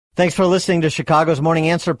Thanks for listening to Chicago's Morning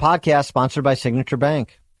Answer podcast, sponsored by Signature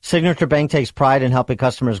Bank. Signature Bank takes pride in helping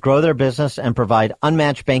customers grow their business and provide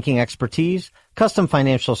unmatched banking expertise, custom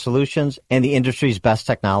financial solutions, and the industry's best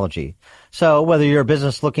technology. So whether you're a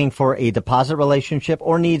business looking for a deposit relationship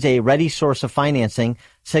or needs a ready source of financing,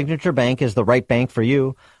 Signature Bank is the right bank for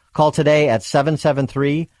you. Call today at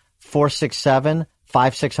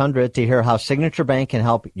 773-467-5600 to hear how Signature Bank can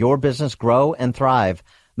help your business grow and thrive.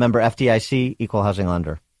 Member FDIC, Equal Housing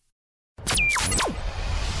Lender.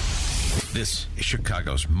 This is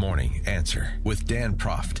Chicago's Morning Answer with Dan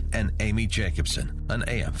Proft and Amy Jacobson on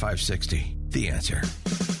AM 560. The Answer.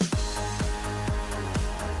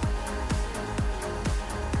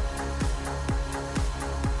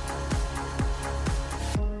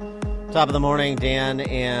 Top of the morning, Dan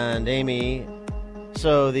and Amy.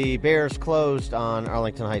 So the Bears closed on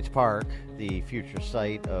Arlington Heights Park, the future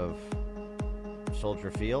site of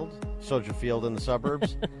Soldier Field in the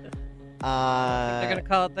suburbs. They're going to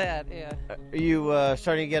call it that, yeah. Are you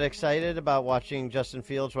starting to get excited about watching Justin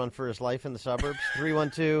Fields run for his life in the suburbs?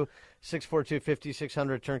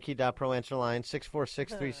 312-642-5600, turnkey.pro answer line,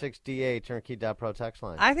 64636DA, turnkey.pro text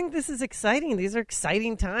line. I think this is exciting. These are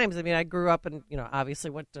exciting times. I mean, I grew up and,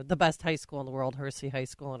 obviously went to the best high school in the world, Hersey High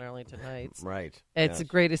School in Arlington Heights. Right. It's the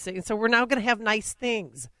greatest thing. So we're now going to have nice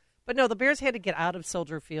things. But no, the Bears had to get out of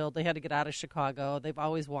Soldier Field. They had to get out of Chicago. They've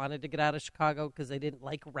always wanted to get out of Chicago because they didn't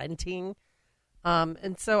like renting.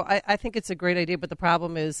 And so I think it's a great idea. But the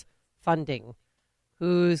problem is funding.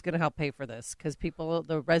 Who's going to help pay for this? Because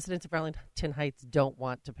the residents of Arlington Heights don't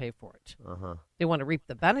want to pay for it. They want to reap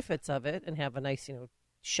the benefits of it and have a nice,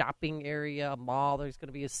 shopping area, a mall. There's going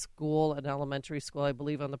to be a school, an elementary school, I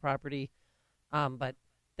believe, on the property. But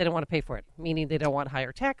they don't want to pay for it, meaning they don't want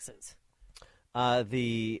higher taxes.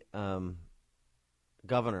 The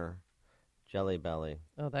governor, Jelly Belly.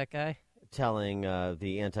 Oh, that guy? Telling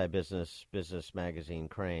the anti-business business magazine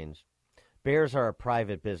Cranes, Bears are a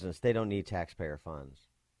private business. They don't need taxpayer funds.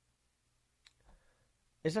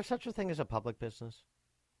 Is there such a thing as a public business?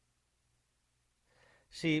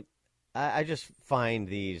 See, I just find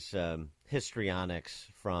these histrionics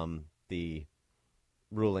from the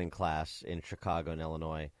ruling class in Chicago and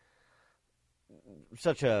Illinois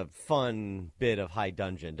such a fun bit of high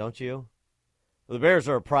dungeon, don't you? Well, the Bears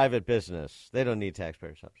are a private business. They don't need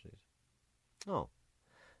taxpayer subsidies. Oh.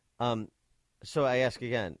 So I ask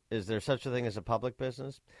again, is there such a thing as a public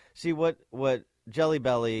business? See, what Jelly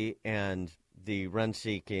Belly and the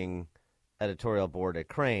rent-seeking editorial board at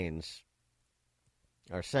Cranes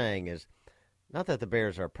are saying is not that the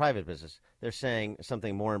Bears are a private business. They're saying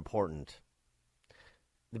something more important.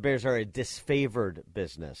 The Bears are a disfavored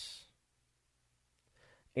business.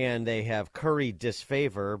 And they have curried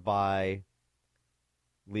disfavor by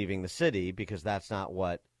leaving the city because that's not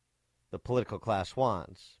what the political class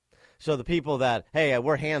wants. So the people that, hey,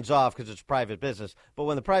 we're hands off because it's private business, but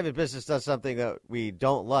when the private business does something that we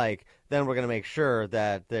don't like, then we're going to make sure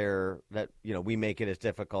that we make it as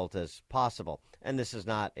difficult as possible. And this is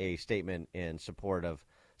not a statement in support of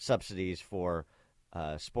subsidies for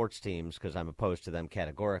sports teams because I'm opposed to them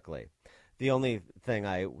categorically. The only thing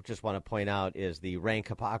I just want to point out is the rank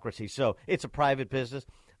hypocrisy. So it's a private business.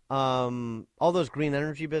 All those green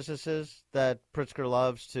energy businesses that Pritzker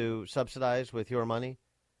loves to subsidize with your money,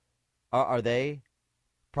 are they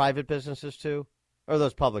private businesses too? Or are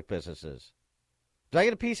those public businesses? Do I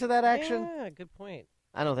get a piece of that action? Yeah, good point.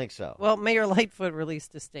 I don't think so. Well, Mayor Lightfoot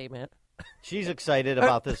released a statement. She's excited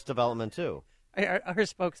about this development too. Her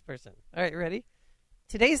spokesperson. All right, ready?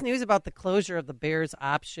 Today's news about the closure of the Bears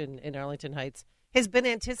option in Arlington Heights has been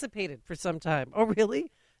anticipated for some time. Oh,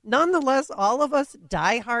 really? Nonetheless, all of us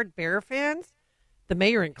diehard Bear fans, the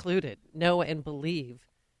mayor included, know and believe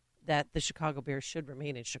that the Chicago Bears should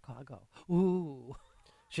remain in Chicago. Ooh.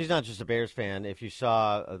 She's not just a Bears fan. If you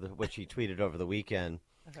saw what she tweeted over the weekend,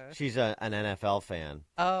 she's an NFL fan.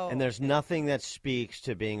 Oh. And there's nothing that speaks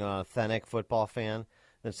to being an authentic football fan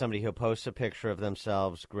than somebody who posts a picture of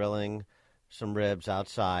themselves grilling some ribs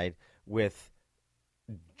outside with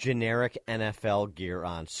generic NFL gear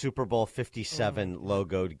on, Super Bowl 57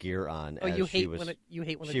 logoed gear on. Oh, you hate when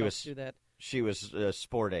adults do that. She was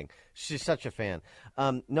sporting. She's such a fan.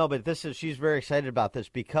 No, but she's very excited about this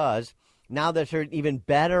because now there's an even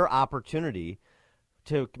better opportunity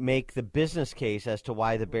to make the business case as to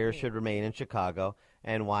why the Bears should remain in Chicago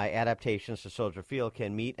and why adaptations to Soldier Field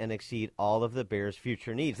can meet and exceed all of the Bears'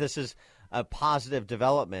 future needs. This is a positive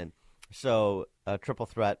development. So a triple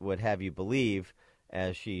threat would have you believe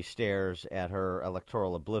as she stares at her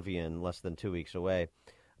electoral oblivion less than 2 weeks away.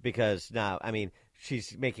 Because now, I mean,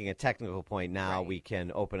 she's making a technical point now. Right. We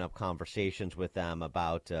can open up conversations with them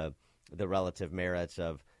about the relative merits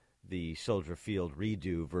of the Soldier Field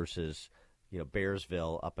redo versus,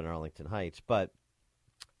 Bearsville up in Arlington Heights. But,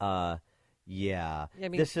 yeah,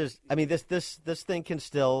 this thing can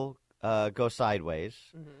still go sideways.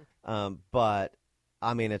 Mm-hmm. But,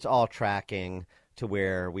 it's all tracking to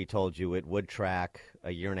where we told you it would track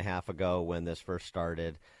a year and a half ago when this first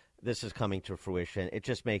started. This is coming to fruition. It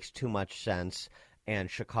just makes too much sense,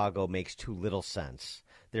 and Chicago makes too little sense.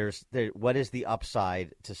 What is the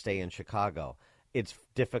upside to stay in Chicago? It's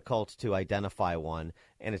difficult to identify one,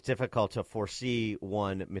 and it's difficult to foresee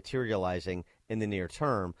one materializing in the near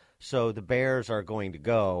term. So the Bears are going to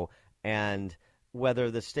go, and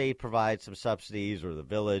whether the state provides some subsidies or the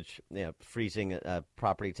village, freezing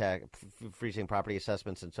property tax, freezing property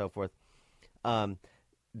assessments and so forth,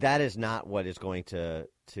 that is not what is going to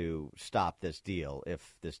stop this deal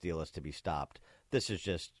if this deal is to be stopped. This is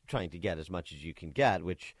just trying to get as much as you can get,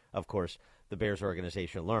 which, of course, the Bears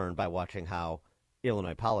organization learned by watching how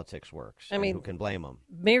Illinois politics works. Who can blame them?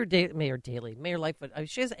 Mayor Lightfoot,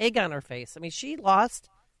 she has egg on her face. She lost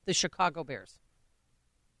the Chicago Bears.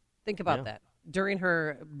 Think about that. During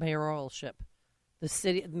her mayoralship, the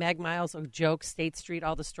city, Mag Miles, a joke, State Street,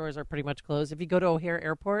 all the stores are pretty much closed. If you go to O'Hare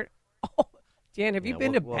Airport, Dan, have you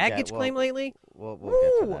been to baggage claim lately? We'll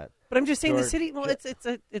get to that. But I'm just saying, the city. Well,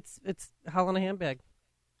 it's hell in a handbag.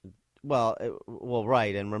 Well,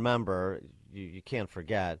 right, and remember, you can't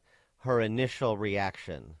forget her initial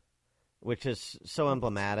reaction, which is so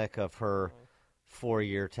emblematic of her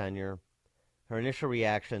 4-year tenure. Her initial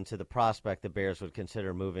reaction to the prospect the Bears would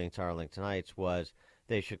consider moving to Arlington Heights was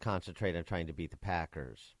they should concentrate on trying to beat the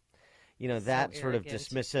Packers. That sort of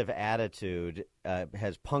dismissive attitude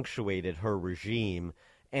has punctuated her regime,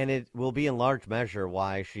 and it will be in large measure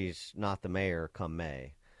why she's not the mayor come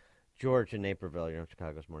May. George in Naperville, you're on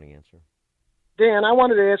Chicago's Morning Answer. Dan, I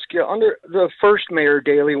wanted to ask you, under the first Mayor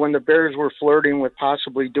Daley, when the Bears were flirting with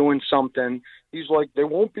possibly doing something, he's like, they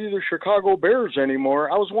won't be the Chicago Bears anymore.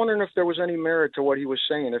 I was wondering if there was any merit to what he was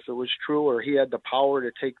saying, if it was true or he had the power to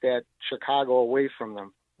take that Chicago away from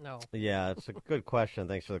them. No. Yeah, it's a good question.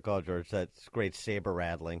 Thanks for the call, George. That's great saber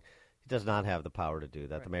rattling. He does not have the power to do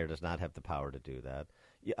that. Right. The mayor does not have the power to do that.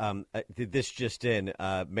 This just in,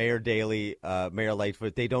 Mayor Daley, Mayor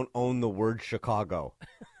Lightfoot, they don't own the word Chicago.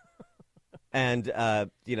 And,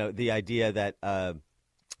 the idea that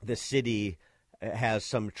the city has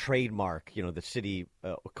some trademark, the city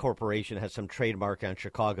corporation has some trademark on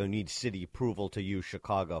Chicago, needs city approval to use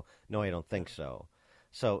Chicago. No, I don't think so.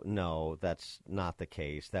 So, no, that's not the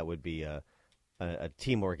case. That would be a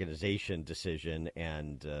team organization decision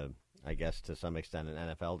and, I guess, to some extent, an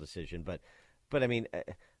NFL decision. But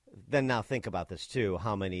then now think about this, too.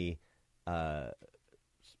 How many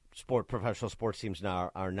professional sports teams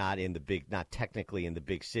now are not technically in the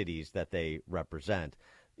big cities that they represent.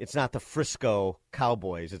 It's not the Frisco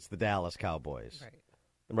Cowboys. It's the Dallas Cowboys.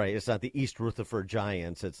 Right. It's not the East Rutherford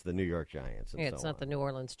Giants. It's the New York Giants. It's not the New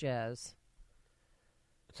Orleans Jazz.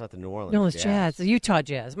 It's not the New Orleans Jazz. The Utah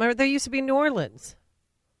Jazz. Remember, there used to be New Orleans.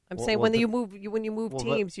 I'm saying when you move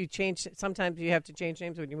teams, you change. Sometimes you have to change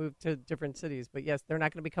names when you move to different cities. But yes, they're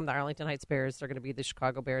not going to become the Arlington Heights Bears. They're going to be the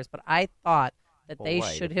Chicago Bears. But I thought that they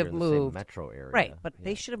should have moved the same metro area. Right, but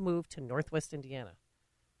they should have moved to Northwest Indiana.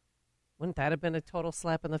 Wouldn't that have been a total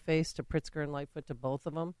slap in the face to Pritzker and Lightfoot, to both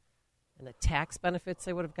of them, and the tax benefits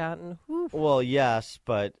they would have gotten? Whew. Well, yes,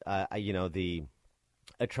 but the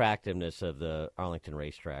attractiveness of the Arlington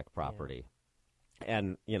racetrack property,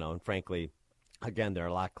 and and frankly, again, they're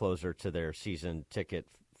a lot closer to their season ticket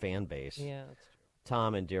fan base. Yeah, that's true.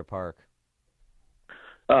 Tom in Deer Park.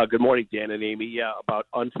 Good morning, Dan and Amy. Yeah, about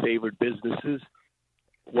unfavored businesses.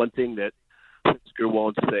 One thing that Pritzker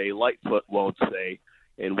won't say, Lightfoot won't say,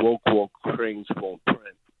 and woke Krings won't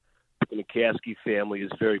print. The McCaskey family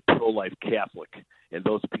is very pro-life Catholic, and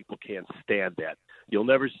those people can't stand that. You'll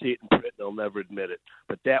never see it in print, they'll never admit it.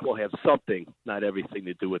 But that will have something, not everything,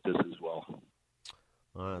 to do with this as well.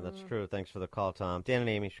 That's true. Thanks for the call, Tom. Dan and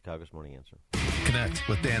Amy, Chicago's Morning Answer. Connect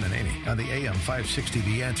with Dan and Amy on the AM 560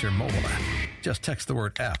 The Answer mobile app. Just text the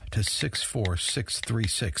word app to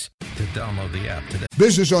 64636 to download the app today.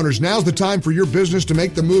 Business owners, now's the time for your business to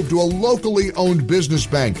make the move to a locally owned business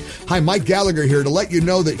bank. Hi, Mike Gallagher here to let you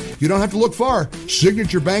know that you don't have to look far.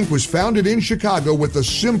 Signature Bank was founded in Chicago with a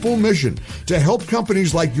simple mission to help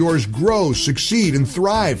companies like yours grow, succeed, and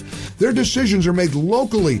thrive. Their decisions are made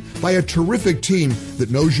locally by a terrific team that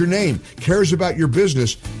knows your name, cares about your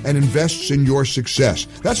business, and invests in your success.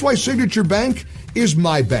 That's why Signature Bank is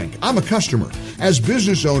my bank. I'm a customer. As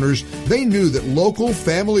business owners, they knew that local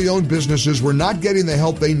family-owned businesses were not getting the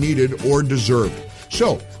help they needed or deserved.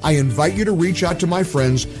 So I invite you to reach out to my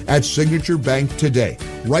friends at Signature Bank today.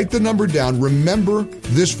 Write the number down. Remember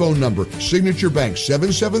this phone number, Signature Bank,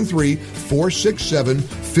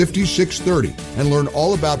 773-467-5630, and learn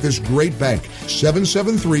all about this great bank,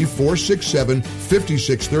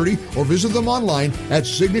 773-467-5630, or visit them online at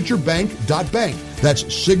signaturebank.bank. That's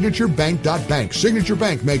signaturebank.bank. Signature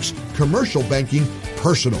Bank makes commercial banking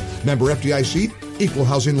personal. Member FDIC, equal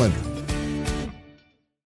housing lender.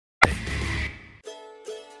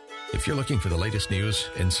 If you're looking for the latest news,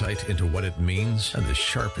 insight into what it means, and the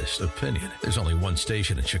sharpest opinion, there's only one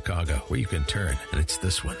station in Chicago where you can turn, and it's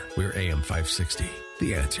this one. We're AM 560,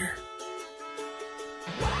 The Answer.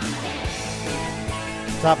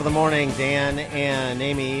 Top of the morning, Dan and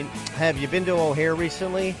Amy. Have you been to O'Hare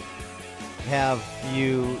recently? Have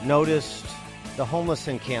you noticed the homeless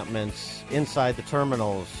encampments inside the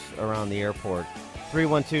terminals around the airport?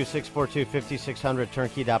 312-642-5600,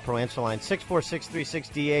 turnkey.pro answer line,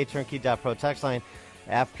 64636DA, turnkey.pro text line.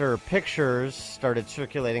 After pictures started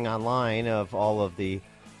circulating online of all of the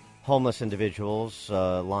homeless individuals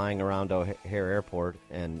lying around O'Hare Airport,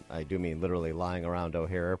 and I do mean literally lying around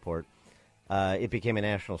O'Hare Airport, it became a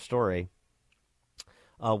national story.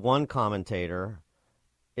 One commentator,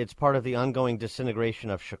 it's part of the ongoing disintegration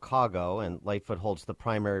of Chicago, and Lightfoot holds the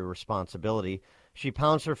primary responsibility. She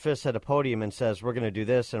pounds her fist at a podium and says, we're going to do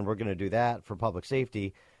this and we're going to do that for public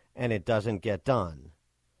safety, and it doesn't get done.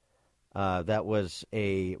 That was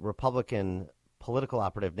a Republican political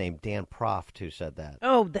operative named Dan Proft who said that.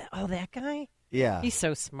 That guy? Yeah. He's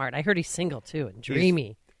so smart. I heard he's single, too, and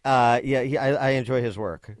dreamy. I enjoy his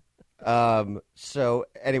work. So,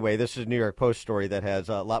 anyway, this is a New York Post story that has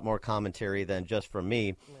a lot more commentary than just from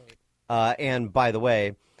me. And, by the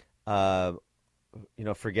way,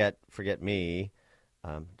 forget me.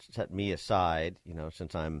 Set me aside,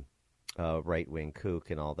 since I'm a right-wing kook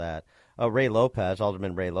and all that.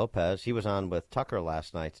 Alderman Ray Lopez, he was on with Tucker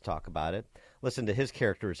last night to talk about it. Listen to his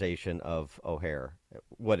characterization of O'Hare,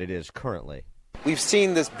 what it is currently. We've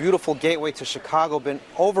seen this beautiful gateway to Chicago been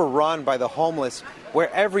overrun by the homeless,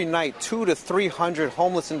 where every night 200 to 300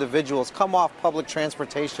 homeless individuals come off public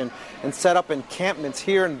transportation and set up encampments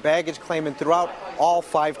here in baggage claim and throughout all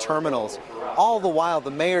 5 terminals. All the while,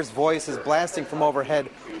 the mayor's voice is blasting from overhead,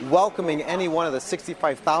 welcoming any one of the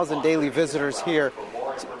 65,000 daily visitors here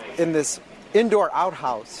in this indoor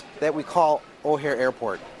outhouse that we call O'Hare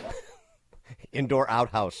Airport. Indoor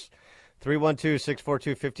outhouse.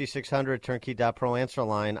 312-642-5600, turnkey.pro answer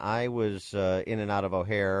line. I was in and out of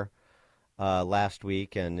O'Hare last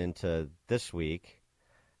week and into this week,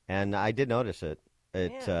 and I did notice it.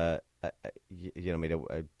 I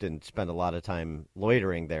didn't spend a lot of time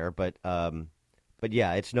loitering there, but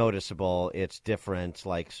yeah, it's noticeable. It's different,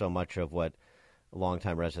 like so much of what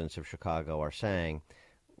longtime residents of Chicago are saying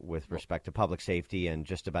with respect to public safety and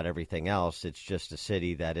just about everything else. It's just a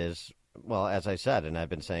city that is, well, as I said, and I've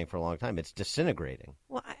been saying for a long time, it's disintegrating.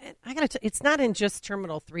 Well, I got to it's not in just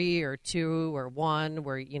Terminal 3 or 2 or 1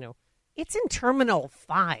 where, it's in Terminal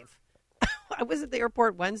 5. I was at the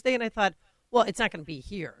airport Wednesday and I thought, well, it's not going to be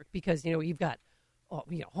here because, you've got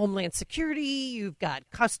Homeland Security, you've got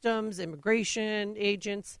customs, immigration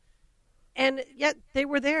agents, and yet they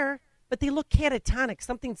were there, but they look catatonic.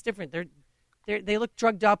 Something's different. They look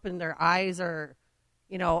drugged up and their eyes are,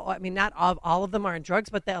 not all of them are on drugs,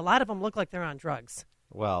 but a lot of them look like they're on drugs.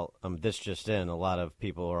 Well, this just in, a lot of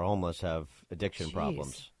people who are homeless have addiction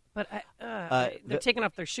problems. But they're taking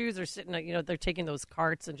off their shoes, they're sitting, they're taking those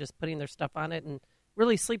carts and just putting their stuff on it and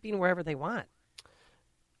really sleeping wherever they want.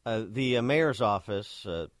 The mayor's office,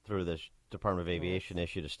 through the Department of Aviation,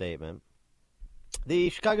 issued a statement. The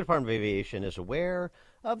Chicago Department of Aviation is aware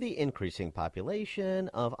of the increasing population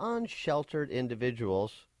of unsheltered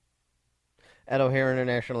individuals at O'Hare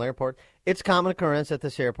International Airport. It's common occurrence at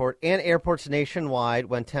this airport and airports nationwide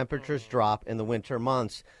when temperatures drop in the winter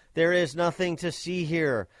months. There is nothing to see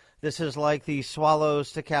here. This is like the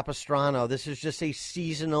Swallows to Capistrano. This is just a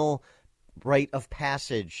seasonal rite of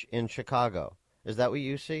passage in Chicago. Is that what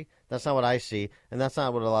you see? That's not what I see, and that's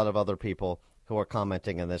not what a lot of other people who are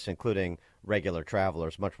commenting on this, including regular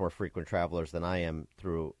travelers, much more frequent travelers than I am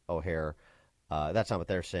through O'Hare, that's not what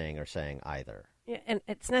they're saying or saying either. Yeah, and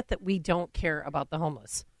it's not that we don't care about the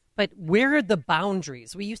homeless, but where are the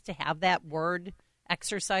boundaries? We used to have that word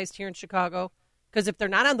exercised here in Chicago, because if they're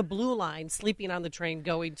not on the blue line, sleeping on the train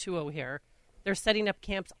going to O'Hare, they're setting up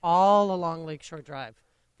camps all along Lakeshore Drive.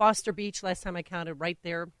 Foster Beach, last time I counted, right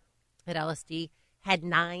there at LSD, had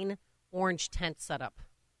 9 orange tents set up.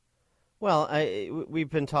 Well,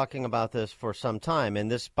 we've been talking about this for some time,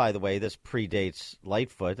 and this, by the way, this predates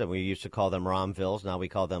Lightfoot, and we used to call them Romvilles. Now we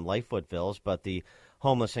call them Lightfootvilles, but the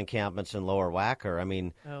homeless encampments in Lower Wacker. I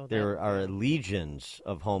mean, Oh, there are legions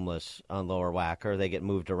of homeless on Lower Wacker. They get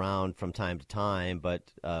moved around from time to time,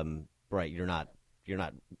 but right, you're not.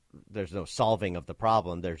 There's no solving of the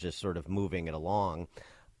problem. There's just sort of moving it along,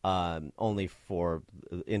 only for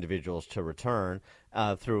individuals to return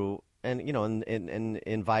through, and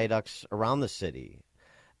in viaducts around the city.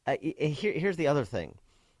 Here's the other thing,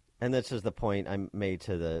 and this is the point I made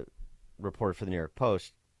to the reporter for the New York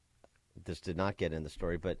Post. This did not get in the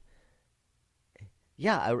story, but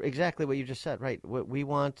yeah, exactly what you just said. Right, we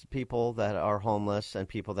want people that are homeless and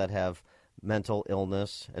people that have mental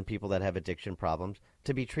illness and people that have addiction problems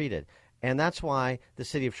to be treated. And that's why the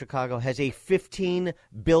city of Chicago has a $15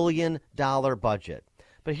 billion budget.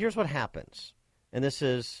 But here's what happens, and this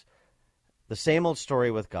is the same old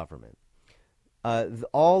story with government.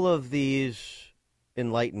 All of these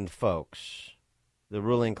enlightened folks, the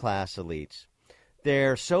ruling class elites,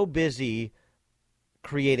 they're so busy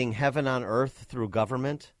creating heaven on earth through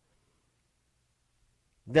government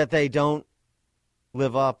that they don't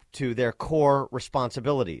live up to their core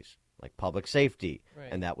responsibilities, like public safety, Right.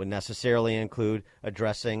 and that would necessarily include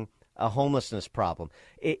addressing a homelessness problem.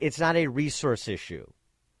 It's not a resource issue.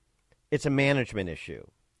 It's a management issue.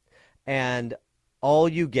 And all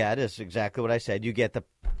you get is exactly what I said. You get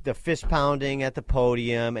the fist pounding at the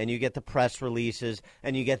podium, and you get the press releases,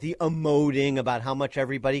 and you get the emoting about how much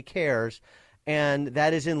everybody cares. And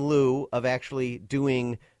that is in lieu of actually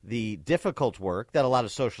doing the difficult work that a lot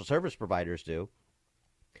of social service providers do,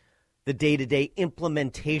 the day-to-day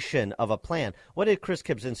implementation of a plan. What did Chris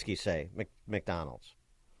Kibzinski say, McDonald's,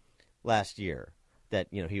 last year, that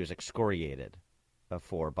he was excoriated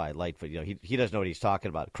for by Lightfoot? He doesn't know what he's talking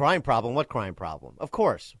about. Crime problem? What crime problem? Of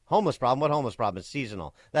course. Homeless problem? What homeless problem? It's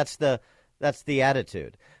seasonal. That's the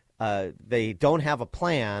attitude. They don't have a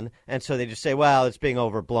plan, and so they just say, well, it's being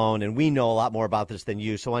overblown, and we know a lot more about this than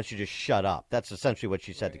you, so why don't you just shut up? That's essentially what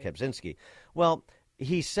she said to Kibzinski. Well,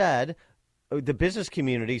 he said the business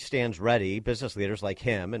community stands ready, business leaders like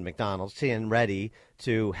him and McDonald's stand ready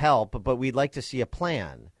to help, but we'd like to see a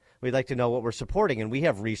plan. We'd like to know what we're supporting, and we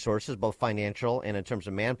have resources, both financial and in terms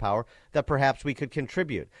of manpower, that perhaps we could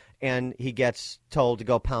contribute. And he gets told to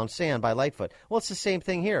go pound sand by Lightfoot. Well, it's the same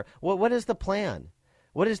thing here. What is the plan?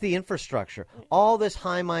 What is the infrastructure? All this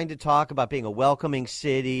high-minded talk about being a welcoming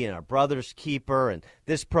city and our brother's keeper and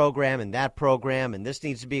this program and that program and this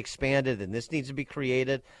needs to be expanded and this needs to be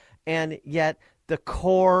created. And yet the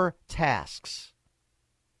core tasks,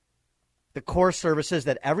 the core services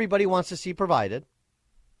that everybody wants to see provided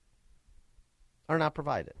are not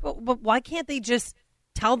provided. But why can't they just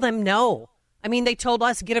tell them no? I mean, they told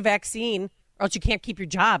us get a vaccine or else you can't keep your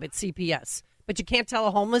job at CPS. But you can't tell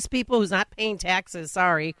a homeless people who's not paying taxes,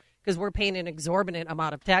 sorry, because we're paying an exorbitant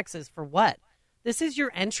amount of taxes for what? This is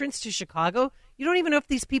your entrance to Chicago? You don't even know if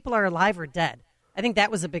these people are alive or dead. I think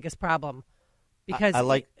that was the biggest problem because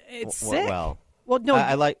it's sick. Well, no,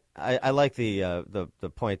 I like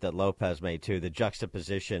the point that Lopez made too. The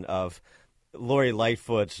juxtaposition of Lori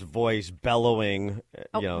Lightfoot's voice bellowing,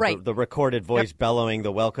 right. the recorded voice bellowing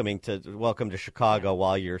the welcome to Chicago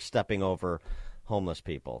while you're stepping over homeless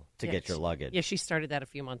people to get your luggage. Yeah, she started that a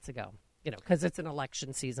few months ago, because it's an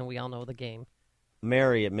election season. We all know the game.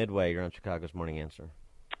 Mary at Midway, you're on Chicago's Morning Answer.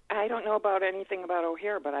 I don't know about anything about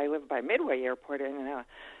O'Hare, but I live by Midway Airport, and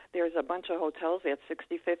there's a bunch of hotels at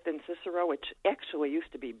 65th and Cicero, which actually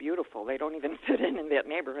used to be beautiful. They don't even fit in that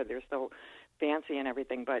neighborhood. They're so fancy and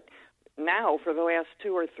everything. But now, for the last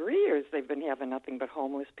 2 or 3 years, they've been having nothing but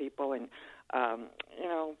homeless people and,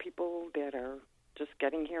 people that are just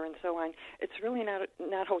getting here and so on. It's really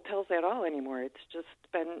not hotels at all anymore. It's just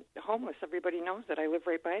been homeless. Everybody knows that. I live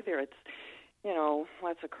right by there. It's,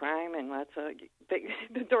 lots of crime and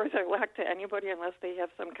the doors are locked to anybody unless they have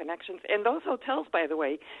some connections. And those hotels, by the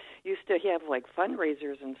way, used to have like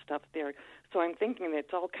fundraisers and stuff there. So I'm thinking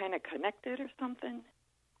it's all kind of connected or something.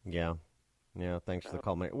 Yeah. Yeah, thanks for the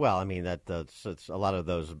call. Well, I mean, it's a lot of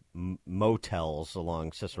those motels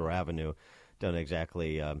along Cicero Avenue don't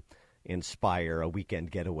exactly inspire a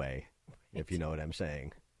weekend getaway, if you know what I'm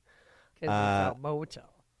saying. Because it's a motel.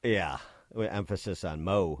 Yeah, with emphasis on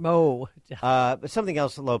mo. But something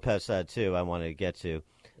else Lopez said, too, I want to get to.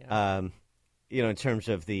 Yeah. In terms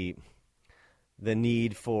of the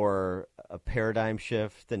need for a paradigm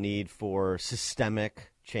shift, the need for systemic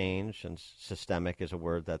change, and systemic is a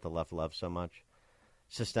word that the left loves so much.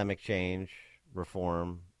 Systemic change,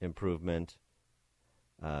 reform, improvement,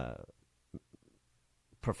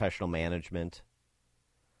 professional management.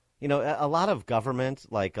 A lot of government,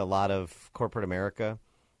 like a lot of corporate America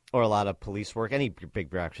or a lot of police work, any big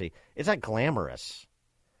bureaucracy, it's not glamorous.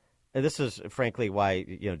 And this is, frankly, why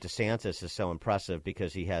DeSantis is so impressive,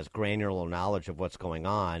 because he has granular knowledge of what's going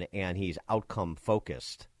on, and he's outcome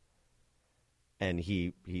focused. And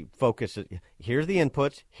he focuses, here's the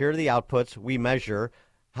inputs, here are the outputs. We measure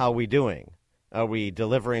how we doing. Are we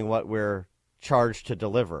delivering what we're charged to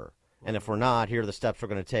deliver? And if we're not, here are the steps we're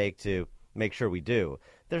going to take to make sure we do.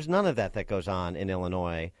 There's none of that goes on in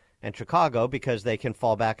Illinois and Chicago, because they can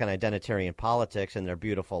fall back on identitarian politics and their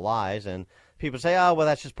beautiful lies. And people say, oh, well,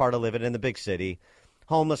 that's just part of living in the big city.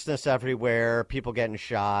 Homelessness everywhere, people getting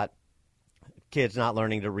shot, kids not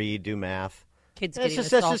learning to read, do math. Kids getting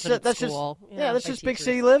assaulted at school. That's just big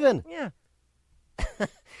city living. Yeah.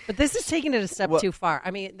 But this is taking it a step too far.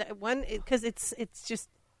 I mean, because it's just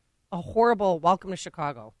a horrible welcome to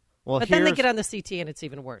Chicago. Well, but then they get on the CT and it's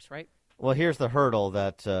even worse, right? Well, here's the hurdle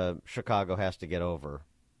that Chicago has to get over.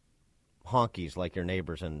 Honkies like your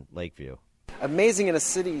neighbors in Lakeview. Amazing in a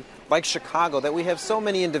city like Chicago that we have so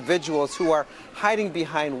many individuals who are hiding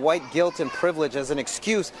behind white guilt and privilege as an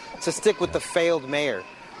excuse to stick with the failed mayor.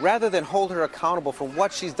 Rather than hold her accountable for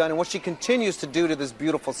what she's done and what she continues to do to this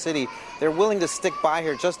beautiful city, they're willing to stick by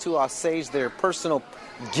her just to assuage their personal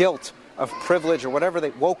guilt of privilege or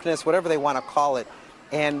wokeness, whatever they want to call it.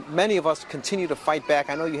 And many of us continue to fight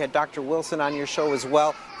back. I know you had Dr. Wilson on your show as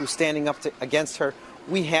well, who's standing up against her.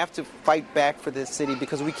 We have to fight back for this city,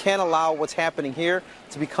 because we can't allow what's happening here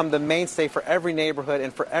to become the mainstay for every neighborhood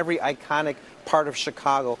and for every iconic part of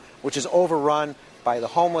Chicago, which is overrun by the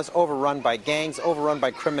homeless, overrun by gangs, overrun by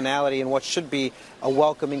criminality, and what should be a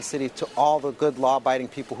welcoming city to all the good law-abiding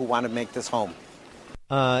people who want to make this home.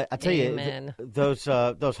 I tell Amen. you, those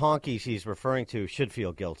honkies he's referring to should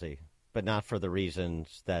feel guilty, but not for the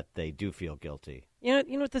reasons that they do feel guilty. You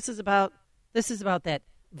know what this is about? This is about that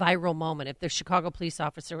viral moment. If the Chicago police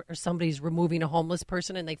officer or somebody's removing a homeless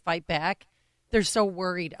person and they fight back, they're so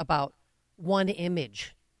worried about one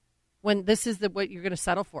image. When this is what you're going to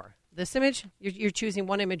settle for. This image, you're choosing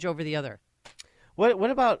one image over the other. What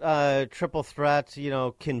about triple threat,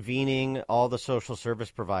 convening all the social service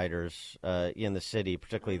providers in the city,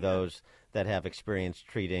 particularly those that have experience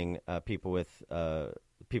treating people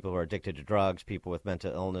who are addicted to drugs, people with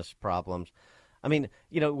mental illness problems? I mean,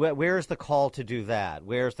 where's the call to do that?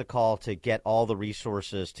 Where's the call to get all the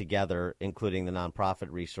resources together, including the nonprofit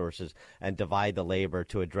resources, and divide the labor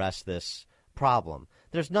to address this problem?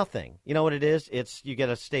 There's nothing. You know what it is? You get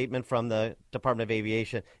a statement from the Department of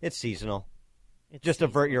Aviation. It's seasonal. Just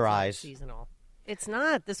avert your eyes. Seasonal. It's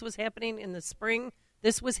not. This was happening in the spring.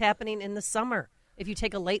 This was happening in the summer. If you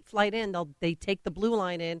take a late flight in, they take the blue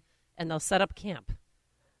line in and they'll set up camp.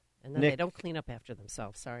 And then they don't clean up after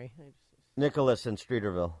themselves. Sorry. Nicholas in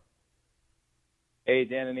Streeterville. Hey,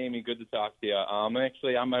 Dan and Amy, good to talk to you. I'm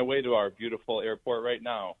actually on my way to our beautiful airport right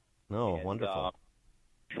now. Oh, wonderful.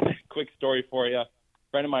 Quick story for you. A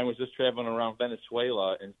friend of mine was just traveling around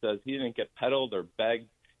Venezuela and says he didn't get peddled or begged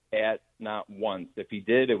at not once. If he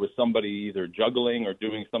did, it was somebody either juggling or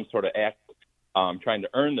doing some sort of act trying to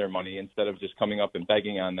earn their money instead of just coming up and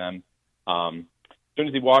begging on them. As soon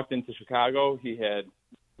as he walked into Chicago, he had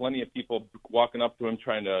plenty of people walking up to him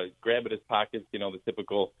trying to grab at his pockets, the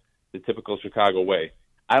typical Chicago way.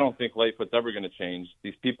 I don't think Lightfoot's ever going to change.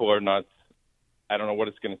 These people are nuts. I don't know what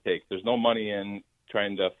it's going to take. There's no money in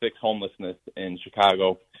trying to fix homelessness in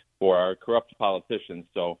Chicago for our corrupt politicians.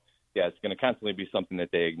 So, yeah, it's going to constantly be something that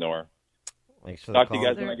they ignore. Thanks for Talk the to call.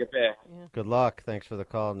 you guys when I get back. Yeah. Good luck. Thanks for the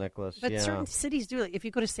call, Nicholas. But certain cities do. If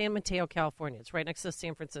you go to San Mateo, California, it's right next to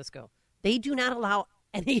San Francisco. They do not allow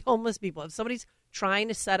any homeless people. If somebody's trying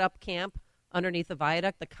to set up camp underneath the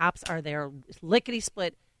viaduct, the cops are there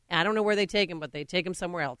lickety-split. I don't know where they take them, but they take them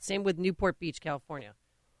somewhere else. Same with Newport Beach, California.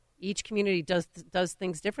 Each community does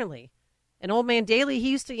things differently. And Old Man Daly, he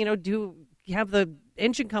used to, have the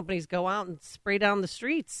engine companies go out and spray down the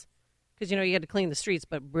streets because, you had to clean the streets,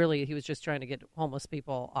 but really he was just trying to get homeless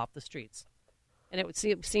people off the streets. And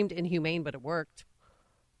it seemed inhumane, but it worked.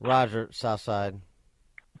 Roger, Southside.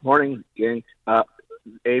 Morning, gang.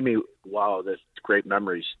 Amy, wow, that's great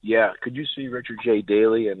memories. Yeah, could you see Richard J.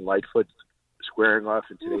 Daley and Lightfoot squaring off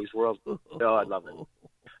in today's world? Oh, I'd love it.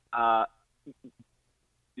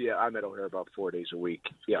 Yeah, I'm at O'Hare about 4 days a week.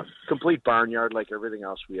 Yeah, complete barnyard like everything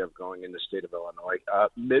else we have going in the state of Illinois.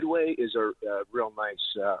 Midway is a real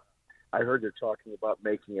nice. I heard they're talking about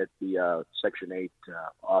making it the Section 8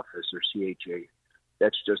 office or CHA.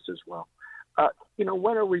 That's just as well.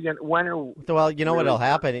 When are we going? Well, you know what'll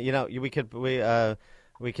happen.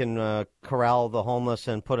 We can corral the homeless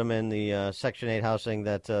and put them in the Section 8 housing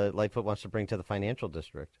that Lightfoot wants to bring to the financial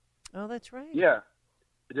district. Oh, that's right. Yeah.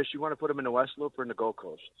 Does she want to put them in the West Loop or in the Gold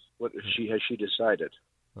Coast? Has she decided?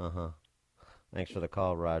 Thanks for the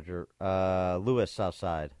call, Roger. Lewis,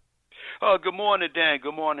 Southside. Good morning, Dan.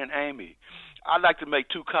 Good morning, Amy. I'd like to make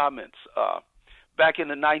two comments. Back in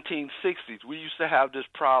the 1960s, we used to have this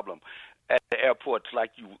problem at the airports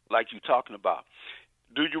like you talking about.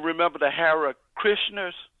 Do you remember the Hare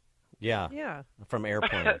Krishners? Yeah. From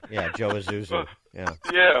Airplane. Yeah, Joe Isuzu. Yeah.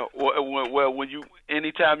 Yeah. Well,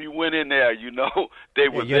 anytime you went in there, they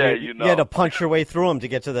were there. You had to punch your way through them to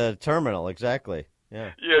get to the terminal. Exactly.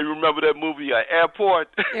 Yeah. Yeah. You remember that movie, Airport?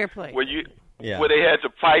 Airplane. where they had to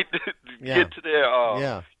fight to get to their,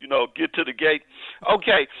 get to the gate.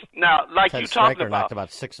 Okay. Now, like Ted you talking Stryker about, knocked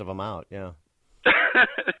about 6 of them out. Yeah.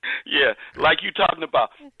 Yeah, like you talking about.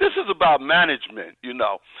 This is about management,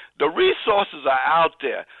 The resources are out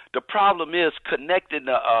there. The problem is connecting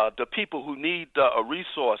the people who need the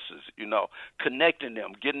resources, connecting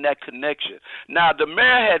them, getting that connection. Now, the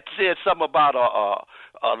mayor had said something about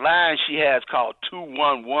a line she has called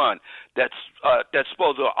 211 that's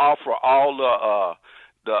supposed to offer all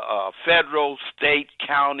the federal, state,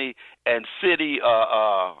 county, and city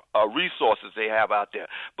resources they have out there.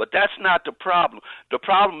 But that's not the problem. The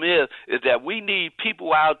problem is that we need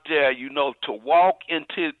people out there, to walk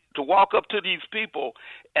up to these people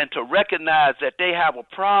and to recognize that they have a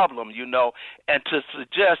problem, and to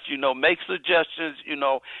suggest, make suggestions,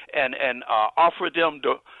 and offer them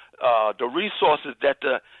the resources that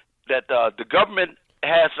the government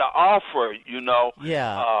has to offer,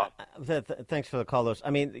 Yeah. Thanks for the call, those. I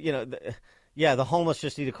mean, the homeless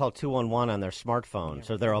just need to call 211 on their smartphones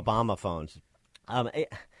or their Obama phones.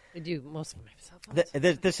 They do. Most of them have cell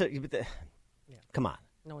phones. Come on.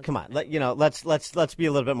 Come on. Let's be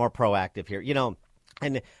a little bit more proactive here.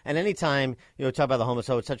 And anytime talk about the homeless,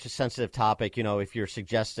 it's such a sensitive topic. If you're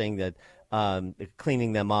suggesting that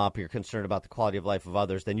cleaning them up, you're concerned about the quality of life of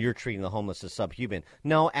others, then you're treating the homeless as subhuman.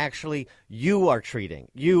 No, actually, you are treating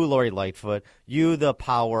Lori Lightfoot, the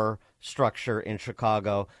power structure in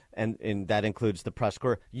Chicago, and that includes the press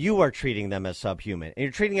corps. You are treating them as subhuman, and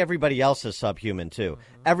you're treating everybody else as subhuman too.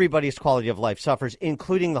 Mm-hmm. Everybody's quality of life suffers,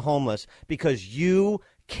 including the homeless, because you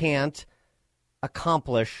can't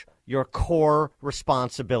accomplish your core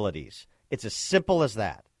responsibilities. It's as simple as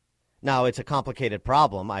that. Now, it's a complicated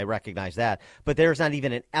problem. I recognize that. But there's not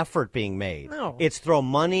even an effort being made. No. It's throw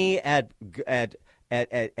money at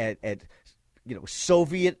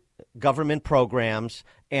Soviet government programs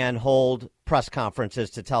and hold press conferences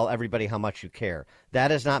to tell everybody how much you care.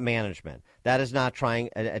 That is not management. That is not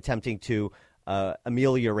attempting to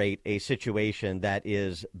ameliorate a situation that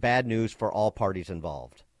is bad news for all parties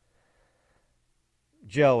involved.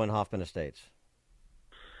 Joe in Hoffman Estates.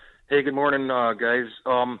 Hey, good morning, guys.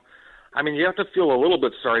 You have to feel a little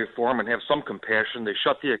bit sorry for them and have some compassion. They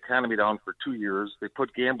shut the economy down for 2 years. They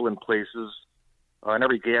put gambling places in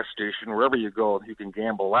every gas station. Wherever you go, you can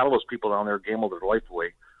gamble. A lot of those people down there gamble their life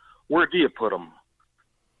away. Where do you put them?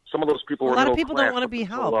 Some of those people were a lot of people don't want to be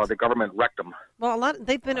helped. The government wrecked them. Well,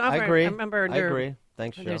 they've been offering. I agree. I remember I agree.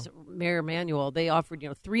 Thanks, Joe. There's Mayor Emanuel. They offered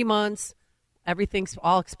 3 months. Everything's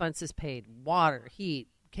all expenses paid. Water, heat,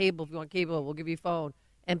 cable. If you want cable, we'll give you phone.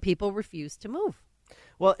 And people refuse to move.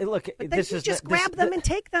 Well, look, just grab them and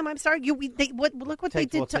take them. I'm sorry. Look what they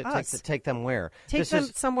did to us. Take them where? Take them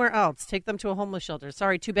somewhere else. Take them to a homeless shelter.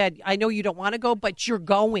 Sorry, too bad. I know you don't want to go, but you're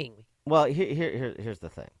going. Well, here's the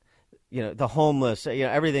thing. The homeless,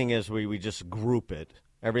 everything is we just group it.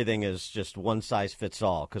 Everything is just one size fits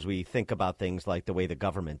all because we think about things like the way the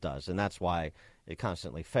government does, and that's why it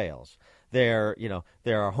constantly fails. There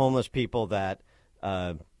are homeless people that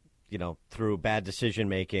through bad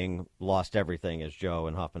decision-making, lost everything, as Joe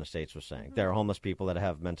in Hoffman Estates was saying. Mm-hmm. There are homeless people that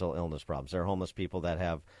have mental illness problems. There are homeless people that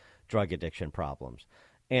have drug addiction problems.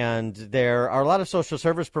 And there are a lot of social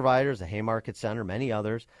service providers, the Haymarket Center, many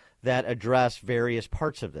others, that address various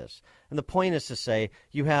parts of this. And the point is to say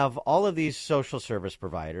you have all of these social service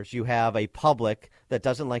providers. You have a public that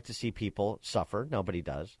doesn't like to see people suffer. Nobody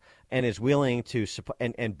does. And is willing to support,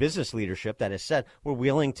 and business leadership that has said, we're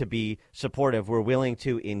willing to be supportive. We're willing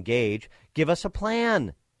to engage. Give us a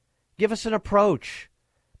plan. Give us an approach.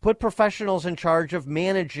 Put professionals in charge of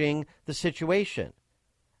managing the situation,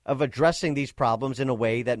 of addressing these problems in a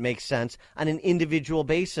way that makes sense on an individual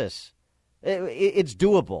basis. It's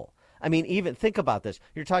doable. I mean, even think about this.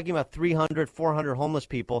 You're talking about 300, 400 homeless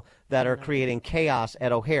people that are creating chaos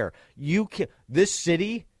at O'Hare. This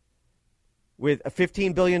city, with a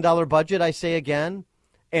 $15 billion budget, I say again,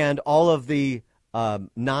 and all of the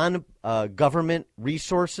non-government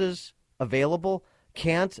resources available,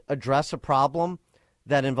 can't address a problem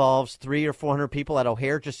that involves 300 or 400 people at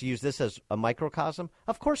O'Hare, just to use this as a microcosm?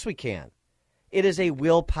 Of course we can. It is a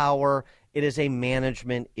willpower. It is a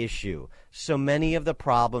management issue. So many of the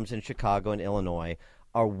problems in Chicago and Illinois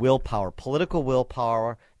are willpower, political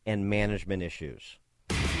willpower and management issues.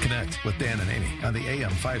 Connect with Dan and Amy on the AM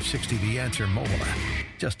 560 The Answer mobile app.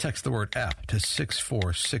 Just text the word app to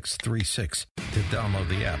 64636 to download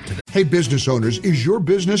the app today. Hey, business owners, is your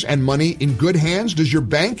business and money in good hands? Does your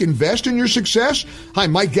bank invest in your success? Hi,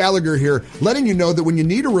 Mike Gallagher here, letting you know that when you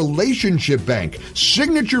need a relationship bank,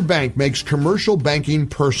 Signature Bank makes commercial banking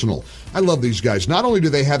personal. I love these guys. Not only do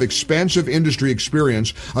they have expansive industry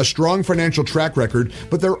experience, a strong financial track record,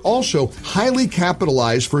 but they're also highly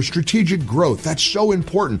capitalized for strategic growth. That's so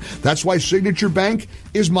important. That's why Signature Bank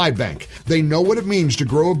is my bank. They know what it means to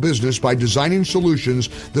grow a business by designing solutions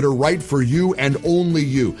that are right for you and only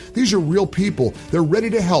you. These are real people. They're ready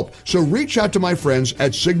to help. So reach out to my friends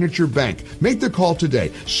at Signature Bank. Make the call today,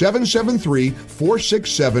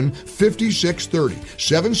 773-467-5630,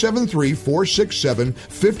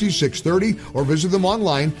 773-467-5630, or visit them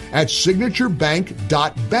online at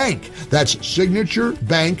signaturebank.bank. That's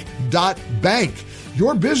signaturebank.bank.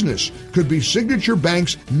 Your business could be Signature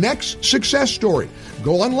Bank's next success story.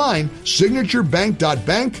 Go online,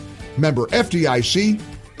 signaturebank.bank, member FDIC,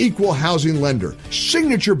 equal housing lender.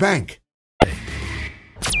 Signature Bank.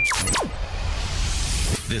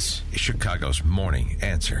 This is Chicago's Morning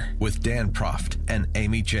Answer with Dan Proft and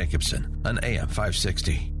Amy Jacobson on AM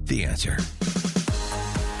 560. The Answer.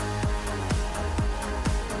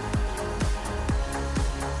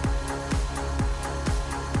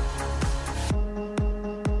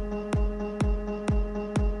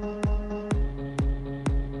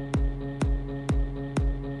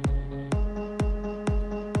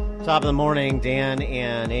 Top of the morning, Dan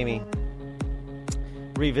and Amy.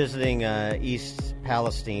 Revisiting East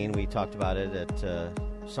Palestine. We talked about it at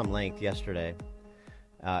some length yesterday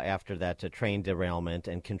after that train derailment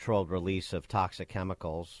and controlled release of toxic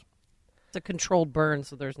chemicals. It's a controlled burn,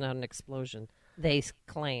 so there's not an explosion, they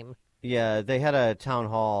claim. Yeah, they had a town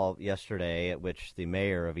hall yesterday at which the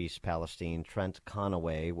mayor of East Palestine, Trent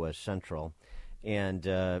Conaway, was central. And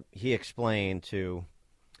he explained to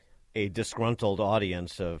a disgruntled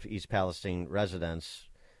audience of East Palestine residents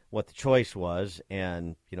what the choice was,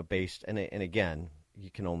 and based and again, you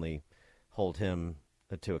can only hold him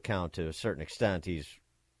to account to a certain extent. He's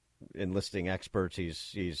enlisting experts.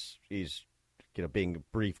 He's being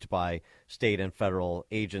briefed by state and federal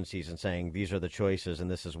agencies and saying these are the choices and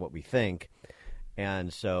this is what we think.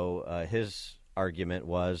 And so his argument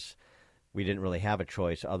was we didn't really have a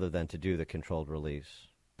choice other than to do the controlled release.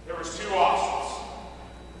 There was two options.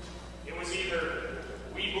 It was either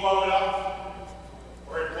we blow it up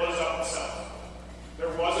or it blows up itself. There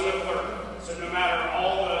wasn't a third. So no matter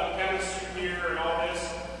all the chemistry here and all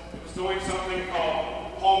this, it was doing something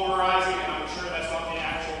called polymerizing, and I'm sure that's not the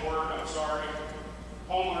actual word, I'm sorry.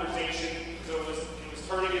 Polymerization. So it was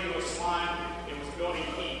turning into a slime. It was building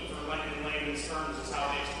heat in layman's terms is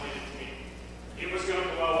how they explained it to me. It was going to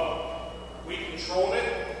blow up. We controlled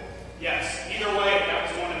it. Yes. Either way, if that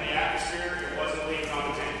was going in the atmosphere, it wasn't leaving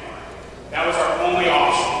on the tank car. That was our only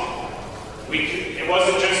option. It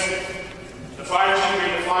wasn't just the fire chief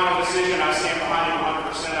made the final decision. I stand behind him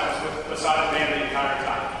 100%. I was beside the man the entire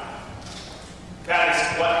time. That is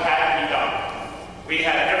what had to be done. We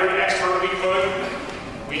had every expert we could.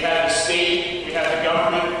 We had the state. We had the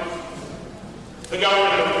government. The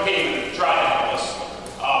government of the came and tried to help us.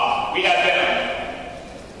 We had them.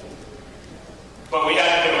 But we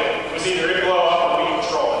had to do it. It was either it blow up or we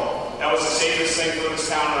control it. That was the safest thing for this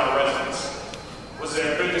town and our residents. Was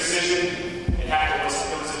it a good decision? It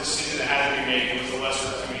was a decision that had to be made. It was the lesser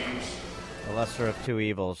of two evils. The lesser of two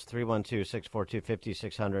evils.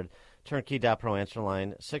 312-642-5600. Turnkey.pro answer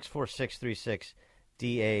line.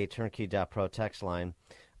 64636-DA. Turnkey.pro text line.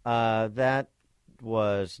 That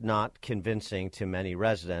was not convincing to many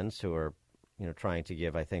residents who are trying to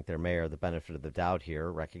give, I think, their mayor the benefit of the doubt here,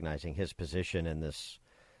 recognizing his position in this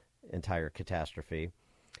entire catastrophe.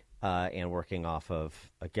 And working off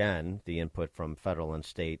of, again, the input from federal and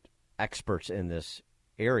state experts in this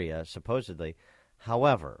area, supposedly.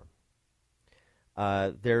 However,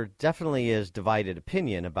 there definitely is divided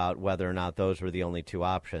opinion about whether or not those were the only two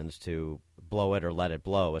options, to blow it or let it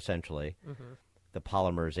blow, essentially. Mm-hmm. The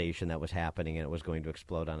polymerization that was happening, and it was going to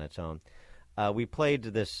explode on its own. We played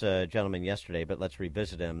this gentleman yesterday, but let's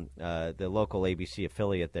revisit him. The local ABC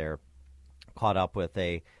affiliate there caught up with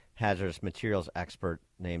a hazardous materials expert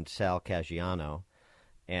named Sal Caggiano,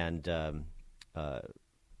 and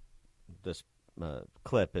this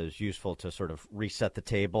clip is useful to sort of reset the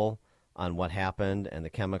table on what happened and the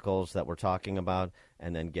chemicals that we're talking about,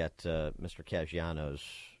 and then get Mr. Caggiano's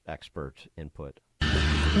expert input.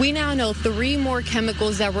 We now know 3 more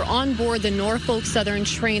chemicals that were on board the Norfolk Southern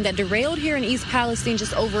train that derailed here in East Palestine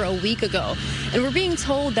just over a week ago. And we're being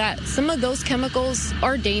told that some of those chemicals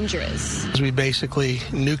are dangerous. We basically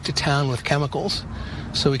nuked a town with chemicals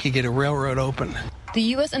so we could get a railroad open. The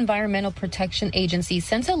U.S. Environmental Protection Agency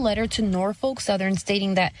sent a letter to Norfolk Southern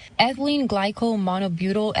stating that ethylene glycol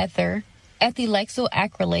monobutyl ether,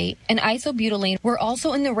 ethylexyl-acrylate, and isobutylene were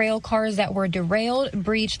also in the rail cars that were derailed,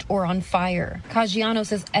 breached, or on fire. Caggiano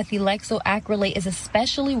says ethylexyl-acrylate is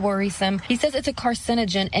especially worrisome. He says it's a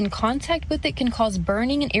carcinogen, and contact with it can cause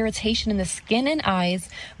burning and irritation in the skin and eyes.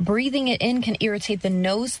 Breathing it in can irritate the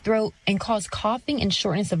nose, throat, and cause coughing and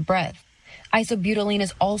shortness of breath. Isobutylene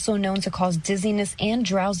is also known to cause dizziness and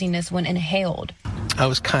drowsiness when inhaled. I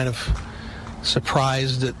was kind of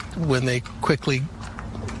surprised that when they quickly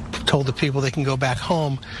told the people they can go back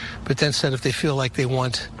home, but then said if they feel like they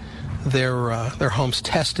want their homes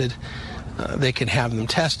tested, they can have them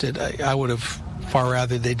tested. I would have far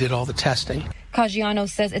rather they did all the testing. Caggiano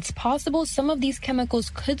says it's possible some of these chemicals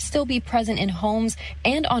could still be present in homes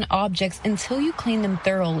and on objects until you clean them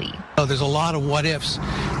thoroughly. There's a lot of what ifs,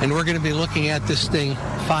 and we're going to be looking at this thing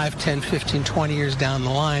 5, 10, 15, 20 years down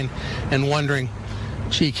the line and wondering,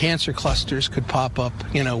 gee, cancer clusters could pop up,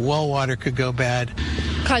 well water could go bad.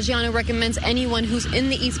 Caggiano recommends anyone who's in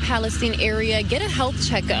the East Palestine area get a health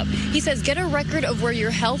checkup. He says get a record of where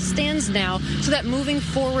your health stands now so that moving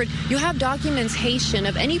forward you have documentation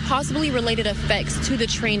of any possibly related effects to the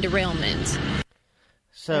train derailment.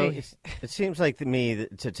 So it seems like to me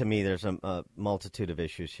there's a multitude of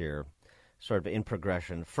issues here, sort of in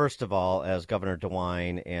progression. First of all, as Governor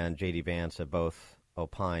DeWine and J.D. Vance have both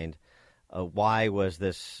opined, why was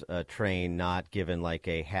this train not given like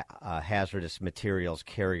a hazardous materials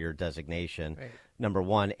carrier designation, right. Number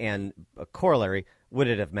one? And a corollary, would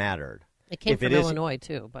it have mattered? It came from Illinois,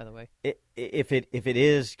 too, by the way. If it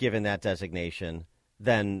is given that designation,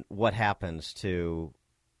 then what happens to,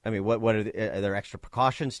 what are there extra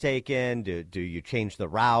precautions taken? Do you change the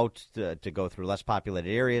route to go through less populated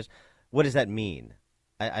areas? What does that mean?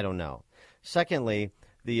 I don't know. Secondly,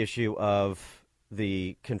 the issue of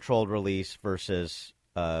the controlled release versus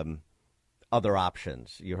other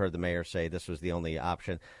options. You heard the mayor say this was the only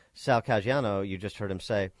option. Sal Caggiano, you just heard him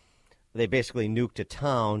say, they basically nuked a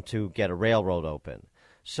town to get a railroad open.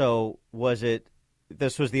 So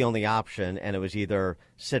this was the only option, and it was either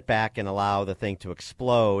sit back and allow the thing to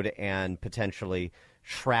explode and potentially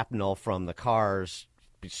shrapnel from the cars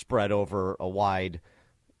be spread over a wide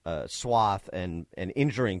swath and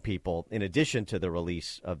injuring people in addition to the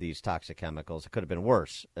release of these toxic chemicals. It could have been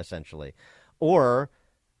worse, essentially. So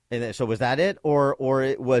was that it? Or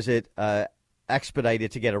was it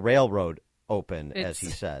expedited to get a railroad open, as he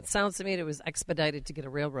said? It sounds to me it was expedited to get a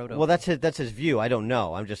railroad open. Well, that's his view. I don't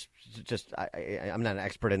know. I'm I'm not an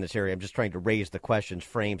expert in this area. I'm just trying to raise the questions,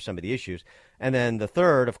 frame some of the issues. And then the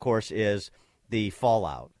third, of course, is the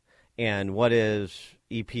fallout. And what is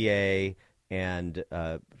EPA and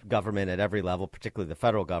government at every level, particularly the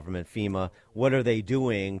federal government, FEMA, what are they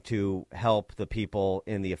doing to help the people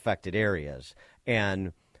in the affected areas?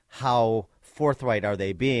 And how forthright are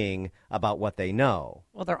they being about what they know?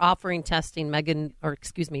 Well, they're offering testing.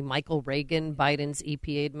 Michael Reagan, Biden's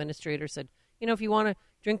EPA administrator, said, if you want to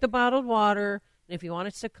drink the bottled water, and if you want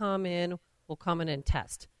us to come in, we'll come in and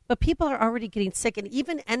test. But people are already getting sick. And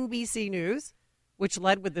even NBC News, which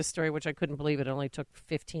led with this story, which I couldn't believe it only took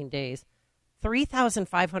 15 days,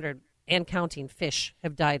 3,500 and counting fish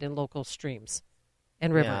have died in local streams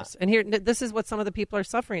and rivers. Yeah. And here, this is what some of the people are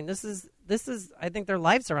suffering. This is. I think their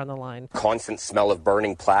lives are on the line. Constant smell of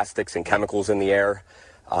burning plastics and chemicals in the air.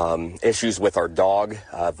 Issues with our dog,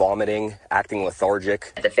 vomiting, acting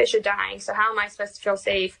lethargic. The fish are dying, so how am I supposed to feel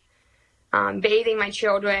safe bathing my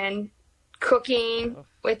children, cooking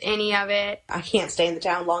with any of it? I can't stay in the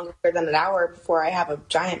town longer than an hour before I have a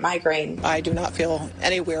giant migraine. I do not feel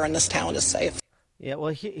anywhere in this town is safe. Yeah,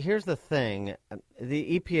 well, here's the thing.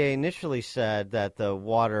 The EPA initially said that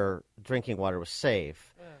the drinking water was safe.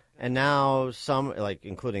 And now some,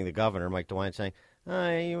 including the governor, Mike DeWine, saying,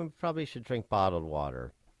 you probably should drink bottled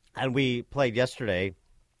water. And we played yesterday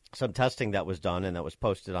some testing that was done and that was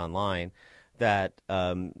posted online that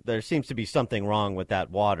there seems to be something wrong with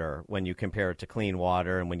that water when you compare it to clean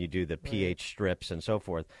water and when you do the pH strips and so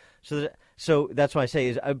forth. So that's why I say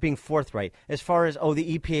is being forthright. As far as,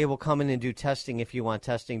 the EPA will come in and do testing if you want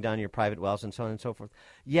testing done in your private wells and so on and so forth.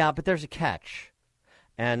 Yeah, but there's a catch.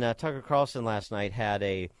 And Tucker Carlson last night had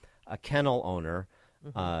a kennel owner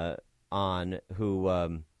on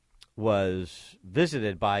who was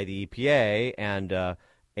visited by the EPA and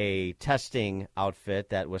a testing outfit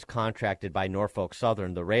that was contracted by Norfolk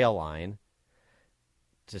Southern, the rail line,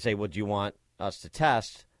 to say, well, do you want us to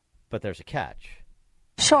test? But there's a catch.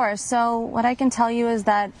 Sure. So what I can tell you is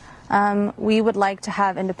that we would like to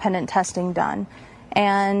have independent testing done.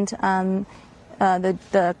 And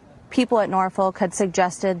the people at Norfolk had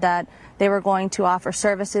suggested that they were going to offer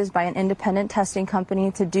services by an independent testing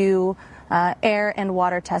company to do air and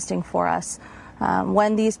water testing for us.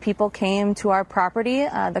 When these people came to our property,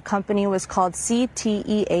 the company was called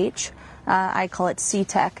CTEH. I call it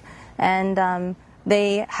CTEC. And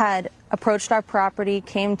they had approached our property,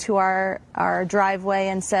 came to our driveway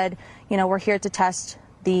and said, we're here to test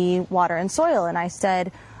the water and soil. And I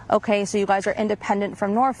said, okay, so you guys are independent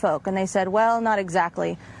from Norfolk. And they said, well, not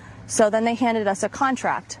exactly. So then they handed us a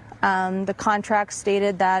contract. The contract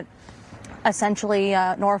stated that essentially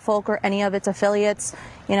Norfolk or any of its affiliates,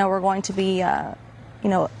 were going to be,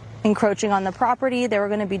 encroaching on the property. They were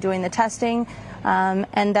going to be doing the testing,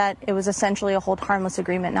 and that it was essentially a hold harmless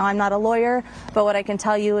agreement. Now, I'm not a lawyer, but what I can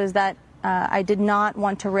tell you is that I did not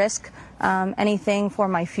want to risk anything for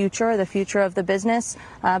my future, the future of the business,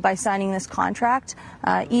 by signing this contract.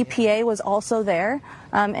 EPA was also there,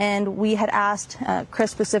 and we had asked,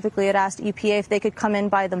 Chris specifically had asked EPA if they could come in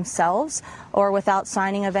by themselves or without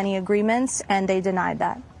signing of any agreements, and they denied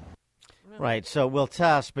that. Right. So we'll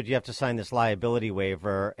test, but you have to sign this liability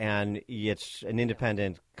waiver, and it's an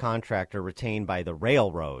independent contractor retained by the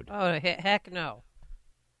railroad. Oh, heck no.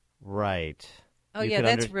 Right. Oh, yeah,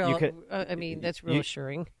 that's real. That's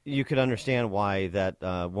reassuring. You could understand why that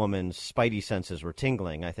woman's spidey senses were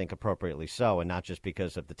tingling, I think appropriately so, and not just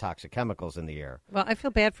because of the toxic chemicals in the air. Well, I feel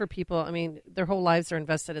bad for people. I mean, their whole lives are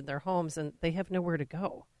invested in their homes, and they have nowhere to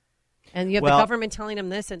go. And you have the government telling them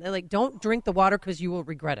this, and they're like, don't drink the water because you will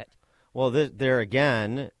regret it. Well, there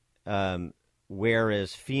again, where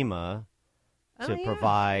is FEMA to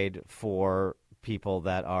provide for people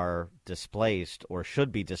that are displaced or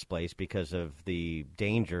should be displaced because of the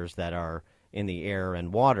dangers that are in the air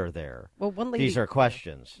and water there? Well, these are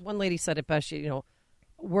questions. One lady said it best.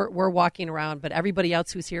 We're walking around, but everybody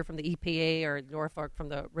else who's here from the EPA or Norfolk from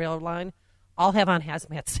the rail line all have on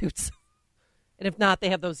hazmat suits, and if not, they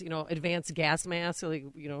have those advanced gas masks,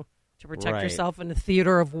 to protect yourself in the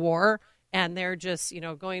theater of war, and they're just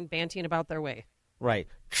bantying about their way. Right.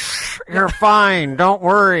 You're fine. Don't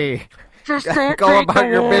worry. Just go about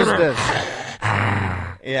your business.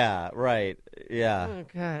 Yeah, right. Yeah. Oh,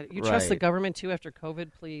 God. You trust the government, too, after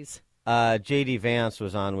COVID, please? J.D. Vance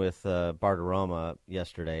was on with Bartiromo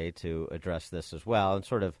yesterday to address this as well, and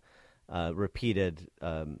sort of repeated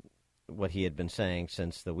what he had been saying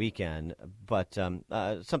since the weekend. But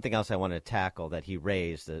something else I want to tackle that he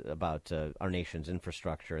raised about our nation's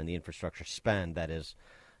infrastructure and the infrastructure spend that is,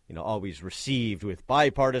 always received with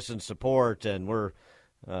bipartisan support, and we're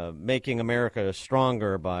making America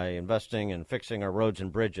stronger by investing and fixing our roads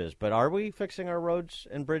and bridges. But are we fixing our roads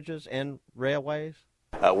and bridges and railways?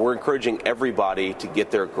 We're encouraging everybody to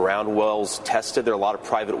get their ground wells tested. There are a lot of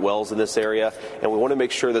private wells in this area, and we want to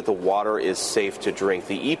make sure that the water is safe to drink.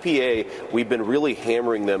 The EPA, we've been really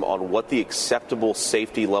hammering them on what the acceptable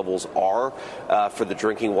safety levels are for the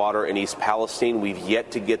drinking water in East Palestine. We've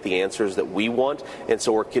yet to get the answers that we want, and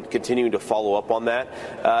so we're continuing to follow up on that.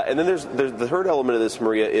 And then there's the third element of this,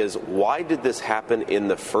 Maria, is why did this happen in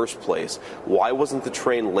the first place? Why wasn't the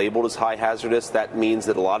train labeled as high hazardous? That means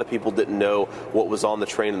that a lot of people didn't know what was on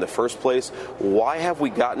the train in the first place. Why have we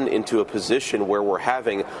gotten into a position where we're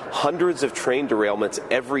having hundreds of train derailments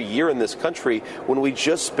every year in this country when we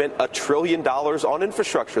just spent $1 trillion on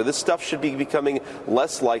infrastructure? This stuff should be becoming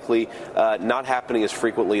less likely, not happening as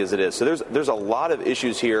frequently as it is. So there's a lot of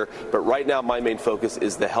issues here, but right now my main focus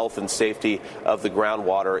is the health and safety of the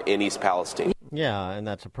groundwater in East Palestine. Yeah, and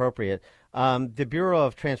that's appropriate. The Bureau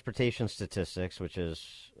of Transportation Statistics, which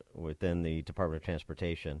is within the Department of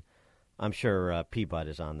Transportation, I'm sure P-Bud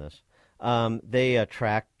is on this. They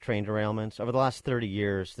track train derailments. Over the last 30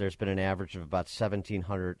 years, there's been an average of about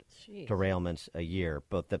 1,700 derailments a year,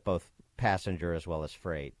 both passenger as well as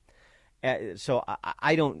freight. So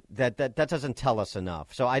I don't that doesn't tell us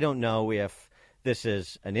enough. So I don't know if this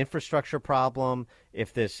is an infrastructure problem,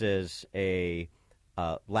 if this is a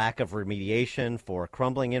lack of remediation for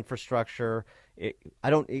crumbling infrastructure. I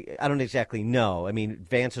don't exactly know. I mean,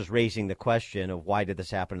 Vance is raising the question of why did this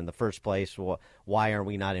happen in the first place? Why are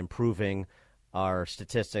we not improving our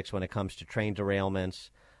statistics when it comes to train derailments?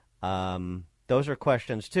 Those are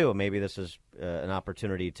questions too. Maybe this is an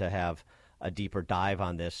opportunity to have a deeper dive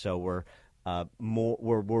on this, so we're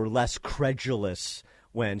less credulous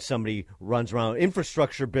when somebody runs around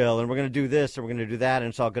infrastructure bill and we're going to do this and we're going to do that and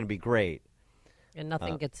it's all going to be great. And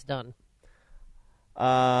nothing gets done. Take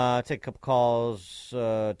a couple calls.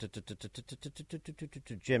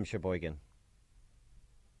 Jim Sheboygan.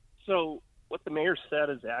 So what the mayor said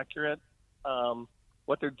is accurate.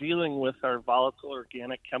 What they're dealing with are volatile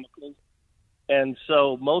organic chemicals, and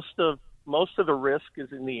so most of the risk is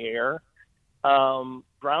in the air.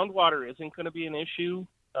 Groundwater isn't going to be an issue.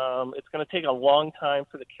 It's going to take a long time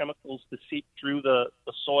for the chemicals to seep through the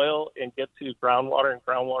soil and get to groundwater and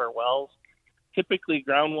groundwater wells. Typically,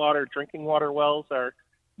 groundwater drinking water wells are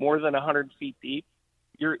more than 100 feet deep.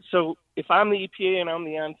 So if I'm the EPA and I'm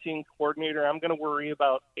the on-scene coordinator, I'm going to worry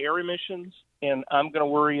about air emissions and I'm going to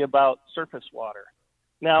worry about surface water.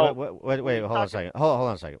 Now, wait, hold on a second. Hold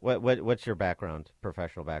on a second. What's your background,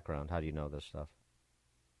 professional background? How do you know this stuff?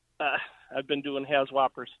 I've been doing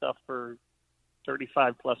HAZWOPER stuff for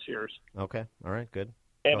 35 plus years. Okay. All right. Good.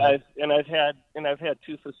 And I've had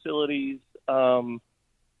two facilities.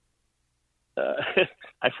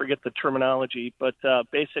 I forget the terminology, but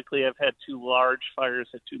basically I've had two large fires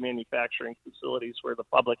at two manufacturing facilities where the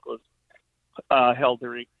public was held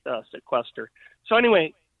to sequester. So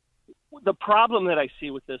anyway, the problem that I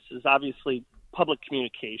see with this is obviously public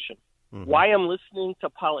communication. Mm-hmm. Why I'm listening to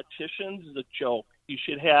politicians is a joke. You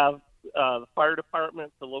should have the fire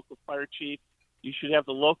department, the local fire chief. You should have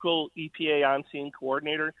the local EPA on-scene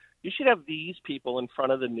coordinator. You should have these people in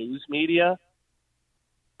front of the news media.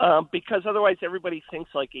 Because otherwise everybody thinks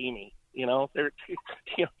like Amy,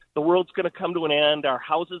 the world's going to come to an end. Our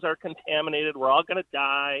houses are contaminated. We're all going to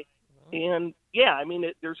die. And yeah, I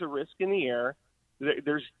mean, there's a risk in the air.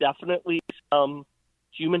 There's definitely some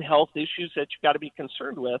human health issues that you've got to be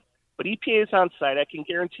concerned with. But EPA is on site. I can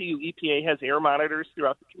guarantee you EPA has air monitors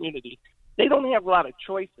throughout the community. They don't have a lot of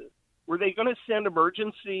choices. Were they going to send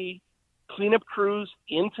emergency cleanup crews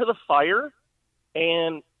into the fire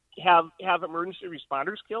and have emergency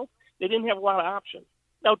responders killed? They didn't have a lot of options.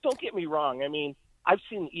 Now, don't get me wrong. I mean, I've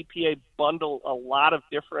seen EPA bundle a lot of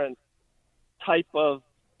different type of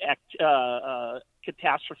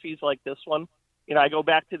catastrophes like this one. I go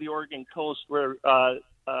back to the Oregon coast where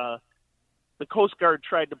the Coast Guard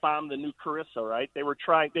tried to bomb the New Carissa, right? They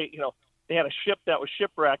had a ship that was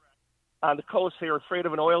shipwrecked on the coast. They were afraid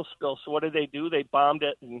of an oil spill. So what did they do? They bombed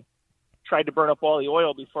it and tried to burn up all the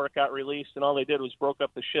oil before it got released, and all they did was broke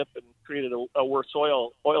up the ship and created a worse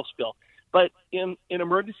oil spill. But in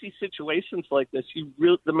emergency situations like this,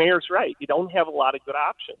 the mayor's right. You don't have a lot of good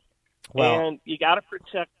options, and you got to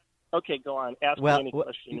protect. Okay, go on. Ask me any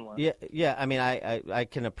question you want. Yeah. I mean, I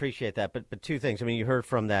can appreciate that, but two things. I mean, you heard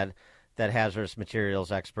from that hazardous materials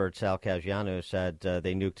expert Sal Caggiano said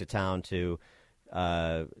they nuked a town to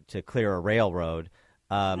clear a railroad.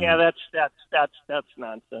 Yeah, that's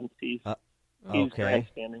nonsense. He's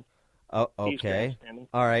grandstanding. Oh, okay.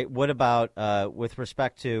 All right. What about with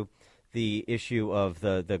respect to the issue of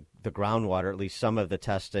the groundwater? At least some of the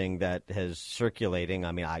testing that is circulating.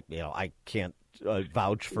 I mean, I can't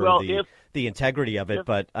vouch for the integrity of it,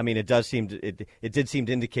 but I mean, it did seem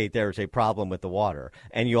to indicate there's a problem with the water.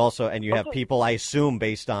 And you have people, I assume,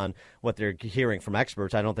 based on what they're hearing from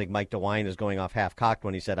experts. I don't think Mike DeWine is going off half-cocked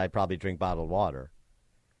when he said I'd probably drink bottled water.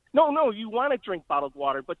 No, you want to drink bottled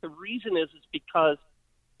water, but the reason is because,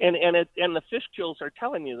 and the fish kills are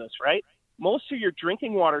telling you this, right? Most of your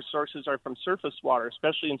drinking water sources are from surface water,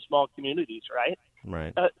 especially in small communities, right?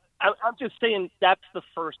 Right. I'm just saying that's the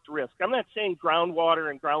first risk. I'm not saying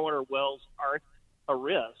groundwater and groundwater wells aren't a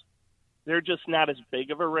risk. They're just not as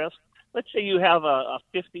big of a risk. Let's say you have a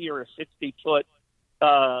 50 or a 60-foot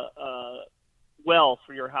well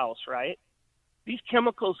for your house, right? These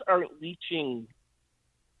chemicals aren't leaching,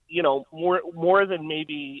 more than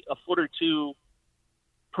maybe a foot or two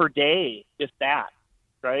per day, if that,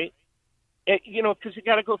 right? Because you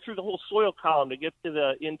got to go through the whole soil column to get to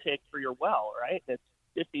the intake for your well, right? It's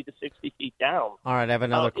 50 to 60 feet down. All right, I have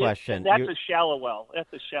another question. That's a shallow well.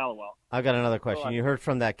 I've got another question. You heard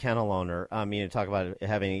from that kennel owner. Talk about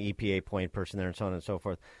having an EPA point person there and so on and so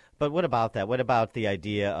forth. But what about that? What about the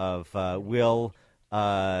idea of will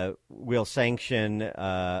sanction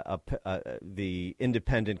the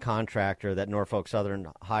independent contractor that Norfolk Southern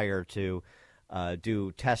hired to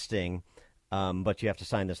do testing, but you have to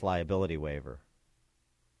sign this liability waiver?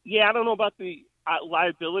 Yeah, I don't know about the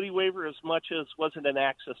liability waiver as much as wasn't an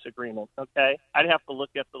access agreement. Okay, I'd have to look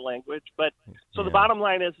at the language, but the bottom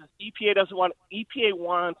line is EPA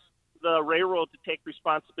wants the railroad to take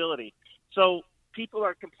responsibility. So people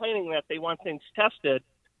are complaining that they want things tested,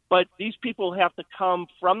 but these people have to come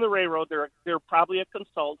from the railroad. They're probably a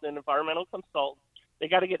consultant, an environmental consultant. They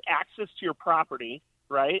got to get access to your property,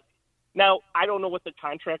 right? Now, I don't know what the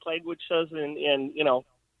contract language says, and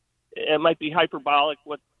it might be hyperbolic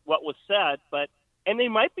what was said, and they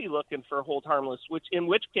might be looking for hold harmless, in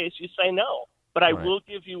which case you say no. but I Right. will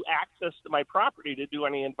give you access to my property to do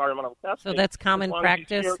any environmental testing. So that's common as long as you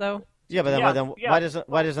practice, share- though. Yeah, but then, Yeah. why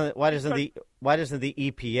doesn't the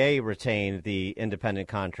EPA retain the independent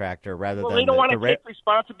contractor rather Well, than they don't want the to take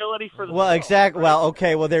responsibility for the Well, spill, exactly. right? Well,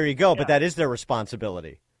 okay. Well, there you go. But that is their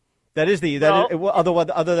responsibility. That is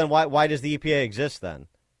other than why does the EPA exist then?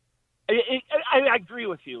 I agree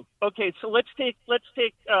with you. Okay, so let's take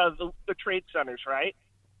the trade centers, right?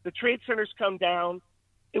 The trade centers come down.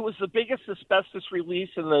 It was the biggest asbestos release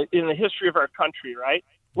in the history of our country, right?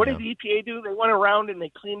 What did the EPA do? They went around and they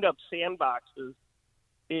cleaned up sandboxes,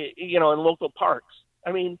 in local parks.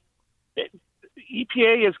 I mean,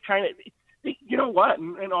 EPA is kind of, you know what?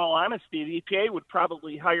 In all honesty, the EPA would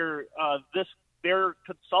probably hire their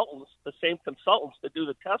consultants, the same consultants that do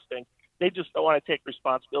the testing. They just don't want to take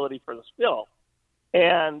responsibility for the spill.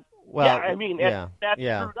 And that's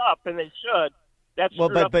screwed up, and they should. That's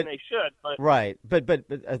screwed up, and they should. But right, but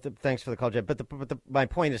thanks for the call, Jed. But my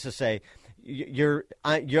point is to say,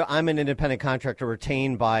 I'm an independent contractor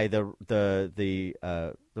retained by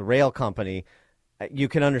the rail company. You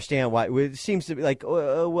can understand why it seems to be like,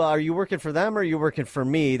 well, are you working for them or are you working for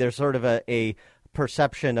me? There's sort of a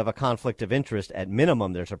perception of a conflict of interest. At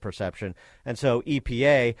minimum, there's a perception. And so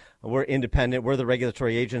EPA, we're independent. We're the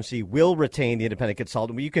regulatory agency. Will retain the independent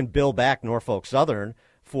consultant. You can bill back Norfolk Southern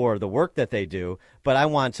for the work that they do, but I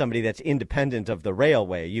want somebody that's independent of the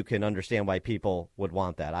railway. You can understand why people would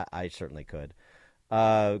want that. I certainly could.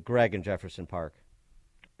 Greg in Jefferson Park.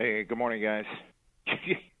 Hey, good morning, guys.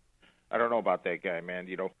 I don't know about that guy, man.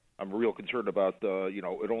 I'm real concerned about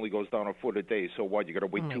it only goes down a foot a day. So what? You got to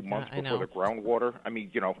wait 2 months before the groundwater? I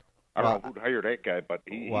mean, I don't know who'd hire that guy, but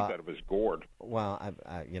he's out of his gourd. Well,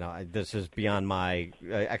 this is beyond my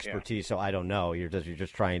expertise, so I don't know. You're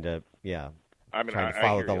just trying to, trying to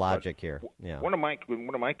follow the logic here. Yeah. One of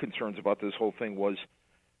my concerns about this whole thing was,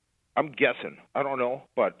 I'm guessing, I don't know,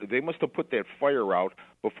 but they must have put that fire out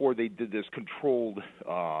before they did this controlled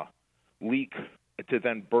leak to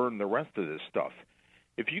then burn the rest of this stuff.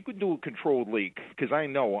 If you could do a controlled leak, because I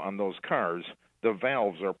know on those cars the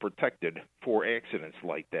valves are protected for accidents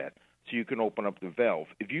like that, so you can open up the valve.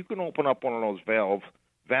 If you can open up one of those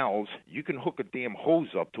valves, you can hook a damn hose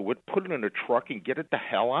up to it, put it in a truck, and get it the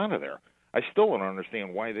hell out of there. I still don't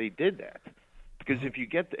understand why they did that. Because if you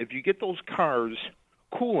get those cars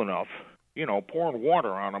cool enough, pouring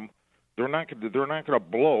water on them, they're not going to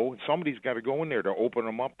blow. Somebody's got to go in there to open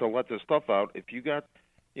them up to let the stuff out. If you got,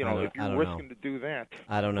 if you're risking to do that,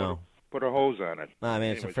 I don't know. Put a hose on it. I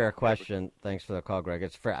mean, it's a fair question. Thanks for the call, Greg.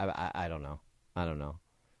 It's fair. I don't know. I don't know.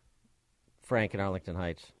 Frank in Arlington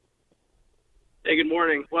Heights. Hey, good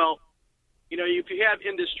morning. Well, if you have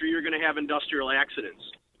industry, you're going to have industrial accidents.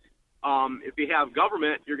 If you have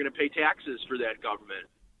government, you're going to pay taxes for that government.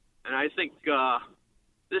 And I think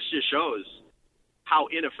this just shows how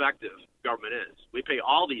ineffective government is. We pay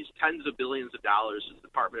all these tens of billions of dollars to the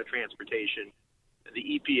Department of Transportation,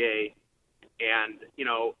 the EPA, and,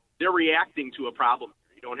 they're reacting to a problem.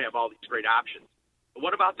 You don't have all these great options. But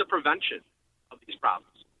what about the prevention of these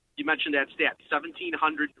problems? You mentioned that stat,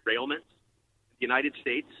 1,700 derailments in the United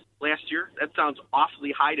States last year. That sounds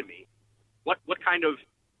awfully high to me. What kind of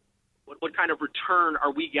return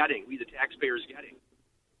are we getting, we the taxpayers getting,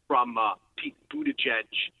 from Pete Buttigieg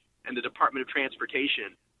and the Department of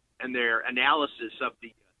Transportation and their analysis of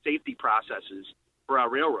the safety processes for our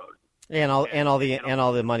railroad? And all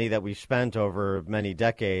the money that we've spent over many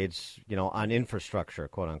decades, on infrastructure,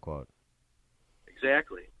 quote unquote.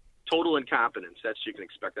 Exactly. Total incompetence. That's what you can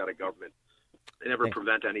expect out of government. They never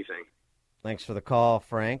prevent anything. Thanks for the call,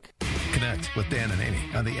 Frank. Connect with Dan and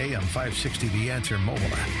Amy on the AM 560 The Answer mobile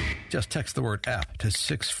app. Just text the word app to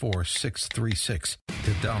 64636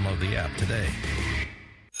 to download the app today.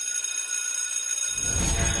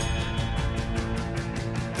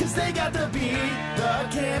 Cause they got the beat, the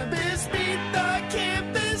campus beat, the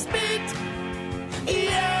campus beat.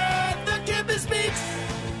 Yeah, the campus beat.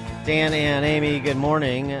 Dan and Amy, good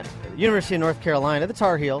morning. University of North Carolina, the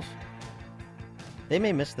Tar Heels. They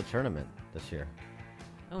may miss the tournament this year.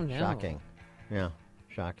 Oh, no. Shocking. Yeah,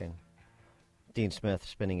 shocking. Dean Smith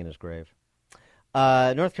spinning in his grave.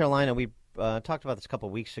 North Carolina, we talked about this a couple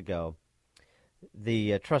of weeks ago.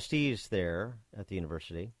 The trustees there at the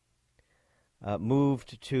university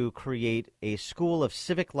moved to create a school of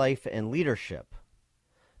civic life and leadership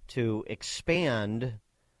to expand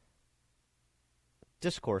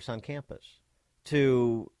discourse on campus,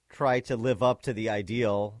 to try to live up to the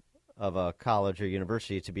ideal of a college or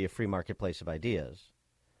university to be a free marketplace of ideas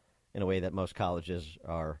in a way that most colleges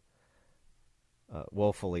are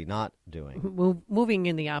woefully not doing. Moving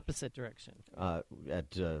in the opposite direction. At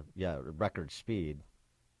record speed.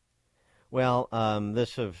 Well,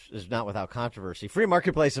 this is not without controversy. Free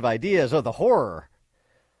marketplace of ideas. Oh, the horror.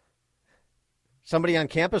 Somebody on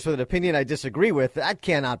campus with an opinion I disagree with, that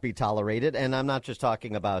cannot be tolerated. And I'm not just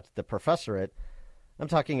talking about the professorate. I'm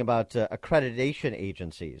talking about accreditation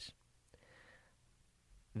agencies.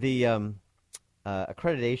 The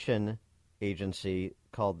accreditation agency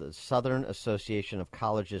called the Southern Association of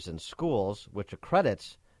Colleges and Schools, which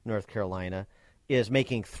accredits North Carolina, is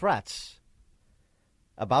making threats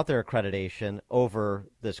about their accreditation over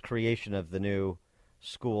this creation of the new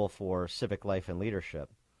School for Civic Life and Leadership.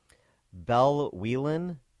 Belle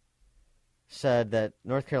Whelan said that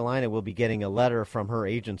North Carolina will be getting a letter from her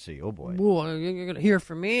agency. Oh, boy. Boy, you're going to hear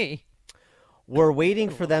from me. We're waiting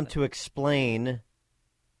for them to explain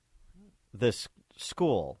this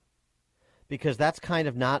school, because that's kind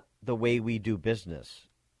of not the way we do business.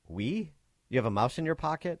 We? You have a mouse in your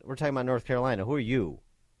pocket? We're talking about North Carolina. Who are you?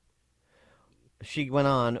 She went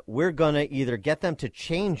on, we're going to either get them to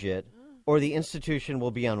change it or the institution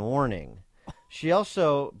will be on warning. She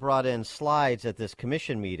also brought in slides at this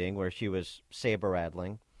commission meeting where she was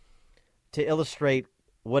saber-rattling to illustrate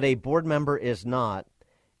what a board member is not,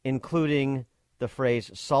 including the phrase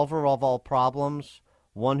solver of all problems,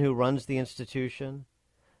 one who runs the institution.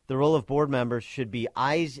 The role of board members should be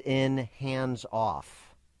eyes in, hands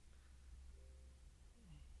off.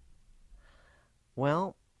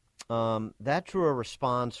 Well, that drew a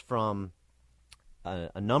response from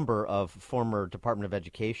a number of former Department of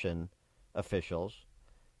Education officials,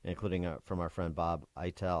 including from our friend Bob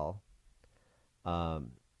Eitel.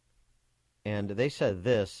 And they said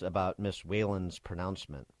this about Miss Whelan's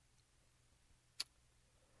pronouncement.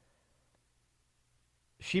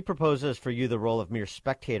 She proposes for you the role of mere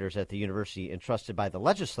spectators at the university entrusted by the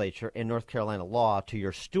legislature and North Carolina law to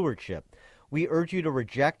your stewardship. We urge you to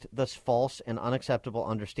reject this false and unacceptable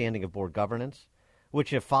understanding of board governance,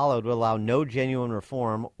 which, if followed, will allow no genuine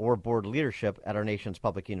reform or board leadership at our nation's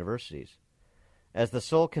public universities. As the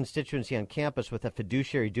sole constituency on campus with a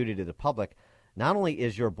fiduciary duty to the public, not only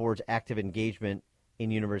is your board's active engagement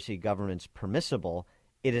in university governance permissible,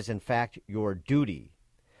 it is in fact your duty.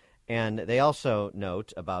 And they also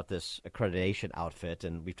note about this accreditation outfit,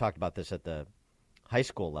 and we've talked about this at the high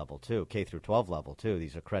school level too, K through 12 level too,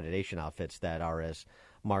 these accreditation outfits that are as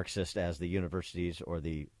Marxist as the universities or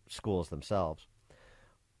the schools themselves.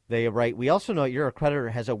 They write, we also know your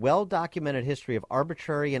accreditor has a well-documented history of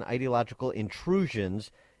arbitrary and ideological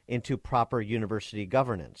intrusions into proper university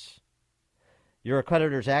governance. Your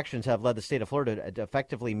accreditor's actions have led the state of Florida to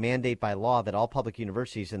effectively mandate by law that all public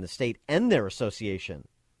universities in the state end their association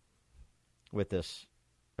with this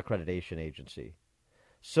accreditation agency.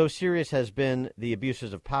 So serious has been the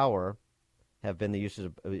abuses of power, that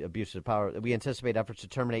we anticipate efforts to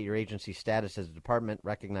terminate your agency's status as a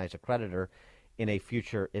department-recognized accreditor in a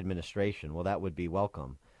future administration. Well, that would be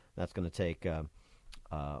welcome. That's going to take a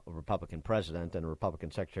Republican president and a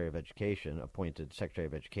Republican Secretary of Education, appointed Secretary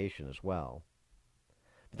of Education as well.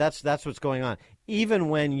 But that's what's going on. Even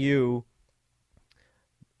when you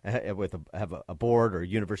have a board or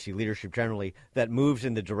university leadership generally that moves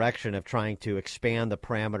in the direction of trying to expand the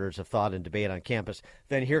parameters of thought and debate on campus,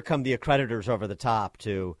 then here come the accreditors over the top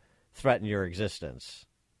to threaten your existence.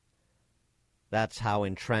 That's how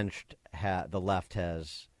entrenched the left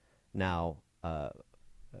has now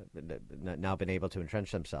been able to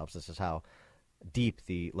entrench themselves. This is how deep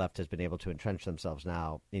the left has been able to entrench themselves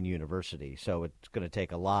now in university. So it's going to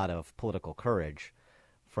take a lot of political courage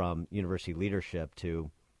from university leadership to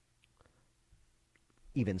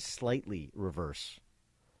even slightly reverse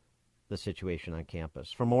the situation on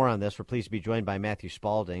campus. For more on this, we're pleased to be joined by Matthew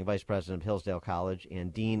Spalding, Vice President of Hillsdale College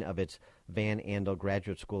and Dean of its Van Andel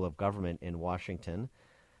Graduate School of Government in Washington.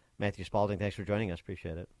 Matthew Spalding, thanks for joining us.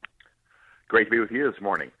 Appreciate it. Great to be with you this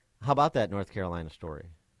morning. How about that North Carolina story?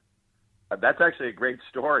 That's actually a great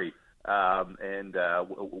story and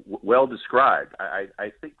well described.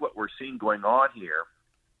 I think what we're seeing going on here,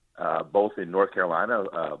 both in North Carolina,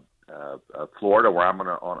 Florida, where I'm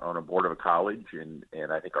on a board of a college, and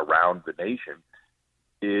I think around the nation,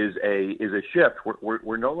 is a shift.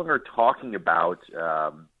 We're no longer talking about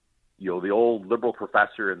the old liberal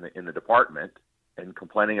professor in the department and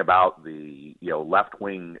complaining about the left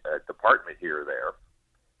wing department here or there.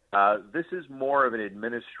 This is more of an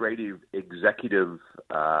administrative executive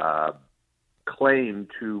claim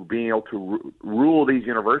to being able to rule these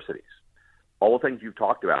universities. All the things you've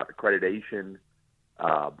talked about, accreditation.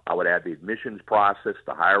 I would add the admissions process,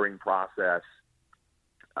 the hiring process.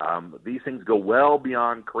 These things go well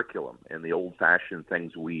beyond curriculum and the old-fashioned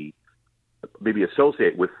things we maybe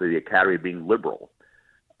associate with the academy being liberal.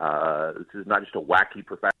 This is not just a wacky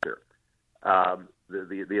professor.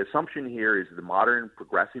 The assumption here is the modern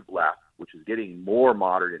progressive left, which is getting more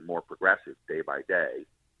modern and more progressive day by day,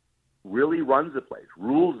 really runs the place,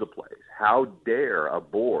 rules the place. How dare a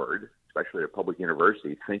board, especially a public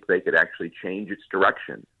university, think they could actually change its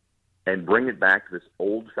direction and bring it back to this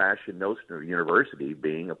old-fashioned notion of university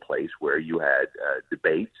being a place where you had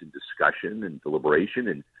debates and discussion and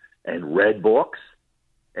deliberation and read books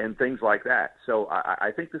and things like that. So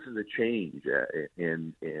I think this is a change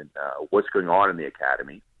in what's going on in the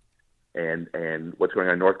academy and what's going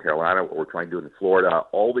on in North Carolina, what we're trying to do in Florida.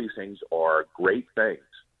 All these things are great things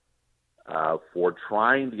for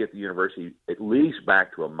trying to get the university at least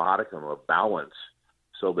back to a modicum of balance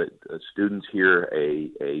so that students hear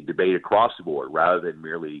a debate across the board rather than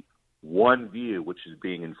merely one view, which is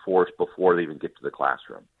being enforced before they even get to the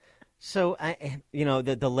classroom. So,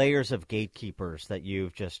 the layers of gatekeepers that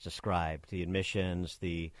you've just described, the admissions,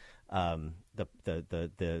 the hiring,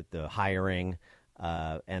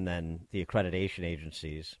 and then the accreditation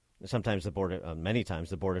agencies, sometimes many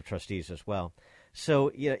times the Board of Trustees as well.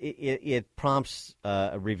 So, it prompts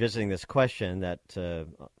revisiting this question that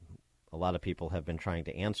a lot of people have been trying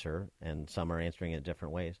to answer, and some are answering it in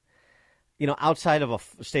different ways. Outside of a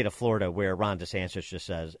state of Florida where Ron DeSantis just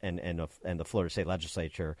says, and the Florida State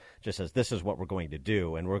Legislature just says, this is what we're going to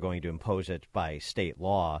do, and we're going to impose it by state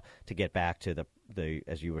law to get back to the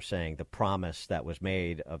as you were saying, the promise that was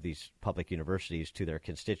made of these public universities to their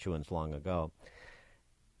constituents long ago.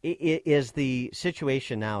 Is the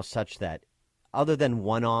situation now such that, other than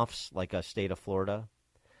one-offs like a state of Florida,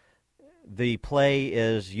 the play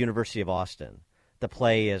is University of Austin. The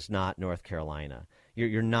play is not North Carolina.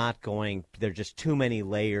 You're not going – there are just too many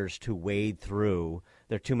layers to wade through.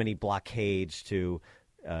 There are too many blockades to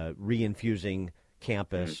reinfusing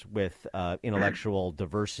campus with intellectual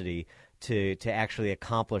diversity to actually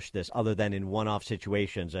accomplish this, other than in one-off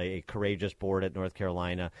situations, a courageous board at North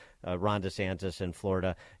Carolina, Ron DeSantis in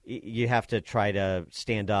Florida. You have to try to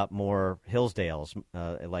stand up more Hillsdales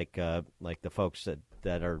like the folks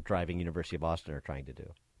that are driving University of Austin are trying to do.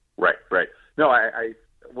 Right. No, I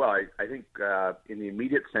think in the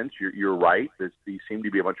immediate sense, you're right. These seem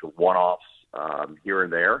to be a bunch of one-offs here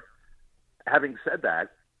and there. Having said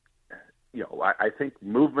that, I think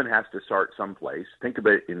movement has to start someplace. Think of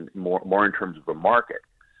it in more in terms of a market.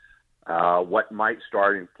 What might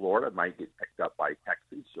start in Florida might get picked up by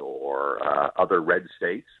Texas or other red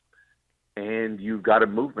states, and you've got a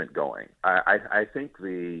movement going. I think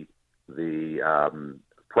the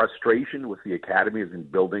frustration with the academy has been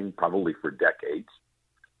building probably for decades.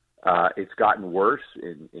 It's gotten worse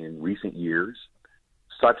in recent years,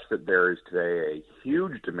 such that there is today a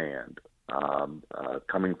huge demand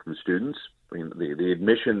coming from students. I mean, the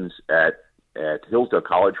admissions at Hillsdale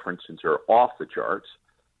College, for instance, are off the charts.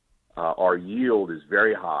 Our yield is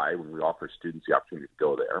very high when we offer students the opportunity to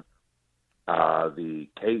go there. The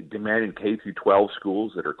demand in K through 12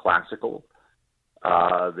 schools that are classical.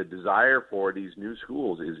 The desire for these new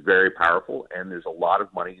schools is very powerful, and there's a lot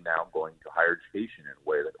of money now going to higher education in a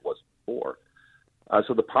way that it wasn't before.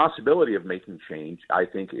 So the possibility of making change, I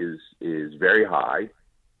think, is very high.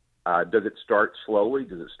 Does it start slowly?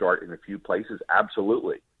 Does it start in a few places?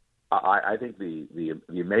 Absolutely. I think the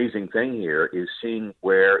amazing thing here is seeing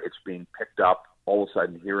where it's being picked up all of a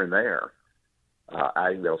sudden here and there.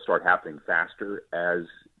 I think that'll start happening faster as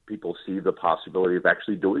people see the possibility of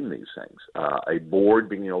actually doing these things. A board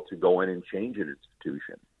being able to go in and change an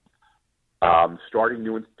institution. Starting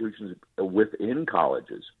new institutions within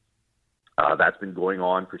colleges. That's been going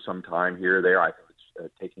on for some time here or there. I think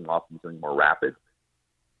it's taking off and becoming more rapid.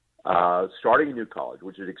 Starting a new college,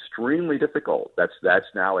 which is extremely difficult, that's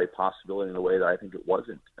now a possibility in a way that I think it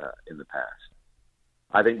wasn't in the past.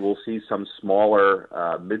 I think we'll see some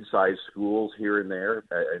smaller mid-sized schools here and there,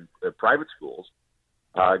 and private schools,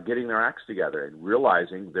 getting their acts together and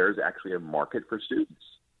realizing there's actually a market for students.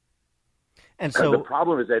 And so the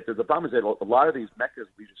problem is that a lot of these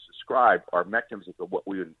mechanisms we just described are mechanisms of what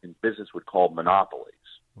we in business would call monopolies.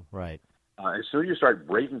 Right. As soon as you start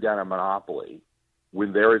breaking down a monopoly,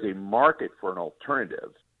 when there is a market for an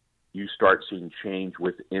alternative, you start seeing change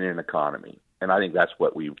within an economy. And I think that's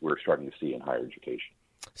what we're starting to see in higher education.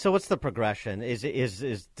 So what's the progression? Is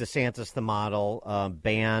DeSantis the model?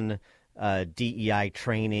 Ban DEI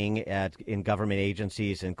training in government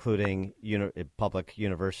agencies, including public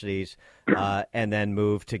universities, and then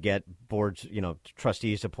move to get boards,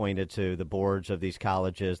 trustees appointed to the boards of these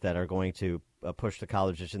colleges that are going to push the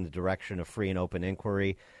colleges in the direction of free and open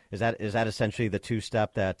inquiry. Is that essentially the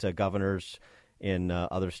two-step that governors in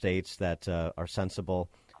other states that are sensible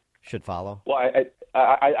should follow? Well,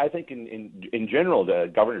 I think in general,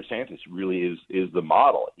 Governor DeSantis really is the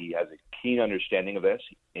model. He has a keen understanding of this,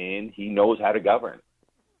 and he knows how to govern,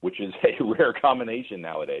 which is a rare combination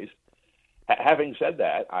nowadays. Having said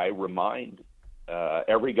that, I remind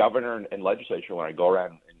every governor and legislature when I go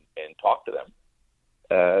around and talk to them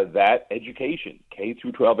that education, K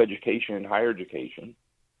through 12 education and higher education,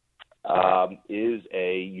 is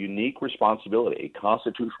a unique responsibility, a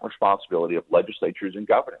constitutional responsibility of legislatures and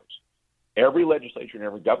governors. Every legislature and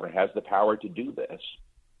every governor has the power to do this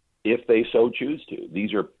if they so choose to.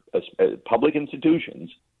 These are public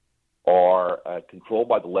institutions, are controlled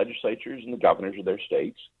by the legislatures and the governors of their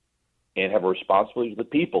states, and have a responsibility to the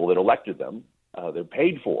people that elected them. They're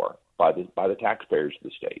paid for by the taxpayers of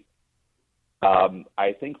the state.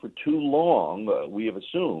 I think for too long we have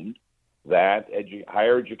assumed that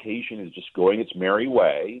higher education is just going its merry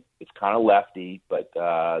way. It's kind of lefty, but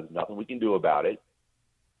nothing we can do about it.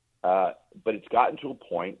 But it's gotten to a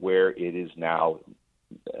point where it is now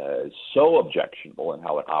so objectionable in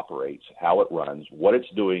how it operates, how it runs, what it's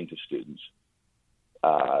doing to students,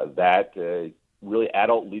 that really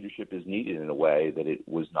adult leadership is needed in a way that it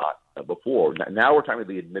was not before. Now we're talking about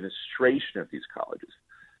the administration of these colleges.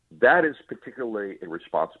 That is particularly a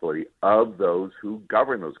responsibility of those who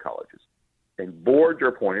govern those colleges. And boards are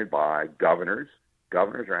appointed by governors.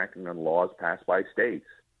 Governors are acting on laws passed by states.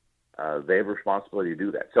 They have a responsibility to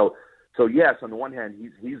do that. So yes, on the one hand,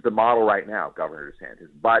 he's the model right now, Governor DeSantis.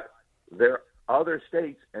 But there are other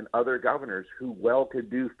states and other governors who could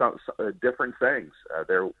do different things.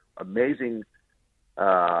 There are amazing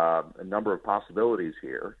a number of possibilities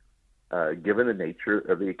here, given the nature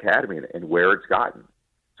of the academy and where it's gotten.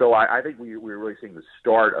 So I think we're really seeing the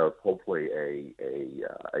start of hopefully a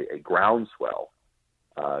groundswell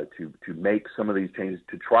to make some of these changes,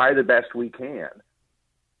 to try the best we can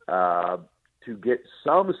to get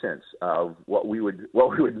some sense of what we would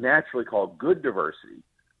naturally call good diversity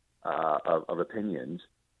of opinions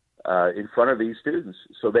in front of these students,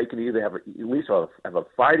 so they can either have at least have a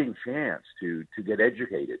fighting chance to get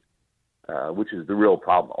educated, which is the real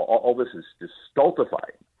problem. All this is just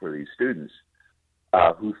stultifying for these students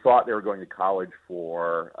who thought they were going to college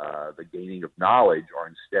for the gaining of knowledge, or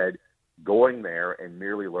instead going there and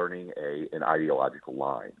merely learning an ideological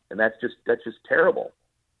line, and that's just terrible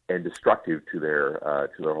and destructive to their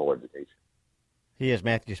whole education. He is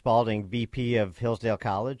Matthew Spalding, VP of Hillsdale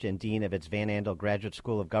College and Dean of its Van Andel Graduate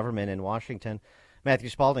School of Government in Washington. Matthew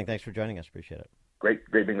Spalding, thanks for joining us. Appreciate it. Great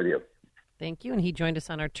being with you. Thank you. And he joined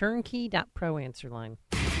us on our Turnkey.pro answer line.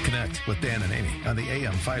 Connect with Dan and Amy on the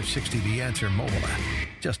AM 560 The Answer mobile app.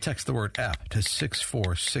 Just text the word app to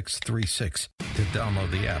 64636 to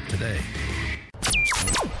download the app today.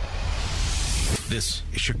 This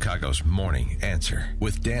is Chicago's Morning Answer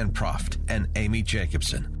with Dan Proft and Amy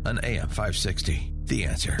Jacobson on AM 560. The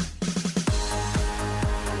Answer.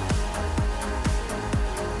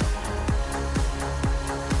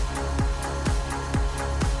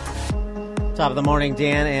 Top of the morning,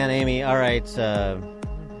 Dan and Amy. All right,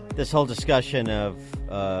 this whole discussion of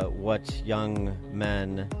what young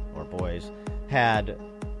men or boys had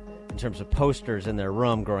in terms of posters in their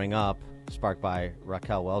room growing up, sparked by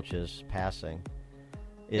Raquel Welch's passing,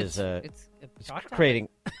 is it's creating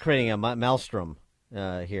a maelstrom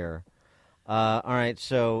here. All right,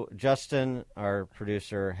 so Justin, our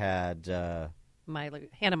producer, had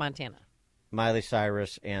Hannah Montana, Miley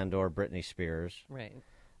Cyrus, and or Britney Spears. Right.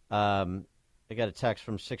 I got a text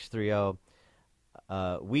from 630.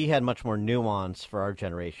 We had much more nuance for our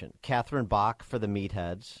generation. Catherine Bach for the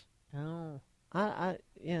Meatheads. Oh.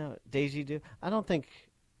 Daisy do. I don't think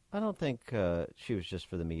she was just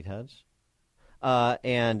for the Meatheads. But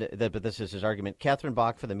this is his argument. Catherine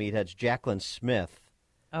Bach for the Meatheads. Jacqueline Smith.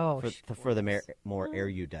 For the more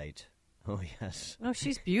erudite. Oh yes. No,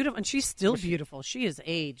 she's beautiful, and she's still beautiful. She has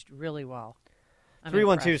aged really well.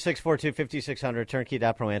 312-642-5600,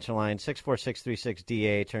 Turnkey.pro answer line,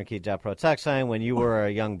 64636DA, Turnkey.pro text line. When you were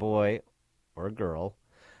a young boy or a girl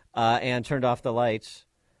and turned off the lights,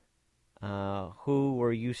 who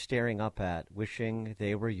were you staring up at, wishing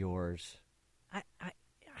they were yours?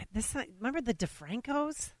 Remember the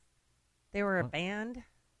DeFrancos? They were a band.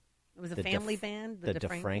 It was a family band. The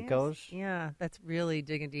DeFrancos? Yeah, that's really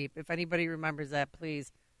digging deep. If anybody remembers that,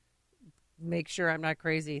 please make sure I'm not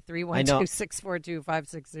crazy.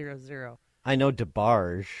 312-642-5600. I know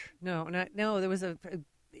DeBarge. No. There was it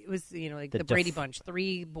was like the Brady Bunch.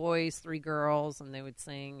 3 boys, 3 girls, and they would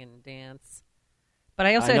sing and dance. But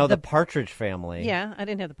I also know had the Partridge Family. Yeah, I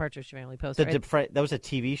didn't have the Partridge Family poster. That was a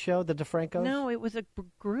TV show, the DeFrancos? No, it was a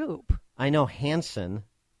group. I know Hanson.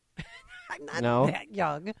 I'm not that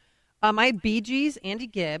young. I had Bee Gees, Andy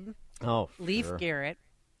Gibb, Leif Garrett,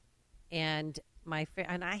 and I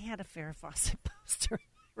had a Farrah Fawcett poster in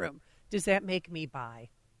my room. Does that make me bi?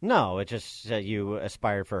 No, it just you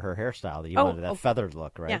aspired for her hairstyle. That you wanted that feathered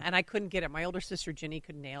look, right? Yeah, and I couldn't get it. My older sister Ginny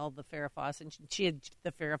could nail the Farrah Fawcett. And she had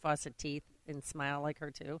the Farrah Fawcett teeth and smile like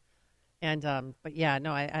her too. And but yeah,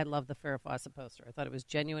 no, I love the Farrah Fawcett poster. I thought it was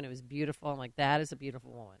genuine. It was beautiful. I'm like, that is a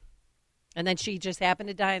beautiful woman. And then she just happened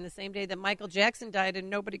to die on the same day that Michael Jackson died, and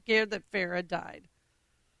nobody cared that Farrah died.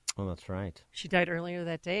 Oh, that's right. She died earlier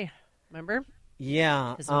that day. Remember?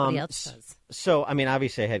 Yeah. Because nobody else does. So, I mean,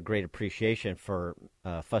 obviously I had great appreciation for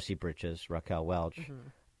Fussy Britches, Raquel Welch.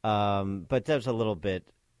 Mm-hmm. But that was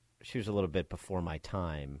she was a little bit before my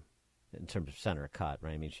time in terms of center cut,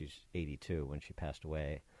 right? I mean, she's 82 when she passed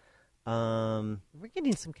away. We're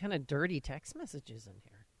getting some kind of dirty text messages in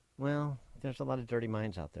here. Well, there's a lot of dirty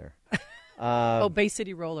minds out there. Bay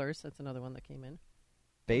City Rollers. That's another one that came in.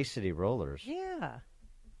 Bay City Rollers? Yeah.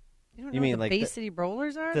 You don't You know mean what the like Bay City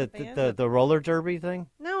Rollers are? the roller derby thing?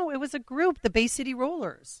 No, it was a group, the Bay City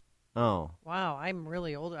Rollers. Oh. Wow, I'm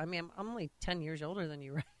really older. I mean, I'm only 10 years older than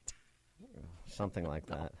you, right? Something like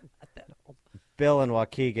that. No, not that old. Bill and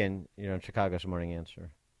Waukegan, you're on Chicago's Morning Answer.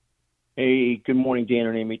 Hey, good morning, Dan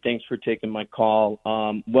and Amy. Thanks for taking my call.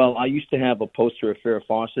 Well, I used to have a poster of Farrah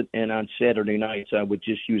Fawcett, and on Saturday nights I would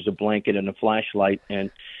just use a blanket and a flashlight, and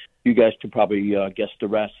you guys could probably guess the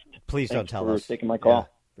rest. Please don't tell us. Thanks for taking my call.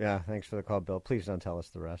 Yeah, thanks for the call, Bill. Please don't tell us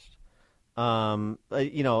the rest.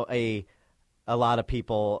 You know, a lot of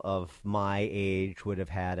people of my age would have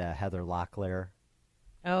had a Heather Locklear.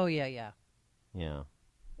 Oh, yeah. Yeah.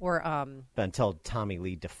 Or But until Tommy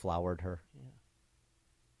Lee deflowered her.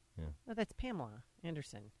 Yeah. Oh, that's Pamela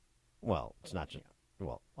Anderson. Well, it's not just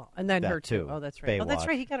well, and then that her too. Oh, that's right. Baywatch. Oh, that's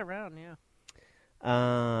right. He got around.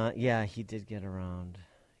 Yeah. Yeah, he did get around.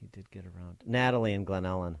 Natalie and Glen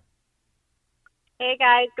Ellen. Hey,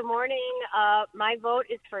 guys. Good morning. My vote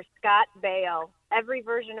is for Scott Baio. Every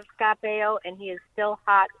version of Scott Baio, and he is still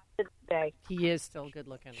hot to this day. He is still good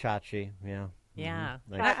looking. Chachi, yeah. Yeah.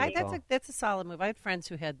 Mm-hmm. Nice That's a solid move. I had friends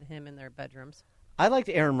who had him in their bedrooms. I liked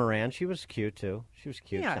Erin Moran. She was cute too. She was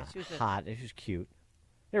cute. Yeah, She's she was hot. She was cute.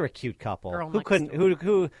 They were a cute couple. Girl Who next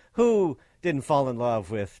couldn't? Who didn't fall in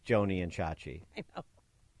love with Joni and Chachi? I know.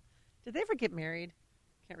 Did they ever get married?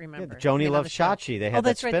 Can't remember. Joni Loves Chachi. They had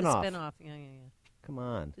that's that right, spinoff. the spinoff. Yeah. Come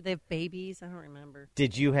on. Did they have babies? I don't remember.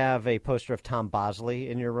 Did you have a poster of Tom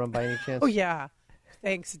Bosley in your room by any chance? Oh yeah.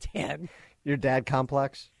 Thanks, Dan. Your dad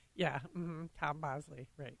complex? Yeah. Mm-hmm. Tom Bosley.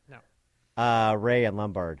 Right. No. Ray and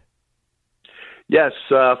Lombard. Yes,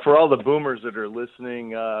 for all the boomers that are listening,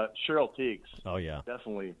 Cheryl Teagues. Oh yeah,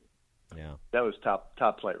 definitely. Yeah, that was top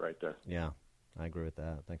flight right there. Yeah, I agree with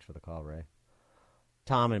that. Thanks for the call, Ray.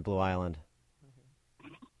 Tom in Blue Island.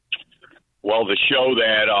 Well, the show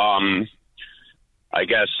that I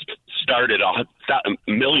guess started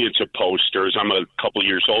millions of posters. I'm a couple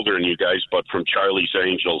years older than you guys, but from Charlie's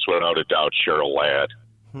Angels, without a doubt, Cheryl Ladd.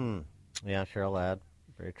 Yeah, Cheryl Ladd.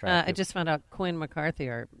 Very attractive. I just found out Quinn McCarthy,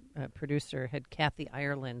 our producer, had Kathy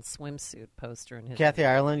Ireland swimsuit poster in his. Kathy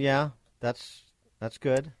Ireland, yeah, that's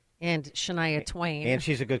good. And Shania Twain. And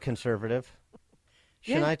she's a good conservative.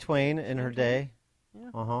 Yeah. Shania Twain in her day.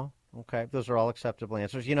 Yeah. Okay, those are all acceptable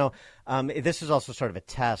answers. You know, this is also sort of a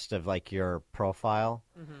test of like your profile.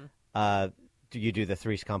 Mm-hmm. Do you do the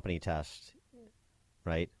Three's Company test,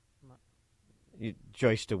 right?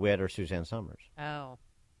 Joyce DeWitt or Suzanne Summers? Oh,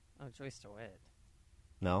 Joyce DeWitt.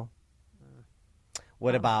 No.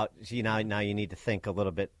 What about now you need to think a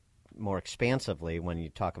little bit more expansively when you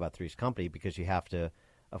talk about Three's Company, because you have to,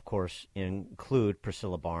 of course, include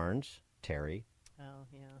Priscilla Barnes, Terry. Oh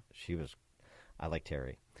yeah. I like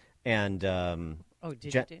Terry, and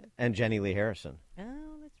did you do? And Jenny Lee Harrison.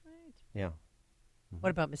 Oh, that's right. Yeah. What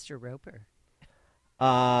about Mr. Roper?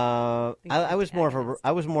 I was more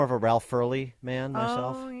of a Ralph Furley man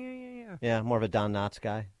myself. Oh yeah. Yeah, more of a Don Knotts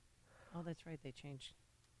guy. Oh, that's right. They changed.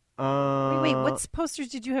 Wait, what posters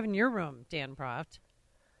did you have in your room, Dan Proft?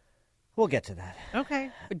 We'll get to that.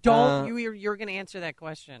 Okay. But don't you're going to answer that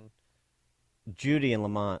question. Judy in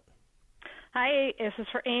Lamont. Hi, this is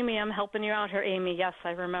for Amy. I'm helping you out here, Amy. Yes, I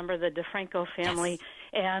remember the DeFranco family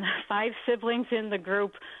and 5 siblings in the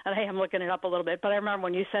group. And I am looking it up a little bit, but I remember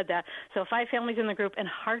when you said that. So 5 families in the group, and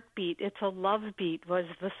Heartbeat, It's a Love Beat was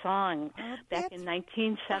the song back in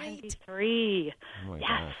 1973. Right. Oh yes,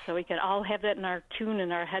 gosh. so we could all have that in our tune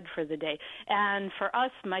in our head for the day. And for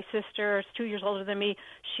us, my sister is 2 years older than me.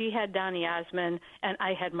 She had Donny Osmond, and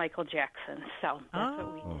I had Michael Jackson. So that's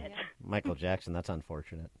what we did. Michael Jackson, that's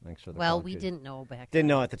unfortunate. Thanks for the Well, call, we Judy. didn't know back then. Didn't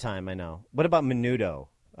know at the time, I know. What about Menudo?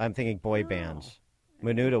 I'm thinking boy bands.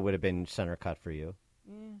 Menudo would have been center cut for you.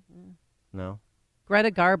 Mm-hmm. No? Greta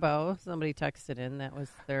Garbo, somebody texted in. That was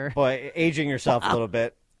their... Boy, aging yourself a little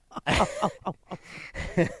bit.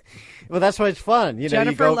 Well, that's why it's fun. You know,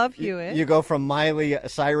 Jennifer Love Hewitt. You go from Miley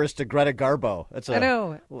Cyrus to Greta Garbo. I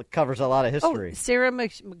know. Covers a lot of history. Oh, Sarah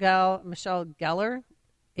Michelle Gellar,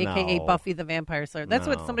 a.k.a. No. Buffy the Vampire Slayer. That's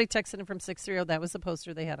what No. somebody texted in from 630. That was the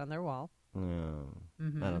poster they had on their wall. No,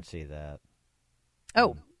 Mhm. I don't see that.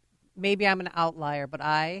 Oh, maybe I'm an outlier, but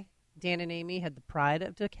Dan and Amy, had the Pride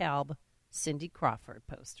of DeKalb Cindy Crawford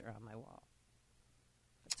poster on my wall.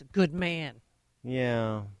 That's a good man.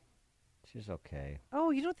 Yeah, she's okay.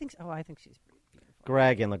 Oh, you don't think so? Oh, I think she's pretty beautiful.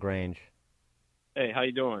 Greg in LaGrange. Hey, how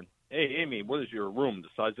you doing? Hey, Amy, what is your room? The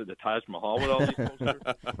size of the Taj Mahal with all these posters?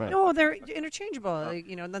 No, they're interchangeable.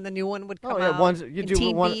 You know, and then the new one would come yeah, out one's- you in do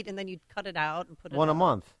Team one- Beat, and then you'd cut it out and put it One a up.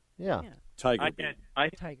 month. Yeah. Tiger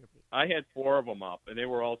Tiger Beat. I had 4 of them up, and they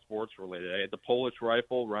were all sports related. I had the Polish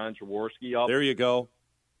Rifle, Ron Jaworski up. There you go.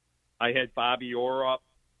 I had Bobby Orr up.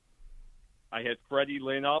 I had Freddie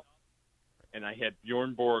Lynn up, and I had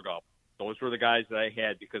Bjorn Borg up. Those were the guys that I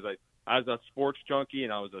had because I was a sports junkie,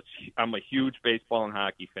 and I'm a huge baseball and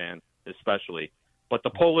hockey fan, especially. But the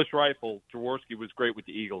Polish Rifle, Jaworski was great with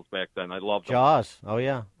the Eagles back then. I loved him. Jaws. Oh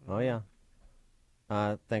yeah.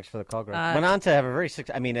 Thanks for the call, Greg. Went on to have a very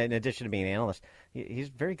in addition to being an analyst, he's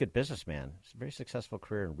a very good businessman. He's a very successful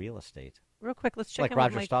career in real estate. Real quick, let's check like in Roger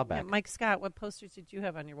with Mike, Staubach. Mike Scott. What posters did you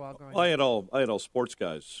have on your wall growing I up? had all sports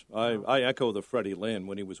guys. I echo the Freddie Lynn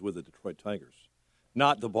when he was with the Detroit Tigers,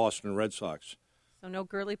 not the Boston Red Sox. So no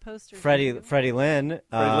girly posters? Freddie Lynn,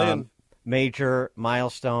 Lynn. major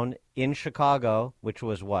milestone in Chicago, which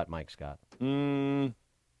was what, Mike Scott? I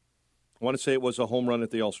want to say it was a home run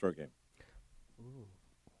at the All-Star game.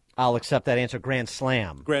 I'll accept that answer. Grand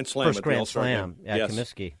Slam. Grand Slam First at the Grand All-Star Slam game. at Yes.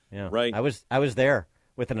 Comiskey. Yeah. Right. I was there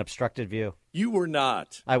with an obstructed view. You were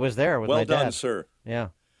not. I was there with well my dad. done, sir. Yeah.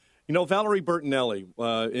 You know, Valerie Bertinelli,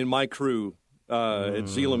 in my crew at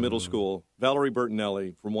Zeeland Middle School, Valerie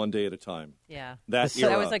Bertinelli from One Day at a Time. Yeah. That That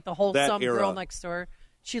era. was like the wholesome era. girl next door.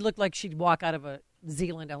 She looked like she'd walk out of a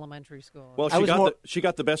Zeeland elementary school. Well, she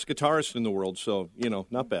got the best guitarist in the world, so,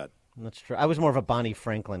 not bad. That's true. I was more of a Bonnie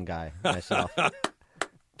Franklin guy myself.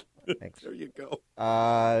 Thanks. There you go.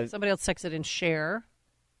 Somebody else texted in share.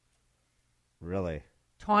 Really?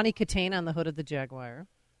 Tawny Katane on the hood of the Jaguar.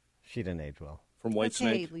 She didn't age well. From White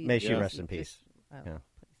Okay, Snake. May she rest in peace. Well, Yeah.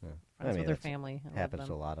 Friends with her that's- family. I love Happens them.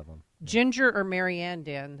 to a lot of them. Ginger or Marianne,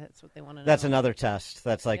 Dan? That's what they want to know. That's another test.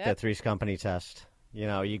 That's like the Yep. Three's Company test.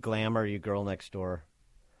 You glamour, you girl next door.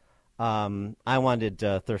 I wanted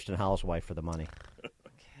Thurston Howell's wife for the money.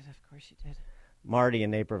 Kid, of course you did. Marty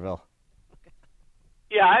in Naperville.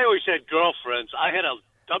 Yeah, I always had girlfriends. I had a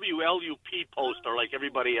WLUP poster like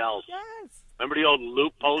everybody else. Yes. Remember the old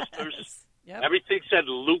Loop posters? Yep. Everything said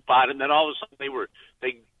Loop on it, and then all of a sudden they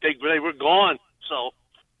were gone. So,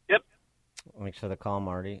 yep. Thanks for the call,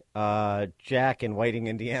 Marty. Jack in Whiting,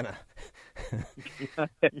 Indiana. I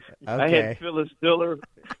Okay. had Phyllis Diller.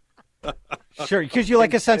 Sure, because you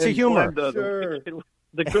like a sense of And humor. Glenda,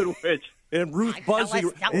 the Good Witch. And Ruth Buzzy,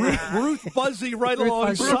 Ruth Buzzy right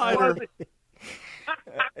alongside her.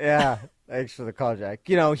 Yeah, thanks for the call, Jack.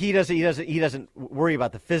 He doesn't worry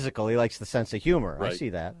about the physical. He likes the sense of humor. I Right. see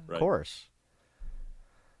that, Right. of course.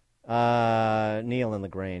 Neil in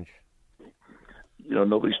LaGrange.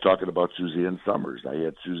 Nobody's talking about Suzanne Summers. I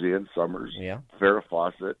had Suzanne Summers, Yeah. Farrah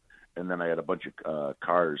Fawcett, and then I had a bunch of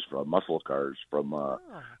muscle cars from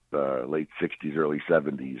the late 60s, early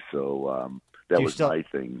 70s. So that Do you was still- my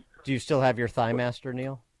thing. Do you still have your Thigh Master,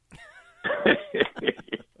 Neil?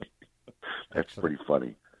 That's pretty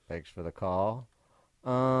funny. Thanks for the call.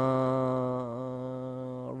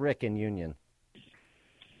 Rick in Union.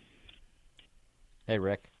 Hey,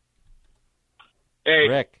 Rick. Hey.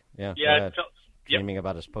 Rick. Yeah. Yeah, Go ahead. yep. Dreaming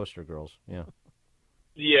about his poster girls. Yeah.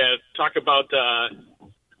 Yeah, talk about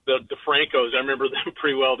the Francos. I remember them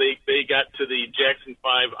pretty well. They got to the Jackson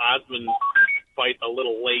 5 Osmond fight a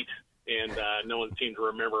little late, and no one seemed to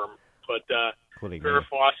remember them. But Farrah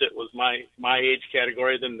Fawcett was my age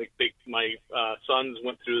category. Then my sons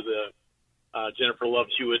went through the Jennifer Love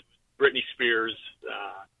Hewitt, Britney Spears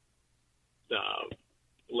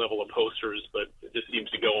level of posters, but it just seems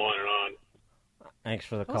to go on and on. Thanks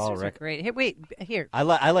for the Posters call, are Rick. great. Hey, wait, here. I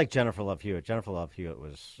like Jennifer Love Hewitt. Jennifer Love Hewitt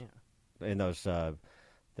was in those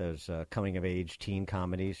coming of age teen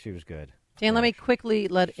comedies. She was good. Dan, let me quickly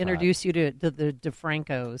introduce you to the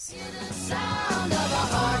DeFrancos.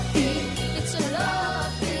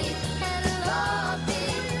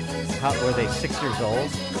 How were they 6 years old?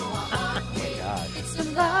 Oh my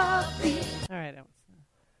God. All right.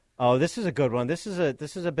 Oh, this is a good one. This is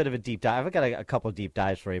a bit of a deep dive. I've got a couple of deep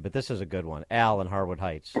dives for you, but this is a good one. Al in Harwood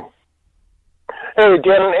Heights. Hey,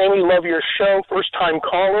 Dan and Amy, love your show. First time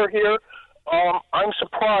caller here. I'm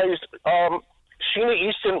surprised. Sheena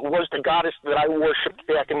Easton was the goddess that I worshipped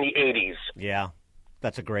back in the 80s. Yeah,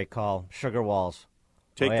 that's a great call. Sugar Walls.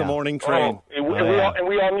 Take the morning train. And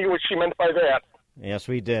we all knew what she meant by that. Yes,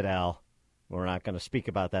 we did, Al. We're not going to speak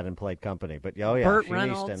about that in polite company, but yeah, Burt Sheena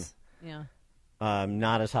Reynolds. Easton. Yeah.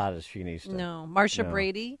 Not as hot as Sheena Easton. No, Marsha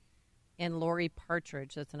Brady and Lori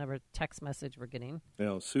Partridge. That's another text message we're getting.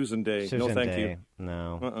 Susan Day. Susan no, thank Day. you.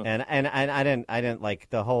 No, and I didn't like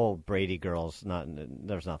the whole Brady girls.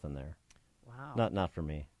 There's nothing there. Wow. Not for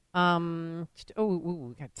me.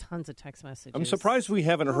 We got tons of text messages. I'm surprised we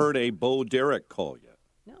haven't heard a Bo Derek call yet.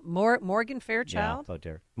 No, Morgan Fairchild. Yeah, Bo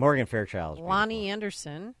Derek. Morgan Fairchild. Lonnie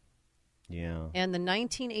Anderson. Yeah. And the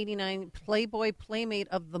 1989 Playboy Playmate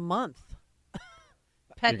of the Month,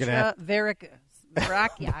 Petra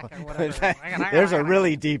Verakiak or whatever. There's a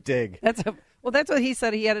really deep dig. That's what he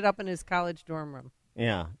said. He had it up in his college dorm room.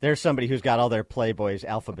 Yeah, there's somebody who's got all their Playboys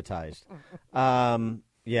alphabetized.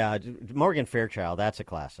 Yeah, Morgan Fairchild. That's a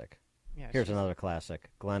classic. Yeah, here's another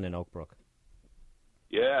classic. Glenn in Oak Brook.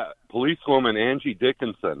 Yeah, policewoman Angie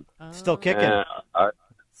Dickinson. Still kicking.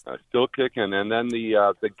 Still kicking. And then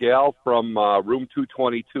the gal from Room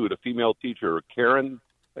 222, the female teacher, Karen,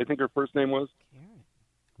 I think her first name was.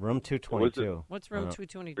 Room 222. What's Room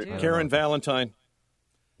 222? Karen Valentine.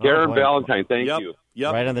 Karen Valentine, thank you.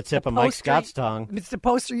 Yep. Right on the tip of Mike Scott's tongue. It's the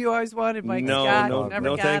poster you always wanted, Mike Scott.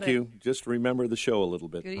 No, thank you. Just remember the show a little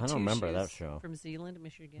bit. Goody I don't remember that show. From Zeeland,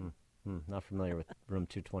 Michigan. Not familiar with Room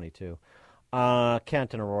 222.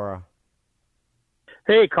 Kent and Aurora.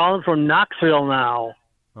 Hey, calling from Knoxville now.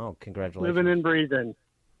 Oh, congratulations. Living and breathing.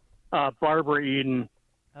 Barbara Eden.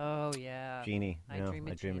 Oh, yeah. Jeannie. I Dream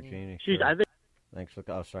of Jeannie. I think. Thanks for.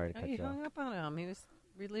 Oh, sorry to cut you you off. hung up on him. He was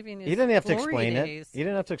reliving his You didn't have to glory explain days. it. You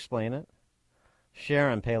didn't have to explain it.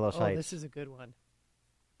 Sharon, Palos Heights. This is a good one.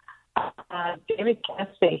 David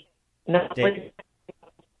Cassidy. No,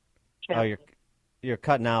 Oh, you're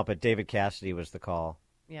cutting out, but David Cassidy was the call.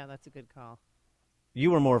 Yeah, that's a good call.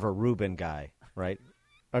 You were more of a Ruben guy, right?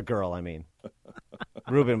 A girl, I mean.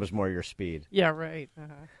 Ruben was more your speed. Yeah, right.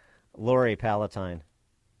 Uh-huh. Lori Palatine.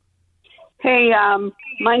 Hey,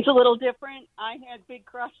 mine's a little different. I had big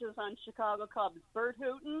crushes on Chicago Cubs, Bert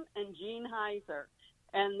Hooton and Gene Heiser.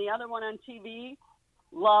 And the other one on TV,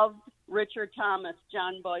 loved Richard Thomas,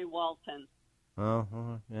 John Boy Walton. Oh,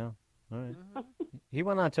 yeah. All right. He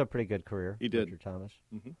went on to a pretty good career. He did. Richard Thomas.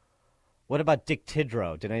 Mm-hmm. What about Dick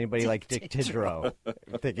Tidrow? Did anybody like Dick Tidrow?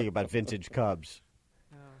 Thinking about vintage Cubs.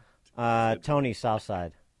 Tony,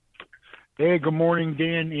 Southside. Hey, good morning,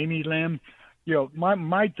 Dan, Amy, Lamb.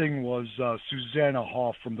 My thing was Susanna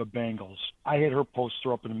Hoff from the Bengals. I had her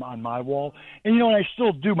poster up on my wall, and and I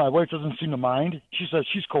still do. My wife doesn't seem to mind. She says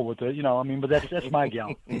she's cool with it, but that's my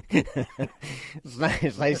gal.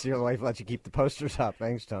 It's nice your wife lets you keep the posters up.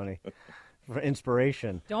 Thanks, Tony, for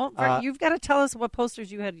inspiration. You've got to tell us what posters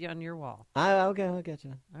you had on your wall. I'll get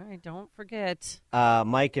you. All right, don't forget.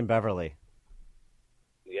 Mike and Beverly.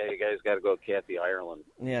 Yeah, you guys got to go Kathy Ireland.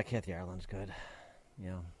 Yeah, Kathy Ireland's good.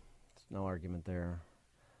 Yeah. No argument there.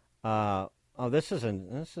 This is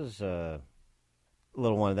a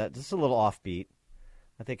little one this is a little offbeat.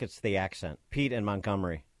 I think it's the accent. Pete in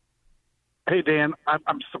Montgomery. Hey Dan,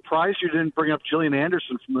 I'm surprised you didn't bring up Gillian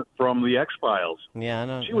Anderson from the X-Files. Yeah, I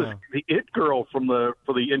know. She was the it girl for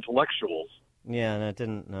the intellectuals. Yeah, no, it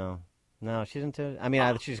didn't. No, she didn't. I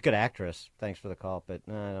mean, she's a good actress. Thanks for the call, but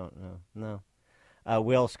no, I don't know. No.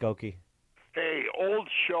 Will Skokie. Hey, old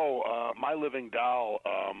show, My Living Doll,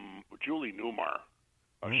 Julie Newmar.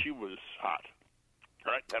 She was hot.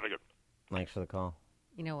 All right, have a good. Thanks for the call.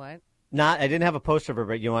 You know what? I didn't have a poster of her,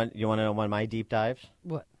 but you want to know one of my deep dives?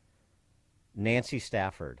 What? Nancy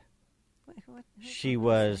Stafford. What she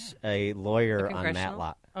was a lawyer on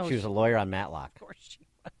Matlock. She was a lawyer on Matlock. Of course she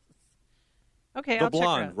was. Okay, the I'll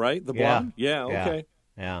blonde, check her out. right? The blonde? Yeah, okay.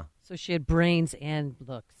 Yeah. So she had brains and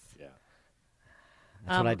looks.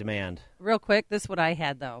 That's what I demand. Real quick, this is what I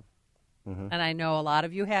had, though. Mm-hmm. And I know a lot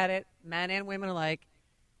of you had it, men and women alike.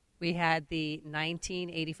 We had the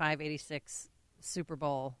 1985-86 Super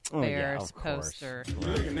Bowl Bears poster. Well,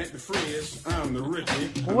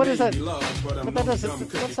 what is that? But that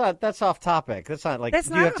doesn't. That's off topic. That's not like. That's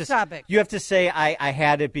not off topic. You have to say I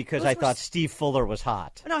had it because I thought Steve Fuller was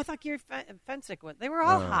hot. No, I thought Gary Fensick was. They were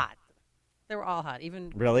all hot. They were all hot.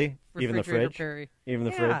 Even really, even the fridge, even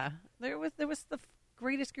the fridge. Yeah, there was the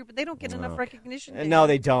greatest group. They don't get enough recognition. No,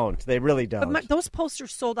 they don't. They really don't. But those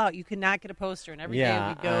posters sold out. You could not get a poster, and every day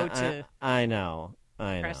we go to. I know.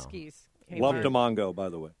 Kresge's. Love DeMongo, by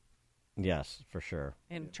the way. Yes, for sure.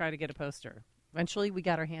 And try to get a poster. Eventually, we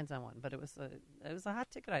got our hands on one, but it was a hot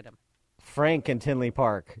ticket item. Frank in Tinley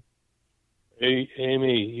Park. Hey,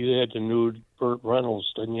 Amy, you had the nude Burt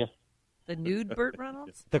Reynolds, didn't you? The nude Burt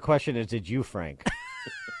Reynolds? The question is, did you, Frank?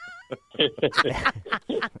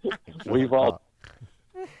 We've all.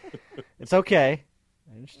 It's okay.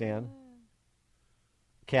 I understand.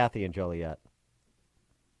 Kathy and Joliet.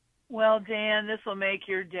 Well, Dan, this will make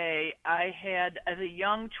your day. I had, as a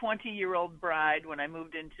young 20-year-old bride, when I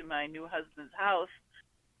moved into my new husband's house,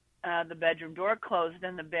 the bedroom door closed,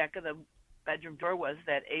 and the back of the bedroom door was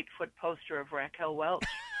that 8-foot poster of Raquel Welch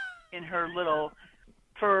in her little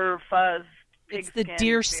fur fuzz It's the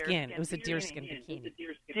deer skin. It was a deerskin bikini.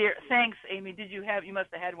 Thanks, Amy. You must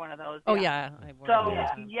have had one of those. Oh, yeah.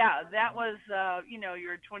 That was,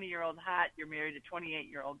 you're a 20-year-old hot, you're married a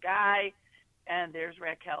 28-year-old guy, and there's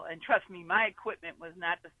Raquel. And trust me, my equipment was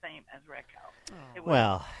not the same as Raquel. It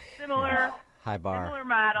was similar, high bar. Similar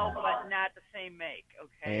model, but not the same make,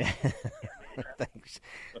 okay?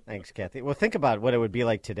 Thanks, Kathy. Well, think about what it would be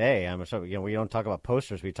like today. We don't talk about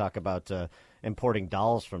posters. We talk about importing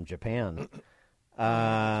dolls from Japan.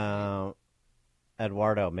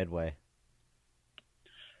 Eduardo, Midway.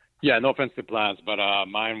 Yeah, no offense to plans, but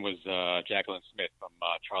mine was Jacqueline Smith from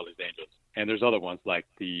Charlie's Angels. And there's other ones like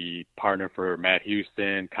the partner for Matt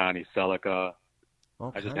Houston, Connie Selica.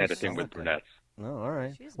 I just had a thing with brunettes. Oh, all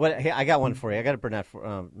right. Hey, I got one for you. I got a brunette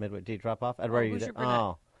for Midway. Did you drop off? Eduardo, who's your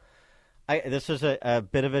brunette? This is a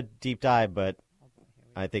bit of a deep dive, but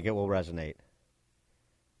I think it will resonate.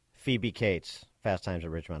 Phoebe Cates, Fast Times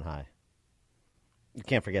at Ridgemont High. You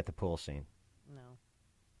can't forget the pool scene. No.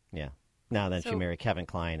 Yeah. Now then, she married Kevin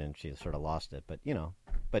Kline, and she sort of lost it. But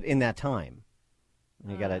but in that time,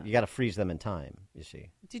 you gotta freeze them in time. You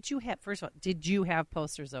see. Did you have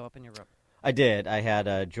posters though up in your room? I did. I had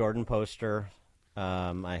a Jordan poster.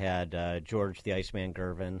 I had George the Iceman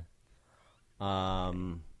Gervin.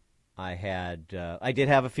 I did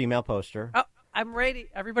have a female poster. Oh, I'm ready.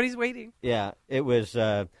 Everybody's waiting. Yeah, it was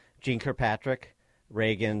Jean Kirkpatrick,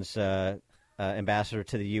 Reagan's ambassador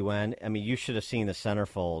to the UN. I mean, you should have seen the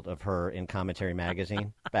centerfold of her in Commentary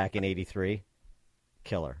magazine back in '83.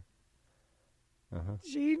 Killer.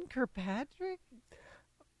 Jean Kirkpatrick.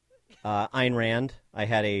 Ayn Rand. I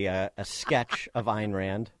had a sketch of Ayn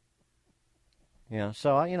Rand. Yeah,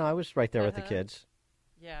 so I was right there with the kids.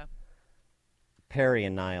 Yeah. Perry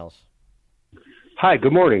and Niles. Hi,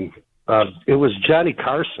 good morning. It was Johnny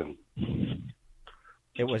Carson.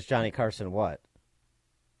 It was Johnny Carson what?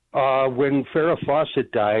 When Farrah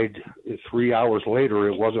Fawcett died 3 hours later,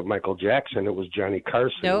 it wasn't Michael Jackson. It was Johnny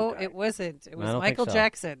Carson. No, it wasn't. It was Michael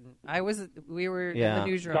Jackson. We were in the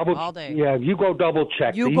newsroom all day. Yeah, you go double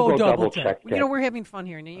check. You go double check. We're having fun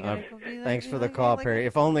here. You gotta go do that. Thanks for the call, Perry.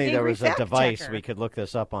 If only there was a device we could look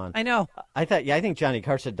this up on. I know. I think Johnny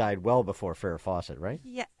Carson died well before Farrah Fawcett, right?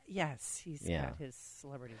 Yeah. Yes, he's got his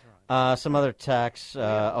celebrities wrong. Some other texts.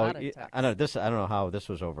 Texts. I don't know how this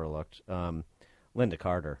was overlooked. Linda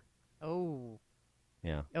Carter. Oh.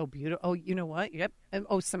 Yeah. Oh, beautiful. Oh, you know what? Yep.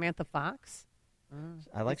 Samantha Fox.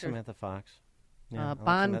 I like Samantha Fox. Yeah,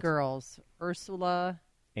 Bond Girls. Ursula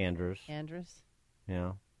Andrews.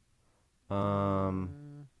 Yeah.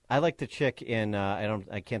 I like the chick in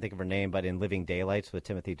I can't think of her name, but in Living Daylights with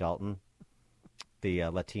Timothy Dalton, the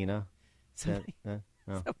Latina. Somebody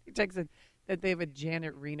texted that they have a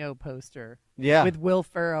Janet Reno poster. Yeah. With Will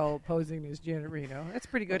Ferrell posing as Janet Reno. That's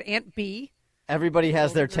pretty good. Aunt B. Everybody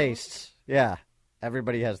has their tastes. Yeah.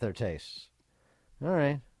 Everybody has their tastes. All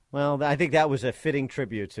right. Well, I think that was a fitting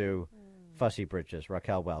tribute to Fussy Britches.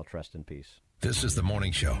 Raquel Welch, rest in peace. This is the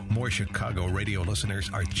morning show more Chicago radio listeners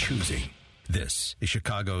are choosing. This is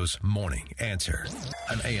Chicago's Morning Answer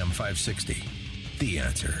on AM 560. The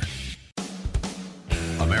Answer.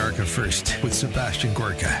 America First with Sebastian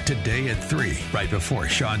Gorka. Today at 3, right before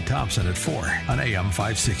Sean Thompson at 4 on AM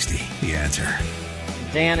 560. The Answer.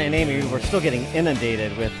 Dan and Amy, we're still getting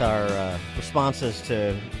inundated with our responses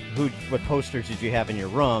to what posters did you have in your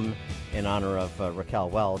room in honor of Raquel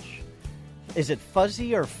Welch. Is it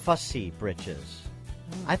fuzzy or fussy britches?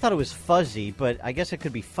 I thought it was fuzzy, but I guess it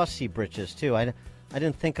could be fussy britches, too. I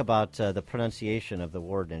didn't think about the pronunciation of the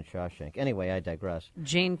word in Shawshank. Anyway, I digress.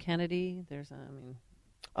 Jane Kennedy.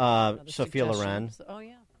 Sophia Loren. Oh,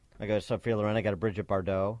 yeah. I got a Sophia Loren. I got a Bridget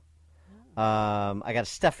Bardot. I got a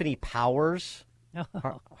Stephanie Powers.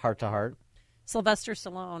 Heart to Heart. Sylvester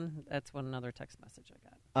Stallone. That's another text message I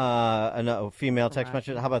got. No, female text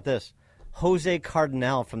message. How about this? Jose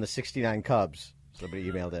Cardinal from the '69 Cubs.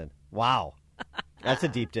 Somebody emailed in. Wow, that's a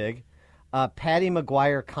deep dig. Patty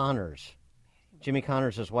McGuire Connors, Jimmy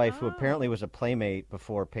Connors' wife, who apparently was a playmate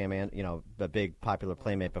before Pam. A big popular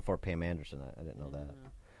playmate before Pam Anderson. I didn't know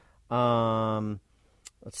that.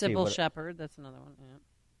 Let's see. Sybil Shepherd. That's another one. Yeah.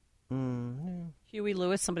 Huey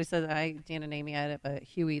Lewis. Somebody said Dan and Amy had a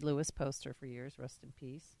Huey Lewis poster for years. Rest in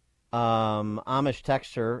peace. Amish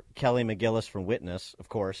texter Kelly McGillis from Witness, of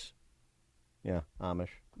course. Yeah, Amish.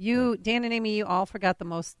 You, Dan and Amy, you all forgot the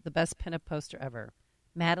best pinup poster ever.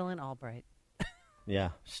 Madeleine Albright. Yeah,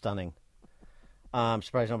 stunning. I'm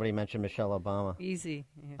surprised nobody mentioned Michelle Obama. Easy.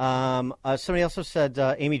 Yeah. Somebody also said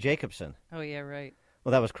Amy Jacobson. Oh, yeah, right.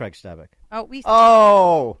 Well, that was Craig Stevick.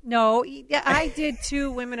 Oh, no, yeah, I did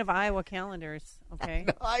 2 Women of Iowa calendars. Okay,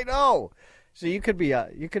 I know. So you could be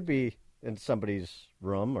in somebody's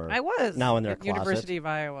room, or I was now in their at closet. University of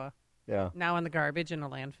Iowa. Yeah. Now in the garbage in a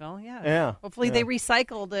landfill. Yeah. Yeah. Hopefully yeah. they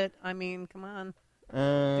recycled it. I mean, come on,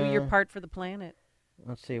 do your part for the planet.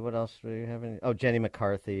 Let's see, what else do you have? Oh, Jenny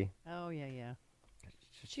McCarthy. Oh yeah.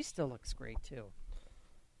 She still looks great too.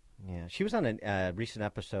 Yeah, she was on a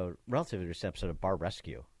relatively recent episode of Bar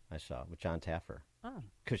Rescue. I saw with John Taffer. Oh.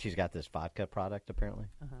 Because she's got this vodka product apparently.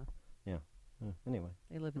 Yeah. Anyway,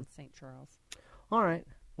 they live in St. Charles. All right.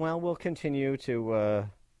 Well, we'll continue to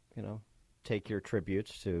take your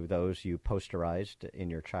tributes to those you posterized in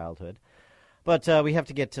your childhood. But we have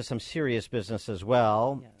to get to some serious business as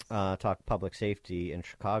well. Yes. Talk public safety in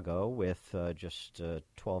Chicago with just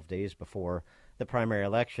 12 days before the primary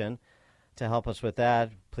election. To help us with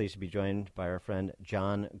that, pleased to be joined by our friend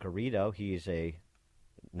John Garrido. He's a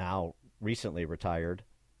now recently retired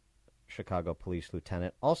Chicago police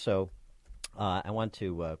lieutenant. Also, I want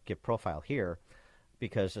to give profile here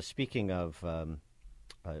because speaking of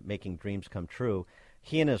making dreams come true,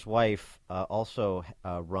 he and his wife also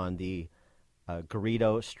run the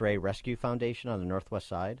Garrido Stray Rescue Foundation on the Northwest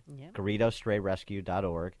Side,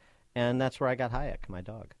 GarridoStrayRescue.org, and that's where I got Hayek, my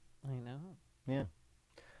dog. I know. Yeah.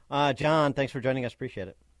 John, thanks for joining us. Appreciate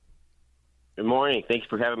it. Good morning. Thanks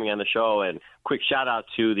for having me on the show. And quick shout out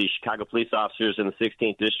to the Chicago police officers in the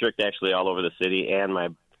 16th District, actually all over the city, and my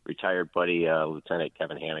retired buddy, Lieutenant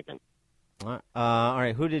Kevin Hannigan. All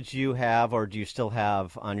right. Who did you have, or do you still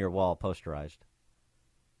have on your wall posterized?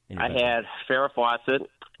 I had Farrah Fawcett,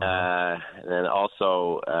 and then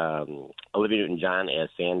also Olivia Newton-John as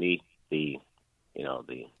Sandy, the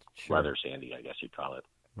leather Sandy, I guess you'd call it.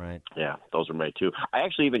 Right. Yeah, those were my 2. I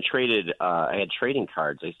actually even traded. I had trading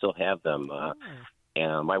cards. I still have them.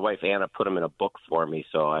 And my wife Anna put them in a book for me,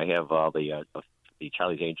 so I have all the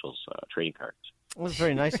Charlie's Angels trading cards. Well, it's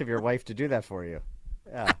very nice of your wife to do that for you.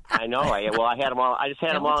 Yeah. I know. I had them all. I just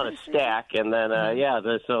had them all in a stack, and then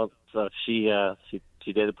so she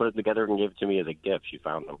did put it together and gave it to me as a gift. She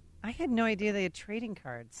found them. I had no idea they had trading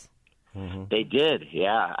cards. Mm-hmm. They did.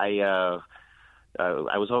 Yeah.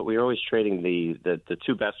 We were always trading the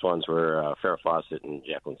 2 best ones were Farrah Fawcett and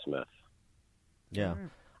Jacqueline Smith. Yeah.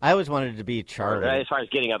 I always wanted to be Charlie. As far as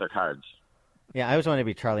getting other cards. Yeah, I always wanted to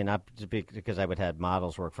be Charlie, not because I would have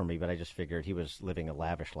models work for me, but I just figured he was living a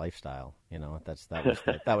lavish lifestyle.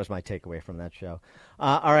 That was my takeaway from that show.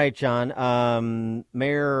 All right, John.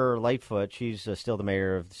 Mayor Lightfoot, she's still the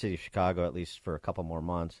mayor of the city of Chicago, at least for a couple more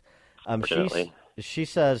months. She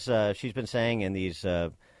says she's been saying in these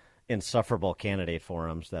insufferable candidate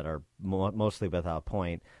forums that are mostly without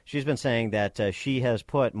point. She's been saying that she has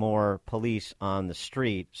put more police on the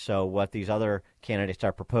street, so what these other candidates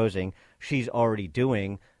are proposing, she's already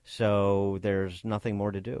doing, so there's nothing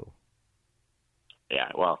more to do. Yeah,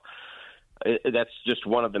 well, that's just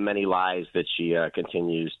one of the many lies that she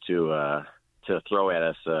continues to throw at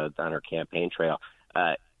us on her campaign trail.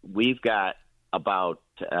 We've got about,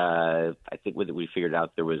 I think we figured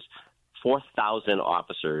out there was 4,000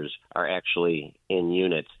 officers are actually in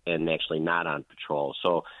units and actually not on patrol.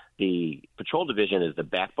 So the patrol division is the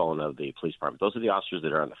backbone of the police department. Those are the officers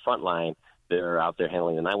that are on the front line. They're out there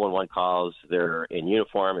handling the 911 calls. They're in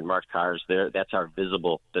uniform in marked cars. That's our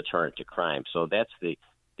visible deterrent to crime. So that's the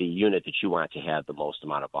unit that you want to have the most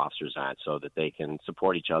amount of officers on so that they can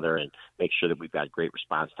support each other and make sure that we've got great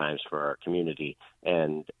response times for our community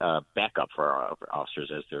and backup for our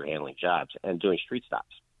officers as they're handling jobs and doing street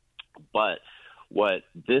stops. But what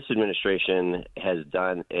this administration has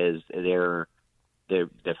done is their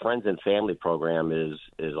friends and family program is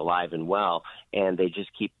alive and well, and they just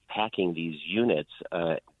keep packing these units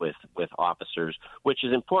with officers, which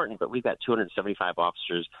is important. But we've got 275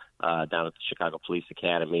 officers down at the Chicago Police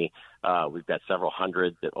Academy. We've got several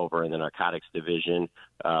hundred over in the narcotics division.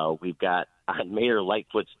 We've got on Mayor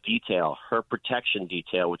Lightfoot's detail, her protection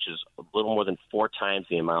detail, which is a little more than 4 times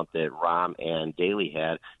the amount that Rahm and Daley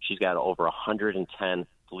had. She's got over 110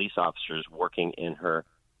 police officers working in her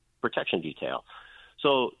protection detail.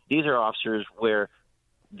 So these are officers where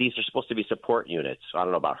these are supposed to be support units. I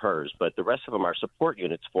don't know about hers, but the rest of them are support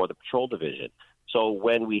units for the patrol division. So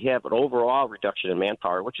when we have an overall reduction in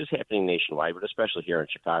manpower, which is happening nationwide, but especially here in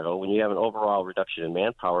Chicago, when you have an overall reduction in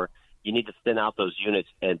manpower, you need to thin out those units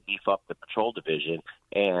and beef up the patrol division.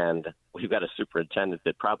 And we've got a superintendent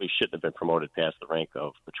that probably shouldn't have been promoted past the rank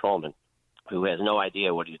of patrolman, who has no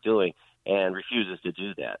idea what he's doing and refuses to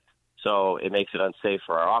do that. So it makes it unsafe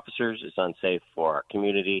for our officers. It's unsafe for our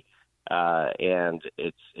community, and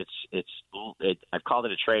I've called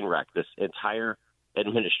it a train wreck. This entire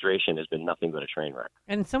administration has been nothing but a train wreck.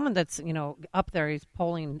 And someone that's, up there, he's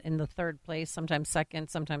polling in the third place, sometimes second,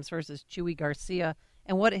 sometimes first, is Chuy Garcia.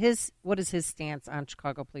 And what is his stance on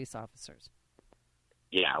Chicago police officers?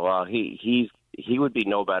 Yeah, well, he would be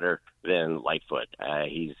no better than Lightfoot.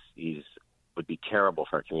 He's would be terrible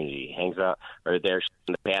for our community. He hangs out, or there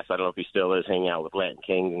in the past, I don't know if he still is, hanging out with Latin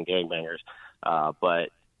Kings and gangbangers. But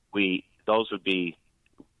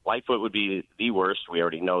Lightfoot would be the worst. We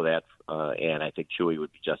already know that, and I think Chuy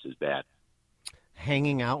would be just as bad.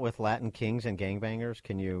 Hanging out with Latin Kings and gangbangers?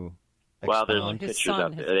 Can you expound? Well, there's pictures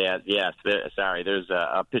out there. There's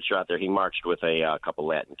a picture out there. He marched with a couple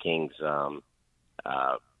Latin Kings.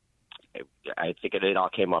 I think it all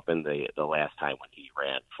came up in the last time when he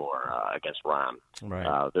ran for against Rahm.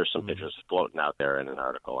 Right. There's some pictures floating out there and an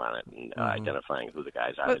article on it, and identifying who the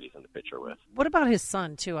guys are that he's in the picture with. What about his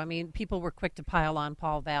son, too? I mean, people were quick to pile on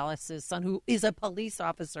Paul Vallis' son, who is a police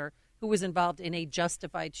officer who was involved in a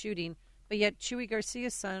justified shooting, but yet Chuy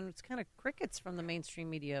Garcia's son, it's kind of crickets from the mainstream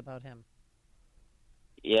media about him.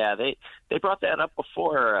 Yeah, they brought that up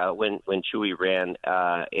before when Chuy ran,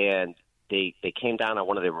 and they came down on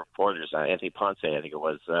one of the reporters, Anthony Ponce, I think it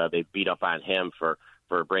was. They beat up on him for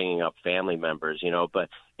bringing up family members, But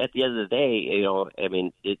at the end of the day, I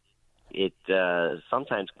mean, it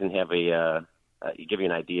sometimes can have give you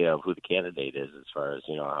an idea of who the candidate is as far as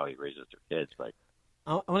how he raises their kids. Like,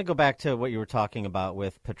 I want to go back to what you were talking about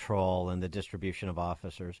with patrol and the distribution of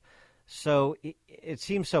officers. So it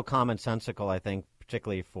seems so commonsensical, I think,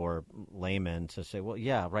 particularly for laymen, to say, well,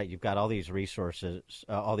 yeah, right, you've got all these resources,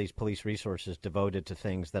 all these police resources devoted to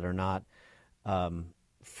things that are not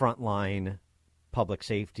frontline public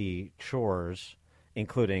safety chores,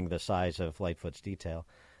 including the size of Lightfoot's detail.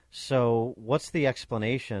 So what's the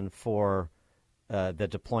explanation for the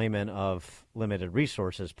deployment of limited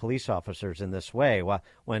resources, police officers, in this way?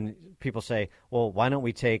 When people say, well, why don't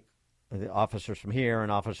we take the officers from here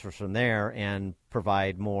and officers from there and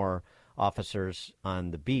provide more officers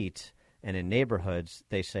on the beat and in neighborhoods,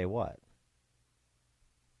 they say what?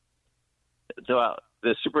 The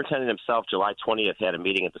superintendent himself, July 20th, had a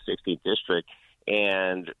meeting at the 16th district,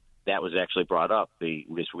 and that was actually brought up.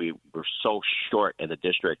 Because we were so short in the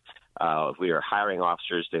district. We were hiring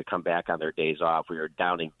officers to come back on their days off. We were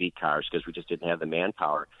downing beat cars because we just didn't have the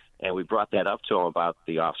manpower. And we brought that up to him about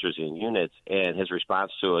the officers in units, and his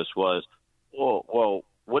response to us was, well,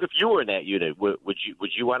 what if you were in that unit? Would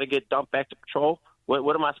you want to get dumped back to patrol?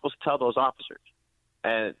 What am I supposed to tell those officers?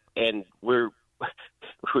 And we're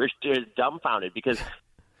just dumbfounded because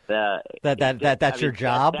that's your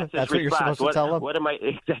job. That's what you're supposed to tell them. What am I?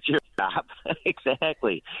 That's your job.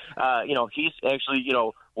 Exactly. He's actually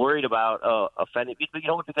worried about offending people.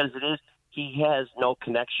 Because it is, he has no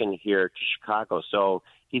connection here to Chicago. So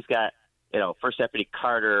he's got First Deputy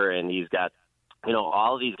Carter, and he's got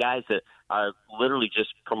all of these guys that are literally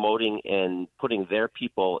just promoting and putting their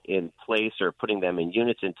people in place, or putting them in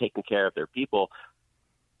units and taking care of their people,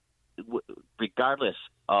 regardless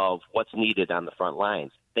of what's needed on the front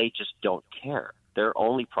lines. They just don't care. Their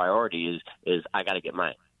only priority is I got to get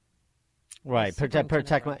mine. Right. Protect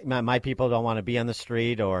my people don't want to be on the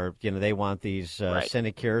street, or they want these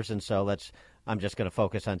sinecures, and so I'm just going to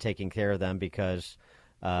focus on taking care of them because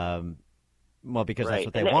that's what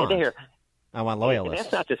they want. I want loyalists.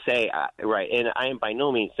 And that's not to say, and I am by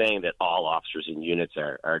no means saying that all officers in units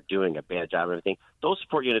are doing a bad job and everything. Those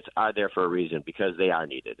support units are there for a reason, because they are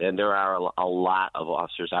needed. And there are a lot of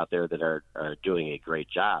officers out there that are doing a great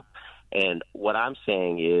job. And what I'm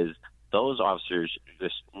saying is those officers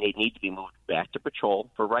just need to be moved back to patrol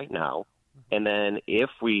for right now. And then if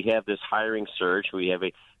we have this hiring surge, we have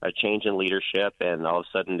a change in leadership, and all of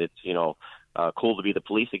a sudden it's, cool to be the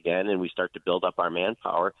police again, and we start to build up our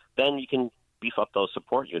manpower, then you can beef up those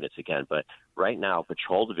support units again. But right now,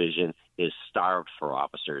 patrol division is starved for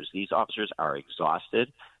officers. These officers are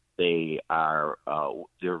exhausted. They are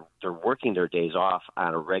they're working their days off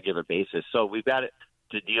on a regular basis. So we've got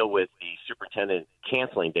to deal with the superintendent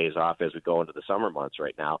canceling days off as we go into the summer months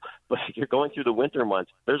right now. But if you're going through the winter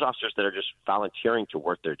months, there's officers that are just volunteering to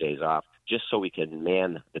work their days off just so we can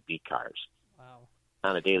man the beat cars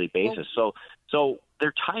on a daily basis. So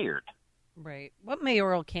they're tired. Right. What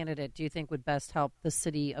mayoral candidate do you think would best help the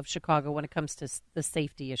city of Chicago when it comes to the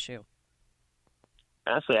safety issue?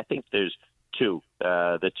 Honestly, I think there's two.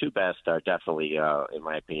 The two best are definitely, in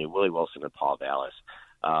my opinion, Willie Wilson and Paul Vallis.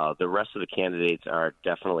 The rest of the candidates are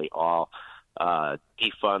definitely all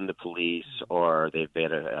defund the police, or they've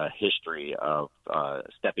had a history of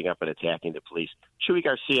stepping up and attacking the police. Chuy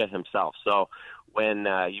Garcia himself. So when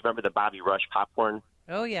you remember the Bobby Rush popcorn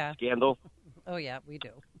scandal? Oh yeah, we do.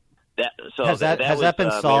 Has that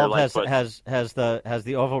been solved? Has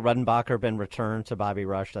the Oval Redenbacher been returned to Bobby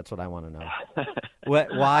Rush? That's what I want to know.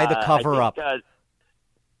 Why the cover up?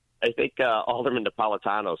 I think Alderman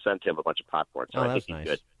Napolitano sent him a bunch of popcorn, so I think he's nice.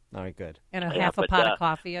 good. All right, good. And half a pot of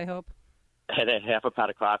coffee, I hope. And half a pot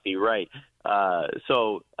of coffee, right.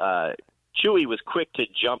 So Chuy was quick to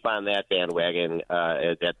jump on that bandwagon,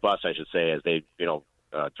 that bus, I should say, as they,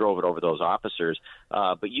 drove it over those officers.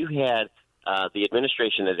 But you had the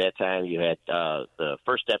administration at that time. You had the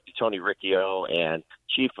First Deputy Tony Riccio and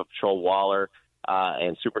Chief of Patrol Waller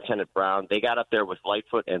and Superintendent Brown. They got up there with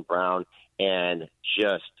Lightfoot and Brown and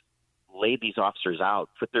just laid these officers out,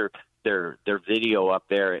 put their video up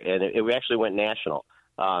there, and it actually went national.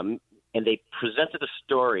 And they presented a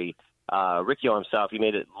story. Riccio himself, he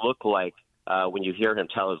made it look like, when you hear him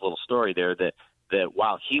tell his little story there, that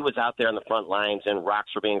while he was out there on the front lines and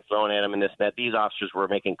rocks were being thrown at him and that these officers were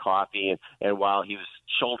making coffee, and while he was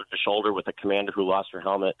shoulder to shoulder with a commander who lost her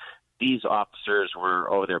helmet, these officers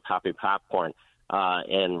were over there popping popcorn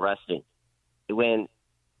and resting. When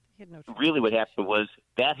really what happened was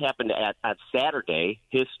that happened at Saturday,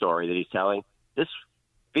 his story that he's telling. This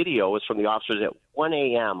video was from the officers at 1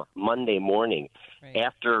 a.m. Monday morning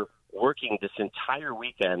after working this entire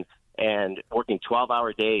weekend and working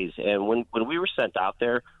 12-hour days. And when we were sent out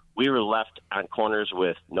there, we were left on corners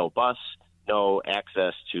with no bus, no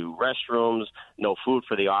access to restrooms, no food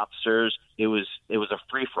for the officers. It was a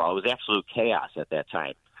free-for-all. It was absolute chaos at that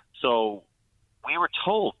time. So we were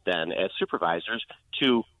told then as supervisors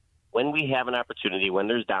to, when we have an opportunity, when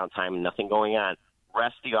there's downtime and nothing going on,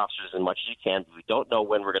 rest the officers as much as you can. We don't know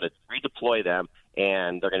when we're going to redeploy them,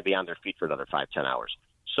 and they're going to be on their feet for another 5-10 hours.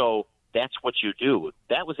 So that's what you do.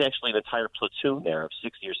 That was actually an entire platoon there of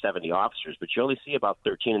 60 or 70 officers, but you only see about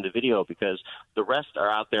 13 in the video because the rest are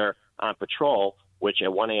out there on patrol, which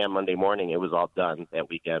at 1 a.m. Monday morning, it was all done. That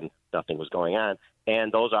weekend, nothing was going on.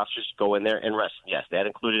 And those officers go in there and rest. Yes, that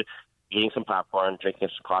included eating some popcorn, drinking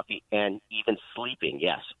some coffee, and even sleeping.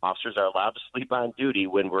 Yes, officers are allowed to sleep on duty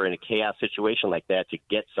when we're in a chaos situation like that to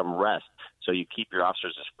get some rest, so you keep your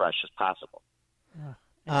officers as fresh as possible.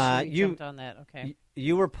 You jumped on that. Okay.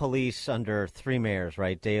 You were police under three mayors,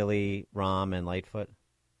 right? Daley, Rahm, and Lightfoot.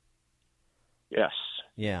 Yes.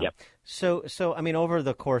 Yeah. Yep. So I mean, over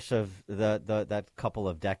the course of that couple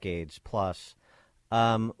of decades plus,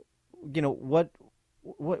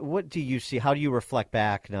 what do you see? How do you reflect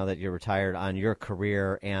back now that you're retired on your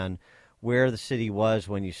career and where the city was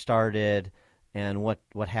when you started, and what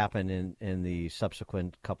happened in the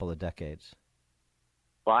subsequent couple of decades?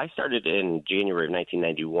 Well, I started in January of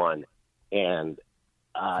 1991, and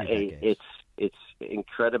it's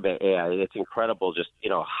incredible. Yeah, it's incredible just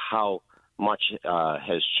how much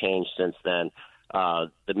has changed since then.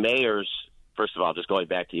 The mayors, first of all, just going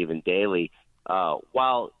back to even Daley,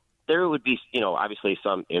 while there would be, obviously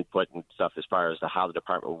some input and stuff as far as to how the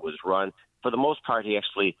department was run, for the most part, he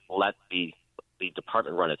actually let the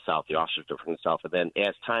department run itself, the officers run itself. And then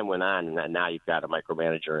as time went on, and now you've got a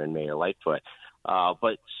micromanager in Mayor Lightfoot.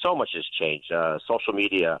 But so much has changed. Social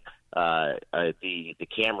media, the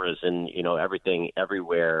cameras, and everything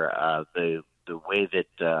everywhere. The way that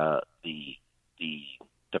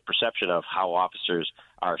the perception of how officers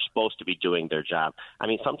are supposed to be doing their job. I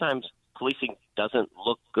mean, sometimes policing doesn't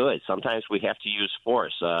look good. Sometimes we have to use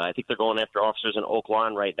force. I think they're going after officers in Oak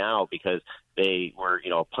Lawn right now because they were,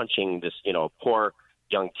 punching this, poor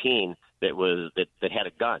young teen that had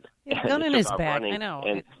a gun. Yeah, gun in his back. I know.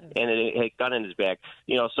 And it had a gun in his back.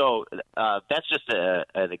 So that's just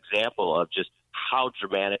an example of just how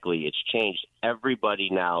dramatically it's changed. Everybody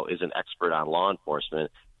now is an expert on law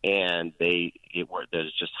enforcement, and there's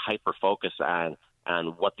just hyper focus on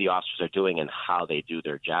what the officers are doing and how they do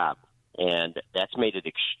their job. And that's made it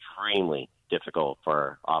extremely difficult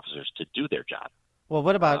for officers to do their job. Well,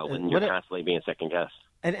 what about when you're constantly being second guessed?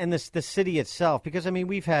 And the city itself, because, I mean,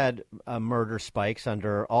 we've had murder spikes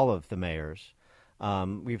under all of the mayors.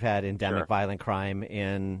 We've had endemic violent crime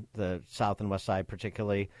in the South and West Side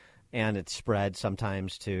particularly, and it's spread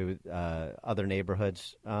sometimes to other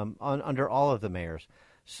neighborhoods under all of the mayors.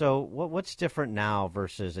 So what's different now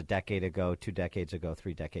versus a decade ago, 2 decades ago,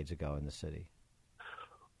 3 decades ago in the city?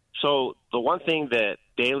 So the one thing that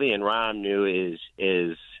Daley and Rahm knew is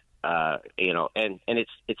and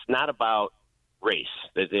it's not about race.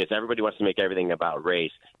 If everybody wants to make everything about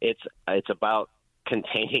race, it's about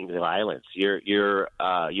containing the violence. You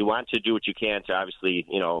want to do what you can to obviously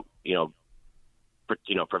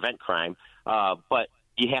prevent crime, but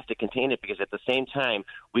you have to contain it because at the same time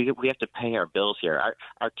we have to pay our bills here.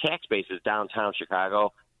 Our tax base is downtown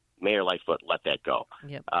Chicago. Mayor Lightfoot let that go.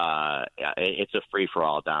 Yep. It's a free for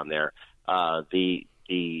all down there.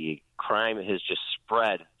 The crime has just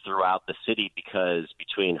spread throughout the city because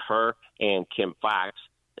between her and Kim Foxx,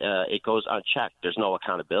 it goes unchecked. There's no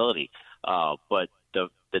accountability. But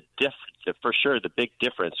for sure, the big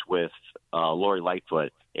difference with Lori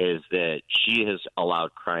Lightfoot is that she has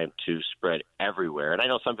allowed crime to spread everywhere. And I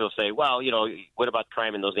know some people say, well, what about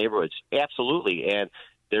crime in those neighborhoods? Absolutely. And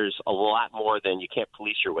there's a lot more than you can't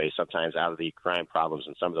police your way sometimes out of the crime problems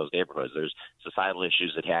in some of those neighborhoods. There's societal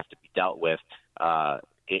issues that have to be dealt with.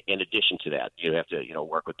 In addition to that, you have to,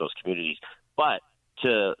 work with those communities. But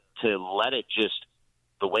to let it just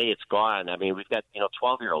the way it's gone, I mean, we've got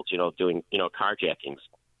 12-year-olds, doing carjackings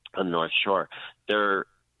on the North Shore. They're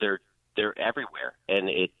everywhere, and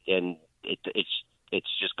it's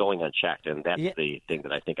just going unchecked, and that's the thing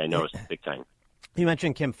that I think I noticed big time. You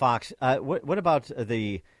mentioned Kim Foxx. What about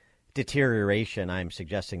the deterioration? I'm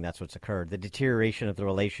suggesting that's what's occurred. The deterioration of the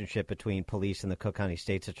relationship between police and the Cook County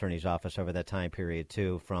State's Attorney's Office over that time period,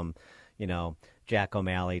 too, from, Jack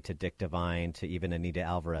O'Malley to Dick Devine to even Anita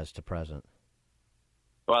Alvarez to present.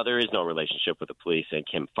 Well, there is no relationship with the police and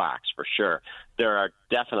Kim Foxx, for sure. There are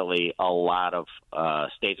definitely a lot of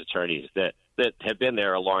state's attorneys that have been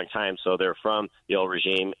there a long time, so they're from the old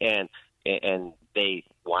regime, and they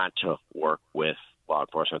want to work with law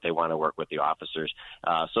enforcement. They want to work with the officers.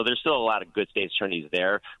 So there's still a lot of good state's attorneys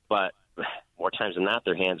there, but more times than not,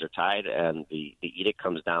 their hands are tied, and the edict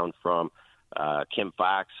comes down from Kim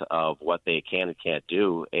Foxx of what they can and can't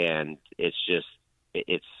do, and it's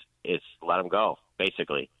let them go,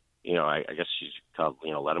 basically. I guess she's called,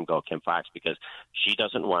 let them go, Kim Foxx, because she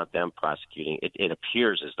doesn't want them prosecuting. It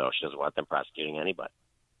appears as though she doesn't want them prosecuting anybody.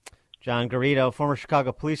 John Garrido, former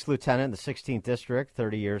Chicago police lieutenant in the 16th District,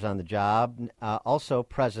 30 years on the job. Also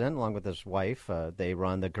president, along with his wife. They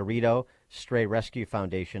run the Garrido Stray Rescue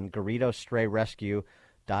Foundation,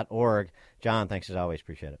 GarridoStrayRescue.org. John, thanks as always.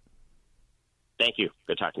 Appreciate it. Thank you.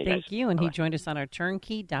 Good talking to you guys. Thank you. And he joined us on our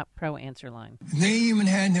Turnkey.pro answer line. They even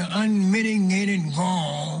had the unmitigated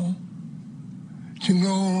gall to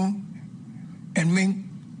go and make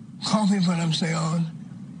coffee for themselves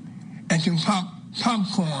and to pop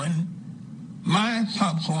popcorn, my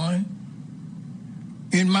popcorn,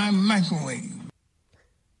 in my microwave.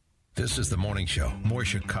 This is the morning show more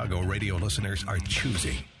Chicago radio listeners are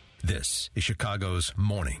choosing. This is Chicago's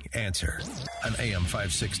Morning Answer on AM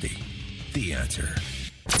 560. The Answer.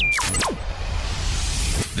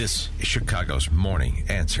 This is Chicago's Morning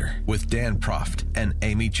Answer with Dan Proft and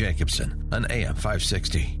Amy Jacobson on AM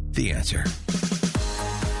 560. The Answer.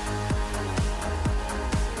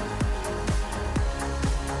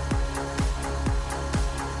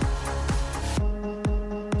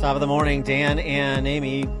 Top of the morning, Dan and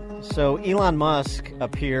Amy. So Elon Musk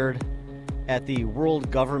appeared at the World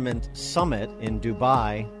Government Summit in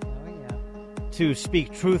Dubai to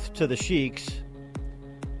speak truth to the sheiks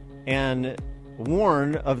and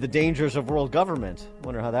warn of the dangers of world government.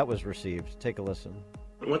 Wonder how that was received. Take a listen.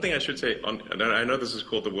 One thing I should say, and I know this is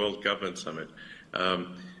called the World Government Summit,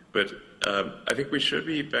 but I think we should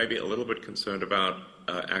be maybe a little bit concerned about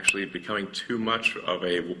actually becoming too much of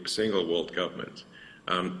a single world government.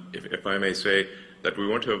 If I may say, that we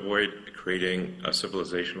want to avoid creating a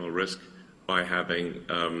civilizational risk by having,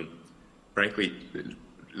 frankly,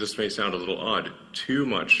 this may sound a little odd, too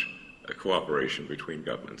much cooperation between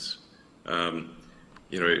governments. If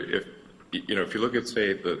you look at,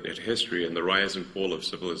 say, at history and the rise and fall of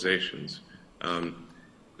civilizations,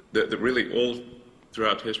 that really all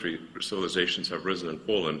throughout history, civilizations have risen and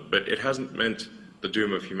fallen, but it hasn't meant the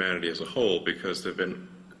doom of humanity as a whole, because there've been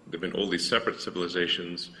all these separate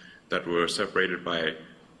civilizations that were separated by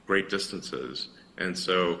great distances. And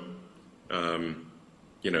so,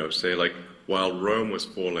 say like while Rome was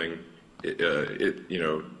falling,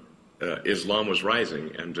 Islam was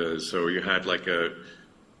rising, and so you had like the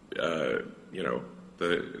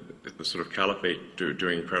sort of caliphate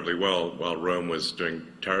doing incredibly well while Rome was doing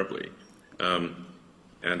terribly. And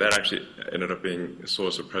that actually ended up being a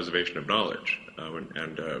source of preservation of knowledge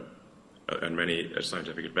and many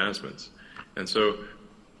scientific advancements. And so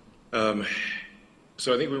I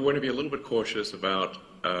think we want to be a little bit cautious about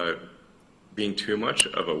being too much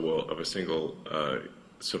of a single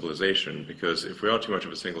civilization, because if we are too much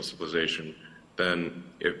of a single civilization, then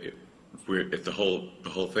if the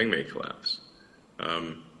whole thing may collapse.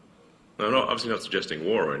 I'm obviously not suggesting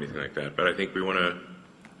war or anything like that, but I think we want to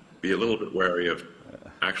be a little bit wary of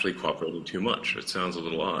actually cooperating too much. It sounds a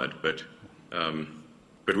little odd, but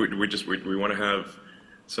we want to have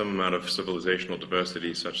some amount of civilizational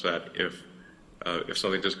diversity such that if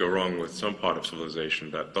something does go wrong with some part of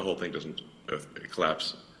civilization, that the whole thing doesn't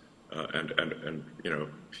collapse, and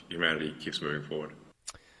humanity keeps moving forward.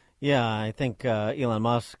 Yeah, I think Elon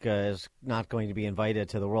Musk is not going to be invited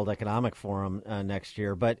to the World Economic Forum next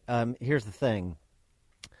year. But here's the thing.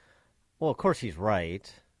 Well, of course he's right.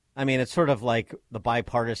 I mean, it's sort of like the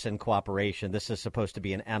bipartisan cooperation. This is supposed to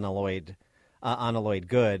be an unalloyed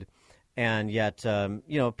good. And yet,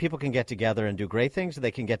 people can get together and do great things.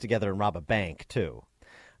 They can get together and rob a bank, too.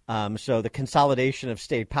 So the consolidation of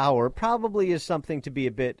state power probably is something to be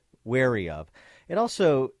a bit wary of. It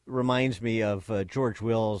also reminds me of George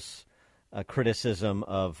Will's criticism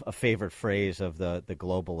of a favorite phrase of the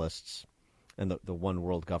globalists and the one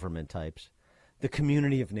world government types. The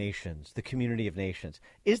community of nations, the community of nations.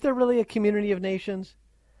 Is there really a community of nations?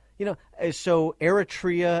 So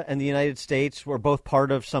Eritrea and the United States were both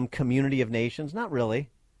part of some community of nations? Not really.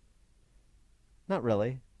 Not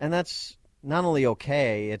really. And that's not only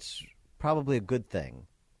okay, it's probably a good thing.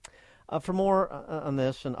 For more on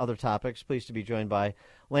this and other topics, pleased to be joined by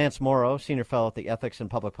Lance Morrow, Senior Fellow at the Ethics and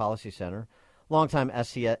Public Policy Center, longtime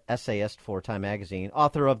essayist for Time Magazine,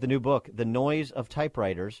 author of the new book, The Noise of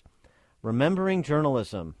Typewriters, Remembering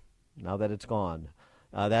Journalism, now that it's gone.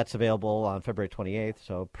 That's available on February 28th,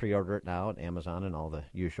 so pre-order it now at Amazon and all the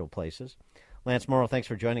usual places. Lance Morrow, thanks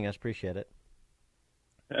for joining us. Appreciate it.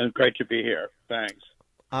 Great to be here. Thanks.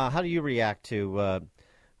 How do you react to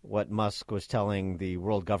what Musk was telling the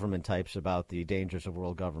world government types about the dangers of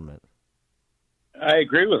world government? I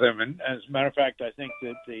agree with him, and as a matter of fact, I think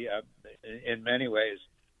that in many ways,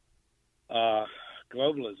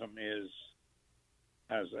 globalism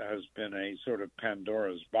has been a sort of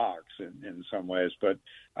Pandora's box in some ways. But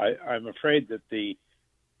I'm afraid that the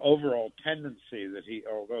overall tendency that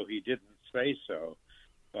although he didn't say so,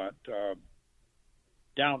 but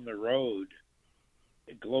down the road,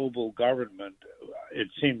 global government, it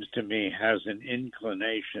seems to me, has an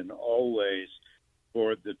inclination always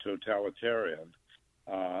toward the totalitarian.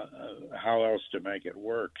 How else to make it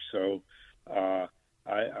work? So I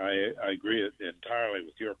agree entirely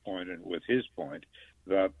with your point and with his point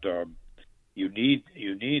that you need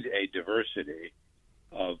a diversity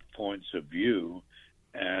of points of view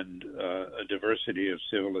and a diversity of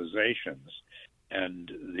civilizations,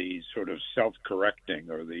 and the sort of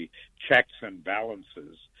self-correcting or the checks and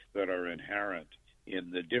balances that are inherent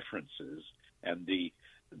in the differences and the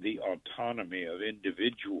autonomy of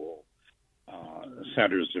individual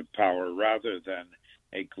centers of power rather than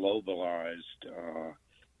a globalized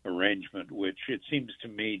arrangement, which it seems to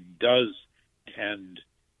me does tend,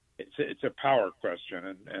 it's a power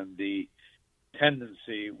question, and the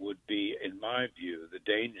tendency would be, in my view, the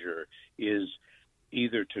danger is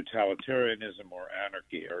either totalitarianism or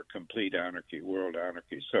anarchy, or complete anarchy, world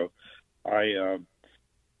anarchy. So I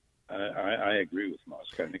agree with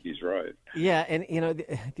Musk. I think he's right. Yeah, and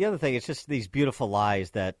the other thing, it's just these beautiful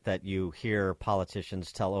lies that you hear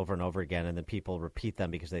politicians tell over and over again, and then people repeat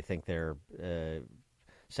them because they think they're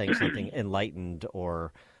saying something enlightened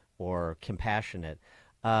or compassionate.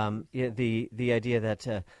 The idea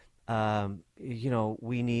that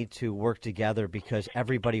we need to work together because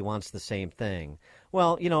everybody wants the same thing.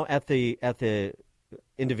 Well, at the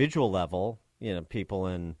individual level, people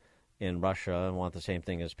in Russia want the same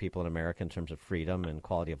thing as people in America in terms of freedom and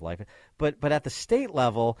quality of life. But at the state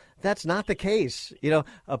level, that's not the case.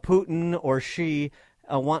 Putin or Xi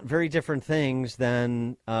want very different things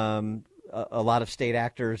than a lot of state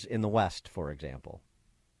actors in the West, for example.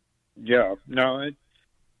 Yeah, no,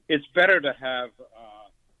 it's better to have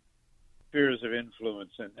spheres of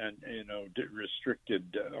influence and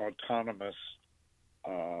restricted, autonomous.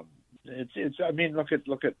 I mean, look at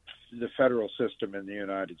the federal system in the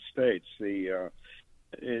United States. There's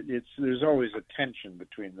always a tension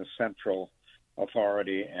between the central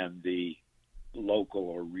authority and the local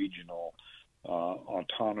or regional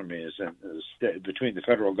autonomies, and between the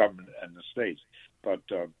federal government and the states. But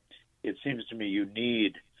it seems to me you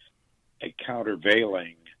need a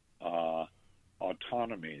countervailing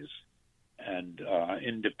autonomies and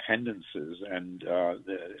independences and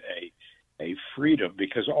a freedom,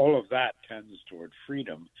 because all of that tends toward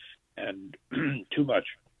freedom, and too much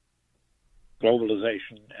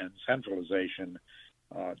globalization and centralization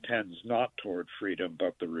tends not toward freedom,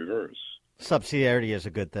 but the reverse. Subsidiarity is a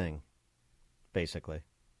good thing, basically.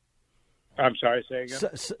 I'm sorry, say again?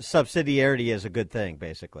 Subsidiarity is a good thing,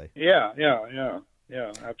 basically. Yeah,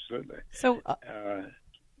 absolutely. So,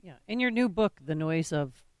 Yeah. In your new book, The Noise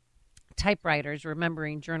of Typewriters,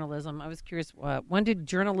 Remembering Journalism, I was curious, when did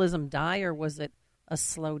journalism die, or was it a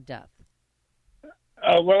slow death?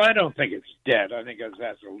 Well, I don't think it's dead. I think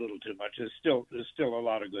that's a little too much. There's still a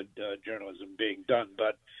lot of good journalism being done,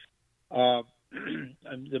 but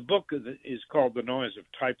the book is called The Noise of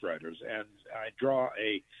Typewriters, and I draw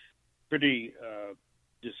a pretty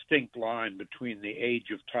distinct line between the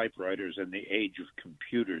age of typewriters and the age of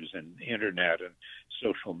computers and internet and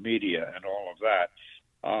social media and all of that.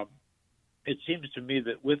 It seems to me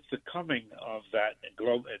that with the coming of that,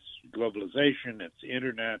 it's globalization, it's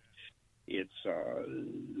internet, it's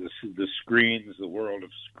the screens, the world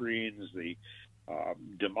of screens, the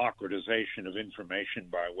democratization of information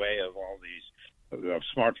by way of all these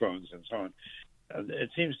smartphones and so on.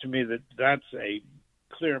 It seems to me that that's a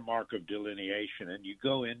clear mark of delineation, and you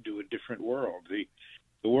go into a different world.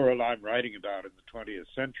 The world I'm writing about in the 20th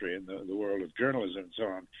century, and the world of journalism and so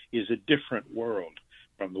on, is a different world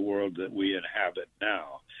from the world that we inhabit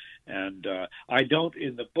now. And I don't,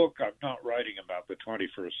 in the book, I'm not writing about the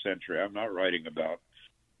 21st century. I'm not writing about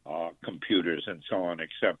computers and so on,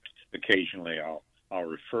 except occasionally I'll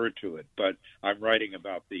refer to it. But I'm writing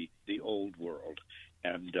about the old world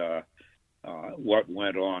and what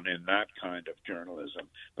went on in that kind of journalism.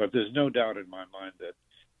 But there's no doubt in my mind that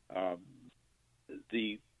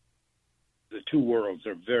the two worlds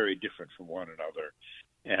are very different from one another,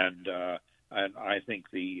 and I think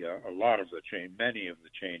a lot of the change, many of the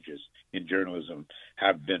changes in journalism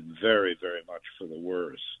have been very, very much for the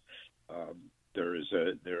worse.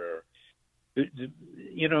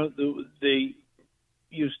 They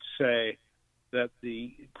used to say that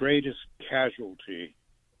the greatest casualty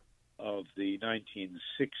of the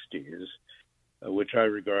 1960s, which I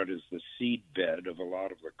regard as the seedbed of a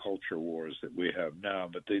lot of the culture wars that we have now,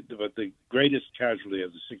 but the greatest casualty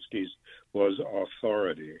of the 60s was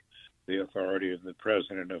authority. The authority of the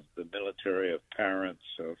president, of the military, of parents,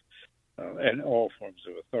 and all forms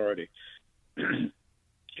of authority.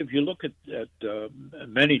 If you look at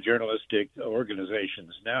many journalistic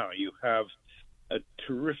organizations now, you have a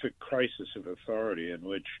terrific crisis of authority in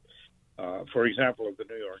which, for example, at the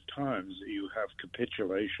New York Times, you have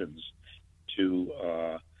capitulations to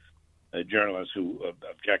journalists who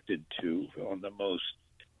objected to, on the most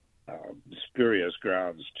spurious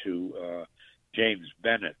grounds, to James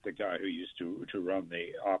Bennett, the guy who used to run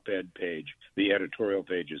the op-ed page, the editorial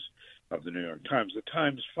pages of the New York Times. The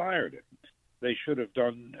Times fired him. They should have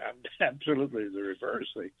done absolutely the reverse.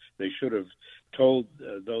 They should have told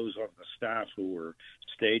those on the staff who were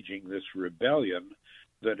staging this rebellion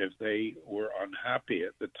that if they were unhappy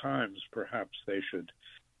at the Times, perhaps they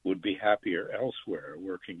would be happier elsewhere,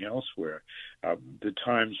 working elsewhere. The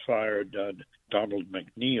Times fired Donald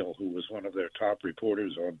McNeil, who was one of their top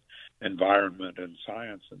reporters on environment and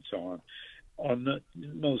science and so on the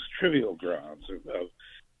most trivial grounds of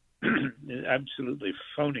absolutely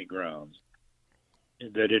phony grounds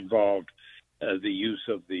that involved the use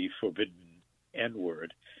of the forbidden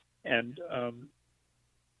N-word. And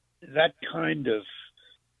that kind of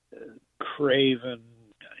craven,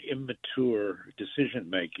 immature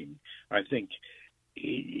decision-making, I think,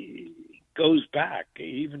 goes back,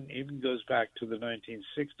 even goes back to the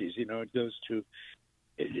 1960s. It goes to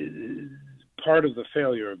part of the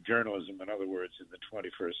failure of journalism, in other words, in the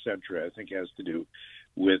 21st century, I think has to do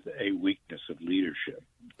with a weakness of leadership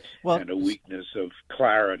and a weakness of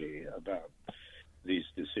clarity about these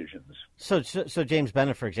decisions. So James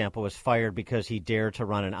Bennett, for example, was fired because he dared to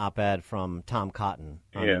run an op-ed from Tom Cotton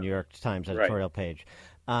on the New York Times editorial page.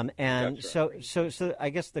 So I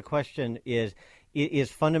guess the question is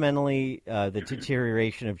fundamentally the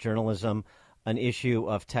deterioration of journalism an issue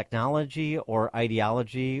of technology or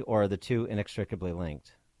ideology, or are the two inextricably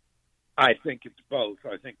linked? I think it's both.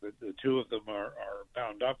 I think that the two of them are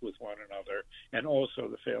bound up with one another, and also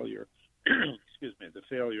the failure, the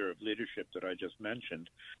failure of leadership that I just mentioned.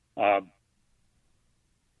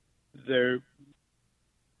 There's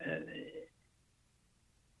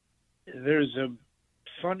a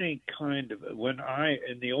funny kind of,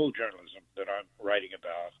 in the old journalism that I'm writing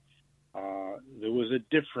about, there was a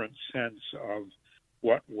different sense of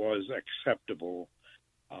what was acceptable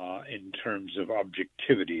in terms of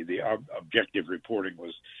objectivity. The objective reporting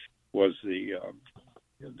was the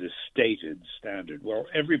stated standard. Well,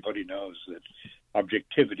 everybody knows that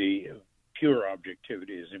objectivity, pure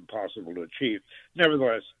objectivity, is impossible to achieve.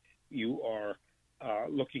 Nevertheless, you are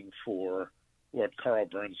looking for what Carl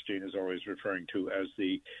Bernstein is always referring to as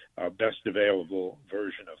the best available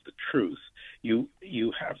version of the truth. You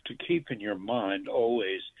have to keep in your mind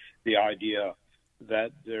always the idea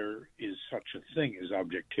that there is such a thing as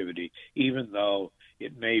objectivity, even though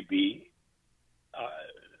it may be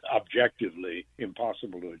objectively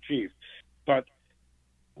impossible to achieve. But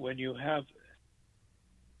when you have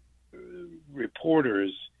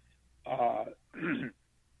reporters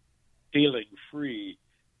feeling free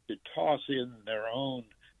to toss in their own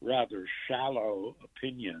rather shallow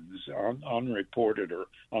opinions, unreported or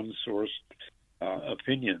unsourced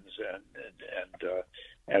opinions,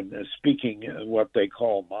 and speaking what they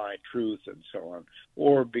call my truth and so on,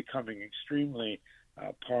 or becoming extremely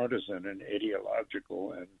partisan and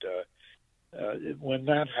ideological, and when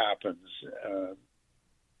that happens,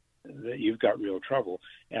 that you've got real trouble.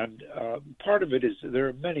 And part of it is there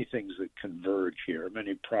are many things that converge here,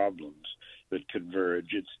 many problems that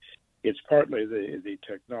converge. It's partly the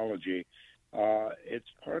technology. It's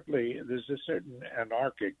partly there's a certain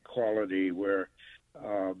anarchic quality where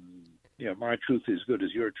my truth is good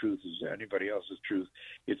as your truth is anybody else's truth.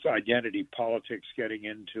 It's identity politics getting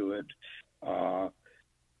into it. All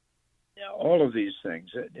of these things.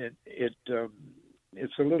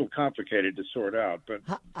 It's a little complicated to sort out, but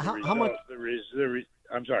how much?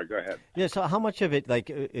 I'm sorry. Go ahead. Yeah. So how much of it,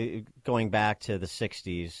 like going back to the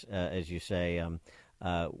 '60s, as you say,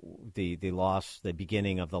 the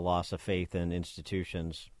beginning of the loss of faith in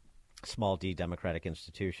institutions, small d democratic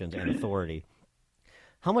institutions and authority.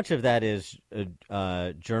 How much of that is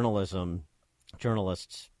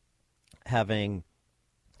journalists having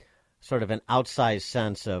sort of an outsized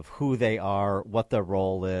sense of who they are, what their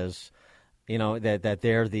role is, that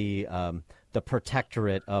they're the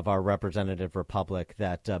protectorate of our representative republic,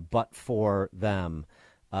 that but for them,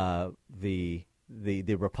 the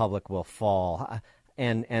republic will fall.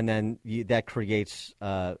 And then that creates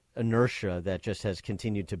inertia that just has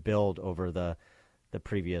continued to build over the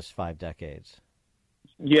previous 5 decades.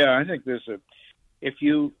 Yeah, I think if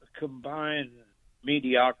you combine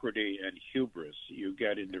mediocrity and hubris, you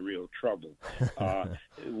get into real trouble.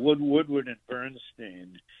 Woodward and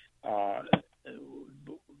Bernstein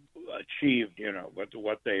achieved,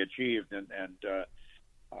 what they achieved,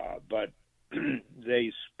 but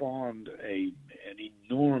they spawned an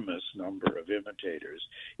enormous number of imitators.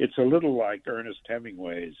 It's a little like Ernest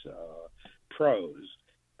Hemingway's prose.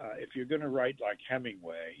 If you're going to write like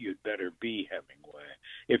Hemingway, you'd better be Hemingway.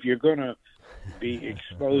 If you're going to be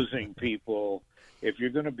exposing people, if you're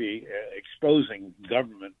going to be exposing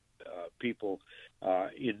government people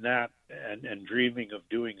in that and dreaming of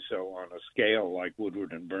doing so on a scale like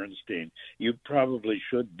Woodward and Bernstein, you probably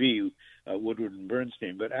should be Woodward and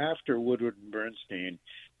Bernstein. But after Woodward and Bernstein,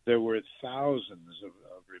 there were thousands of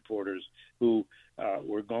reporters who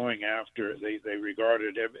were going after. They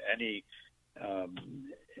regarded any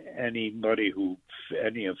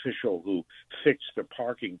official who fixed a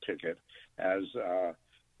parking ticket as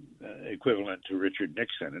equivalent to Richard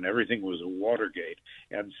Nixon, and everything was a Watergate.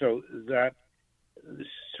 And so that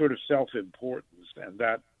sort of self-importance and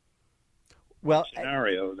that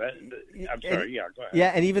scenario. I'm sorry. Go ahead.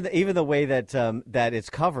 Yeah, and even the way that that it's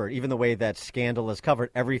covered, even the way that scandal is covered,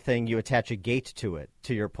 everything you attach a gate to it.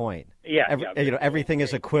 To your point. Everything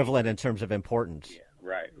is equivalent in terms of importance. Yeah,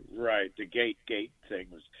 right. The gate thing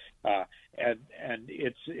was, and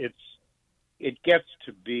it gets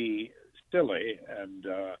to be silly, and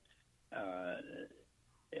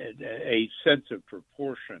a sense of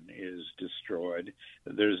proportion is destroyed.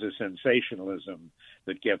 There's a sensationalism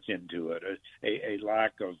that gets into it, a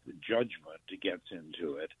lack of judgment gets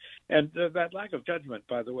into it, and that lack of judgment,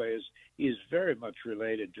 by the way, is very much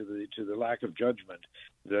related to the lack of judgment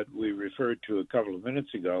that we referred to a couple of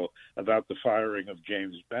minutes ago about the firing of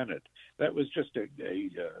James Bennett. That was just a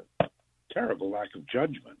terrible lack of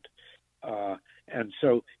judgment. And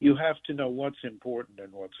so you have to know what's important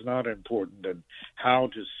and what's not important and how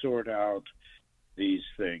to sort out these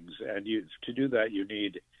things. And to do that, you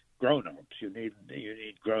need grown-ups. You need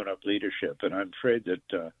grown-up leadership. And I'm afraid that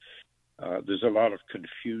there's a lot of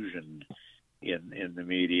confusion in the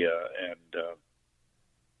media,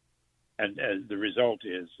 and the result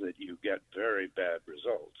is that you get very bad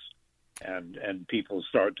results. And people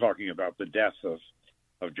start talking about the death of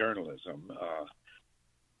journalism.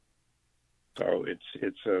 So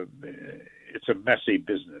it's a messy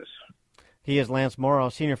business. He is Lance Morrow,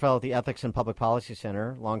 Senior Fellow at the Ethics and Public Policy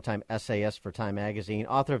Center, longtime essayist for Time Magazine,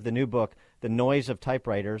 author of the new book, The Noise of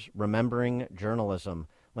Typewriters, Remembering Journalism.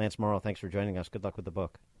 Lance Morrow, thanks for joining us. Good luck with the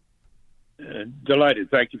book.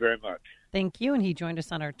 Delighted. Thank you very much. Thank you, and he joined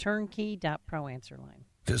us on our turnkey.pro answer line.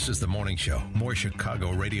 This is the morning show more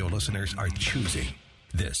Chicago radio listeners are choosing.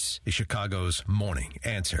 This is Chicago's Morning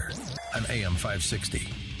Answer on AM 560.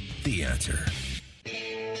 The Answer.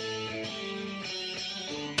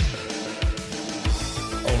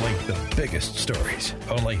 Only the biggest stories,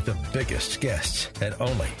 only the biggest guests, and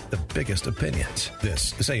only the biggest opinions.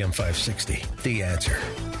 This is AM 560, The Answer.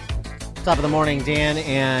 Top of the morning, Dan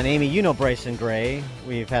and Amy. You know Bryson Gray.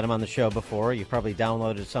 We've had him on the show before. You've probably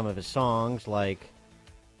downloaded some of his songs, like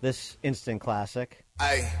this instant classic.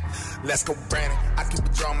 Hey, let's go, Brandon. I keep a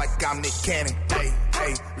drum like I'm Nick Cannon.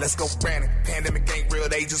 Hey, let's go, Brandon. Pandemic ain't real,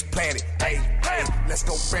 they just planned it. Hey, let's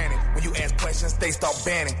go, Brandon. When you ask questions, they start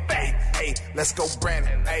banning. Hey, let's go,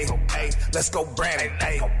 Brandon. Hey, let's go, Brandon.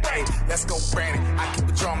 Hey, let's go, Brandon. I keep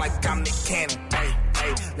a drum like I'm Nick Cannon.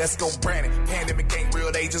 Hey, let's go, Brandon. Pandemic ain't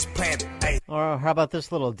real, they just planned it. Hey. Or how about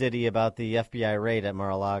this little ditty about the FBI raid at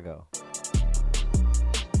Mar-a-Lago?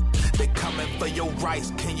 They coming for your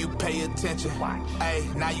rights, can you pay attention? Hey,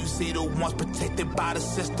 now you see the ones protected by the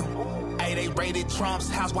system. Hey, they raided Trump's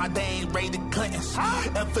house, why they ain't raided Clinton's?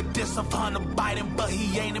 And for this of Hunter Biden, but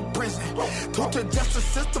he ain't in prison. Took the justice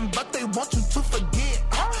system, but they want you to forget.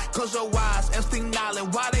 Cause your eyes, Epstein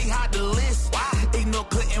Island, why they hide the list? Ignore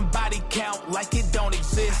Clinton body count like it don't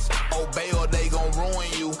exist. Obey or they gon' ruin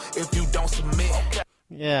you if you don't submit.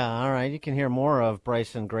 Yeah, all right. You can hear more of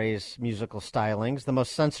Bryson Gray's musical stylings. The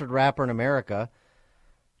most censored rapper in America.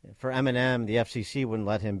 For Eminem, the FCC wouldn't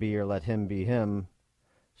let him be or let him be him.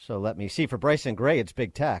 So let me see. For Bryson Gray, it's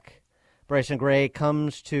big tech. Bryson Gray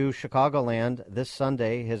comes to Chicagoland this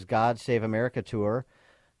Sunday, his God Save America tour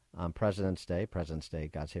on President's Day,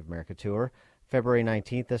 God Save America tour. February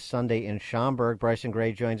 19th, this Sunday in Schaumburg. Bryson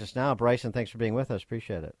Gray joins us now. Bryson, thanks for being with us.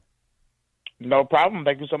 Appreciate it. No problem.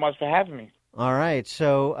 Thank you so much for having me. All right,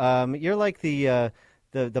 so you're like the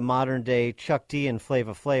modern day Chuck D and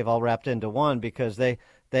Flava Flav all wrapped into one, because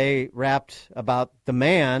they rapped about the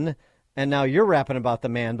man, and now you're rapping about the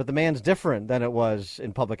man, but the man's different than it was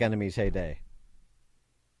in Public Enemy's heyday.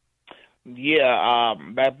 Yeah,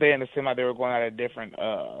 back then it seemed like they were going at a different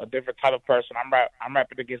type of person. I'm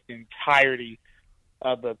rapping against the entirety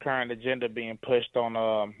of the current agenda being pushed on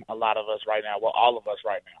a lot of us right now. Well, all of us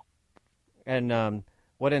right now. And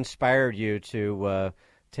what inspired you to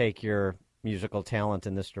take your musical talent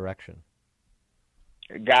in this direction?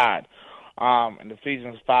 God. In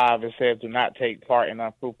Ephesians 5, it says, do not take part in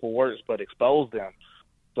unfruitful works, but expose them.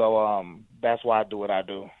 So that's why I do what I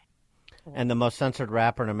do. And the most censored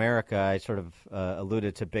rapper in America, I sort of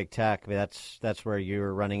alluded to big tech. I mean, that's where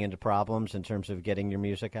you're running into problems in terms of getting your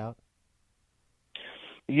music out?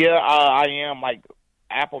 Yeah, I am. Like,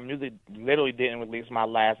 Apple Music literally didn't release my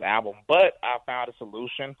last album, but I found a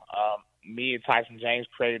solution. Me and Tyson James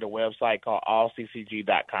created a website called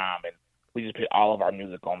allccg.com, and we just put all of our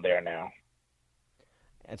music on there now.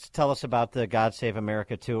 Tell us about the God Save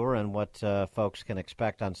America tour and what folks can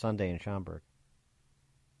expect on Sunday in Schaumburg.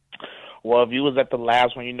 Well, if you was at the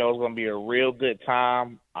last one, you know it's going to be a real good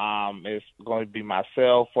time. It's going to be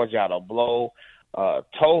myself, Forgiato Blow,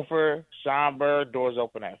 Topher, Schaumburg, doors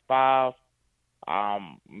open at 5.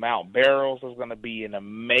 Mount Barrows is going to be an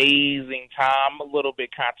amazing time, a little bit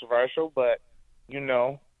controversial, but, you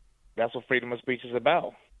know, that's what freedom of speech is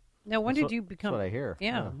about. Now, when did you become? That's what I hear.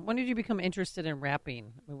 Yeah. When did you become interested in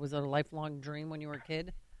rapping? Was it a lifelong dream when you were a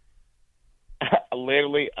kid?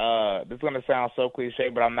 Literally, this is going to sound so cliche,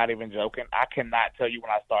 but I'm not even joking. I cannot tell you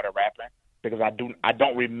when I started rapping because I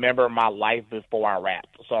don't remember my life before I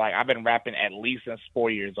rapped. So, like, I've been rapping at least since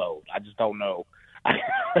 4 years old. I just don't know.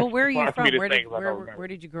 Well, where are you from? Where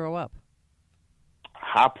did you grow up?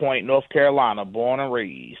 High Point, North Carolina, born and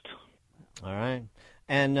raised. All right.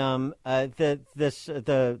 And the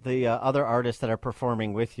other artists that are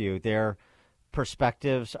performing with you, their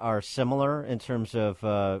perspectives are similar in terms of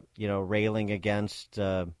railing against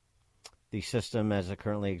the system as it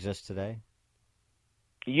currently exists today.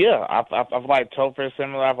 Yeah, I've like Topher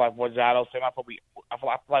similar. I've like Forgiato similar. I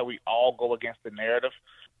feel like we all go against the narrative.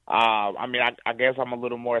 I mean, I guess I'm a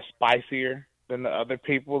little more spicier than the other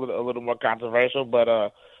people, a little more controversial,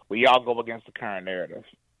 but we all go against the current narrative.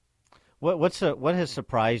 What has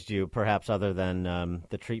surprised you, perhaps other than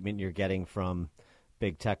the treatment you're getting from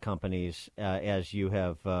big tech companies as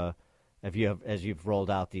you've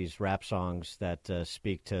rolled out these rap songs that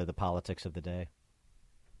speak to the politics of the day?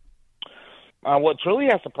 What truly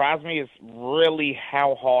has surprised me is really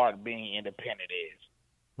how hard being independent is.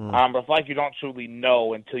 I feel like you don't truly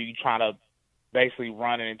know until you try to basically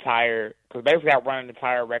run an entire, because basically I run an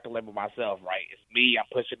entire record label myself, right? It's me, I'm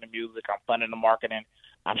pushing the music, I'm funding the marketing,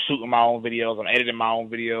 I'm shooting my own videos, I'm editing my own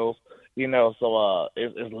videos, so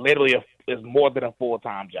it's literally it's more than a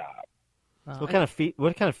full-time job. What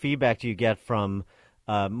kind of feedback do you get from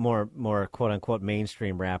more quote unquote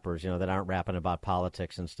mainstream rappers, that aren't rapping about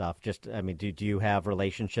politics and stuff? Just, I mean, do you have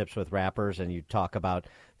relationships with rappers and you talk about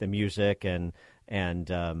the music and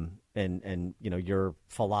and your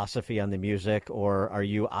philosophy on the music, or are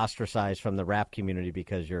you ostracized from the rap community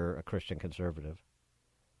because you're a Christian conservative?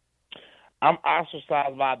 I'm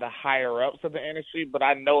ostracized by the higher ups of the industry, but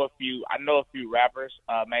I know a few rappers,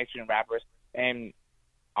 mainstream rappers, and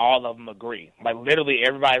all of them agree. Like literally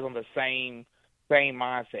everybody's on the same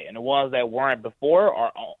mindset, and the ones that weren't before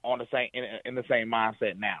are on the same in the same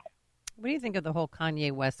mindset now. What do you think of the whole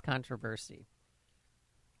Kanye West controversy?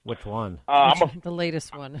 Which one? The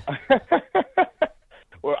latest one.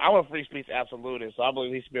 Well, I'm a free speech absolutist, so I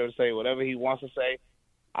believe he should be able to say whatever he wants to say.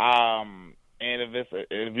 And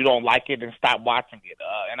if you don't like it, then stop watching it.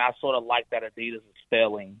 And I sort of like that Adidas is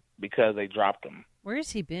failing because they dropped him. Where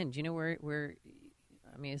has he been? Do you know where?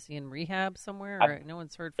 I mean, is he in rehab somewhere? Or no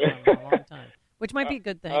one's heard from him in a long time, which might be a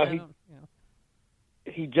good thing.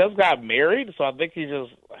 He just got married, so I think he's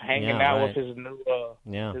just hanging out with his new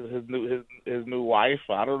his new wife.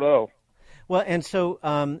 I don't know. Well, and so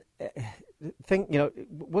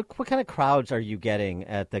what kind of crowds are you getting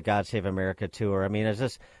at the God Save America tour? I mean,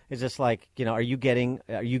 is this like, are you getting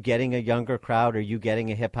a younger crowd? Are you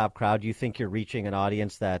getting a hip hop crowd? Do you think you're reaching an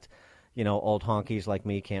audience that, old honkies like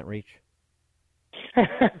me can't reach?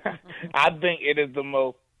 I think it is the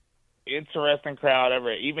most interesting crowd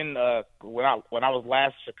ever. Even when I was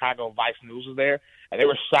last, Chicago Vice News was there, and they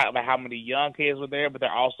were shocked by how many young kids were there, but there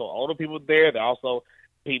are also older people there. There are also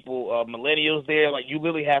people, millennials there. Like, you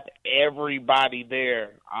literally have everybody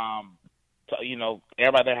there.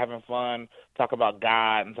 Everybody there having fun, talk about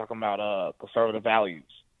God and talking about conservative values.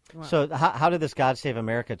 Wow. So how did this God Save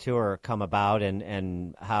America tour come about,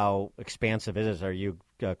 and how expansive it is? Are you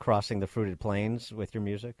crossing the fruited plains with your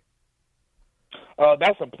music?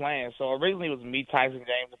 That's a plan. So originally it was me, Tyson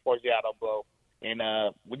James, and Forgiato Blow, and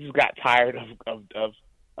we just got tired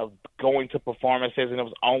of going to performances, and it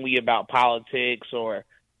was only about politics, or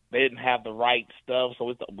they didn't have the right stuff.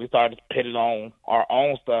 So we started to pit it on our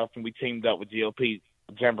own stuff, and we teamed up with GOP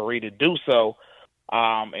Jamboree to do so.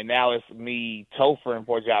 And now it's me, Topher, and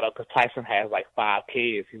Forgiato, because Tyson has like 5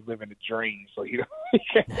 kids. He's living a dream, so he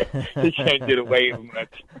can't get away from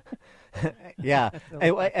much. Yeah,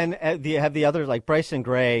 and you have the other, like Bryson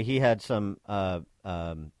Gray. He had some.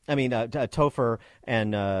 Topher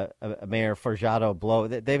and Mayor Forgiato Blow.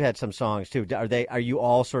 They've had some songs too. Are you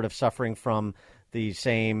all sort of suffering from the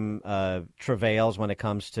same travails when it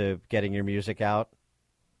comes to getting your music out?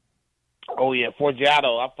 Oh yeah,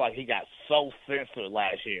 Forgiato. I feel like he got so censored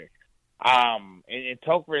last year. And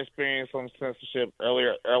Topher experienced some censorship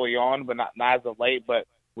early on, but not as of late. But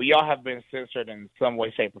we all have been censored in some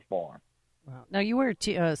way, shape, or form. Wow. Now, you wear a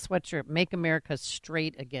sweatshirt, Make America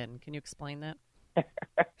Straight Again. Can you explain that?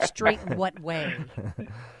 Straight in what way?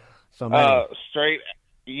 Straight,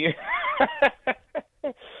 yeah.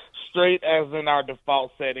 Straight as in our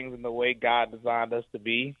default settings and the way God designed us to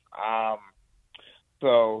be.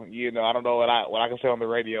 So, I don't know what I can say on the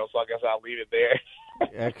radio, so I guess I'll leave it there.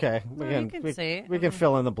 Okay. We can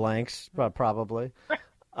fill in the blanks, probably.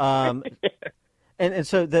 And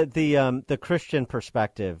so the Christian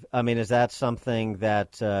perspective, I mean, is that something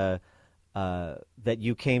that that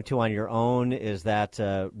you came to on your own? Is that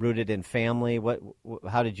rooted in family?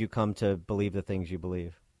 How did you come to believe the things you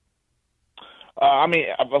believe?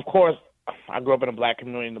 Of course, I grew up in a black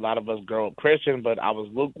community, and a lot of us grew up Christian, but I was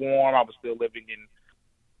lukewarm. I was still living in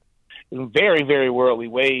very, very worldly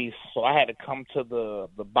ways, so I had to come to the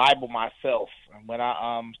Bible myself. And when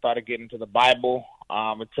I started getting into the Bible,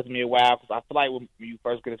 it took me a while, because I feel like when you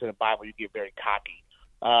first get into the Bible, you get very cocky.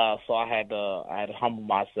 So I had to humble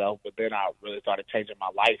myself, but then I really started changing my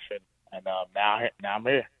life, and now I'm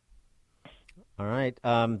here. All right.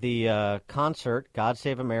 The concert, God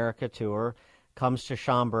Save America tour, comes to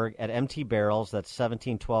Schaumburg at MT Barrels. That's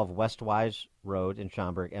 1712 West Wise Road in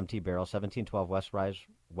Schaumburg. MT Barrels, 1712 West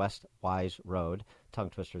Wise Road. Tongue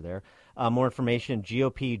twister there. More information,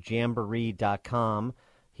 gopjamboree.com.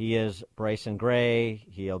 He is Bryson Gray.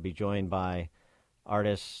 He'll be joined by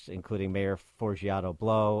artists including Mayor Forgiato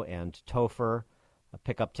Blow and Topher.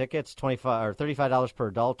 Pick up tickets, $35 per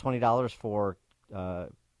adult, $20 for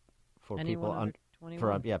people under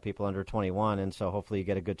 21. People under 21, and so hopefully you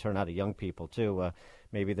get a good turnout of young people too.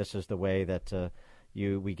 Maybe this is the way that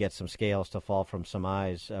we get some scales to fall from some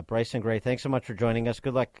eyes. Bryson Gray, thanks so much for joining us.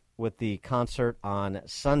 Good luck with the concert on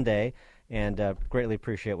Sunday, and greatly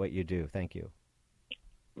appreciate what you do. Thank you.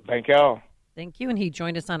 Thank y'all. Thank you, and he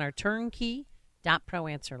joined us on our turnkey.pro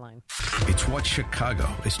answer line. It's what Chicago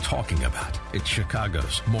is talking about. It's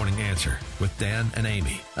Chicago's Morning Answer with Dan and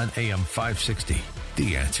Amy on AM 560.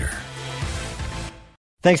 The Answer.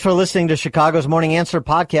 Thanks for listening to Chicago's Morning Answer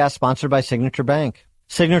podcast, sponsored by Signature Bank.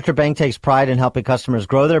 Signature Bank takes pride in helping customers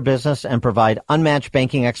grow their business and provide unmatched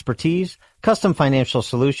banking expertise, custom financial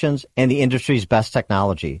solutions, and the industry's best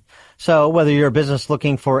technology. So whether you're a business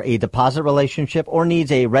looking for a deposit relationship or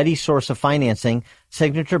needs a ready source of financing,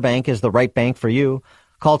 Signature Bank is the right bank for you.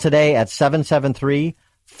 Call today at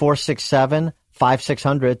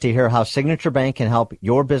 773-467-5600 to hear how Signature Bank can help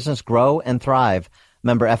your business grow and thrive.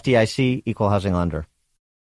 Member FDIC, Equal Housing Lender.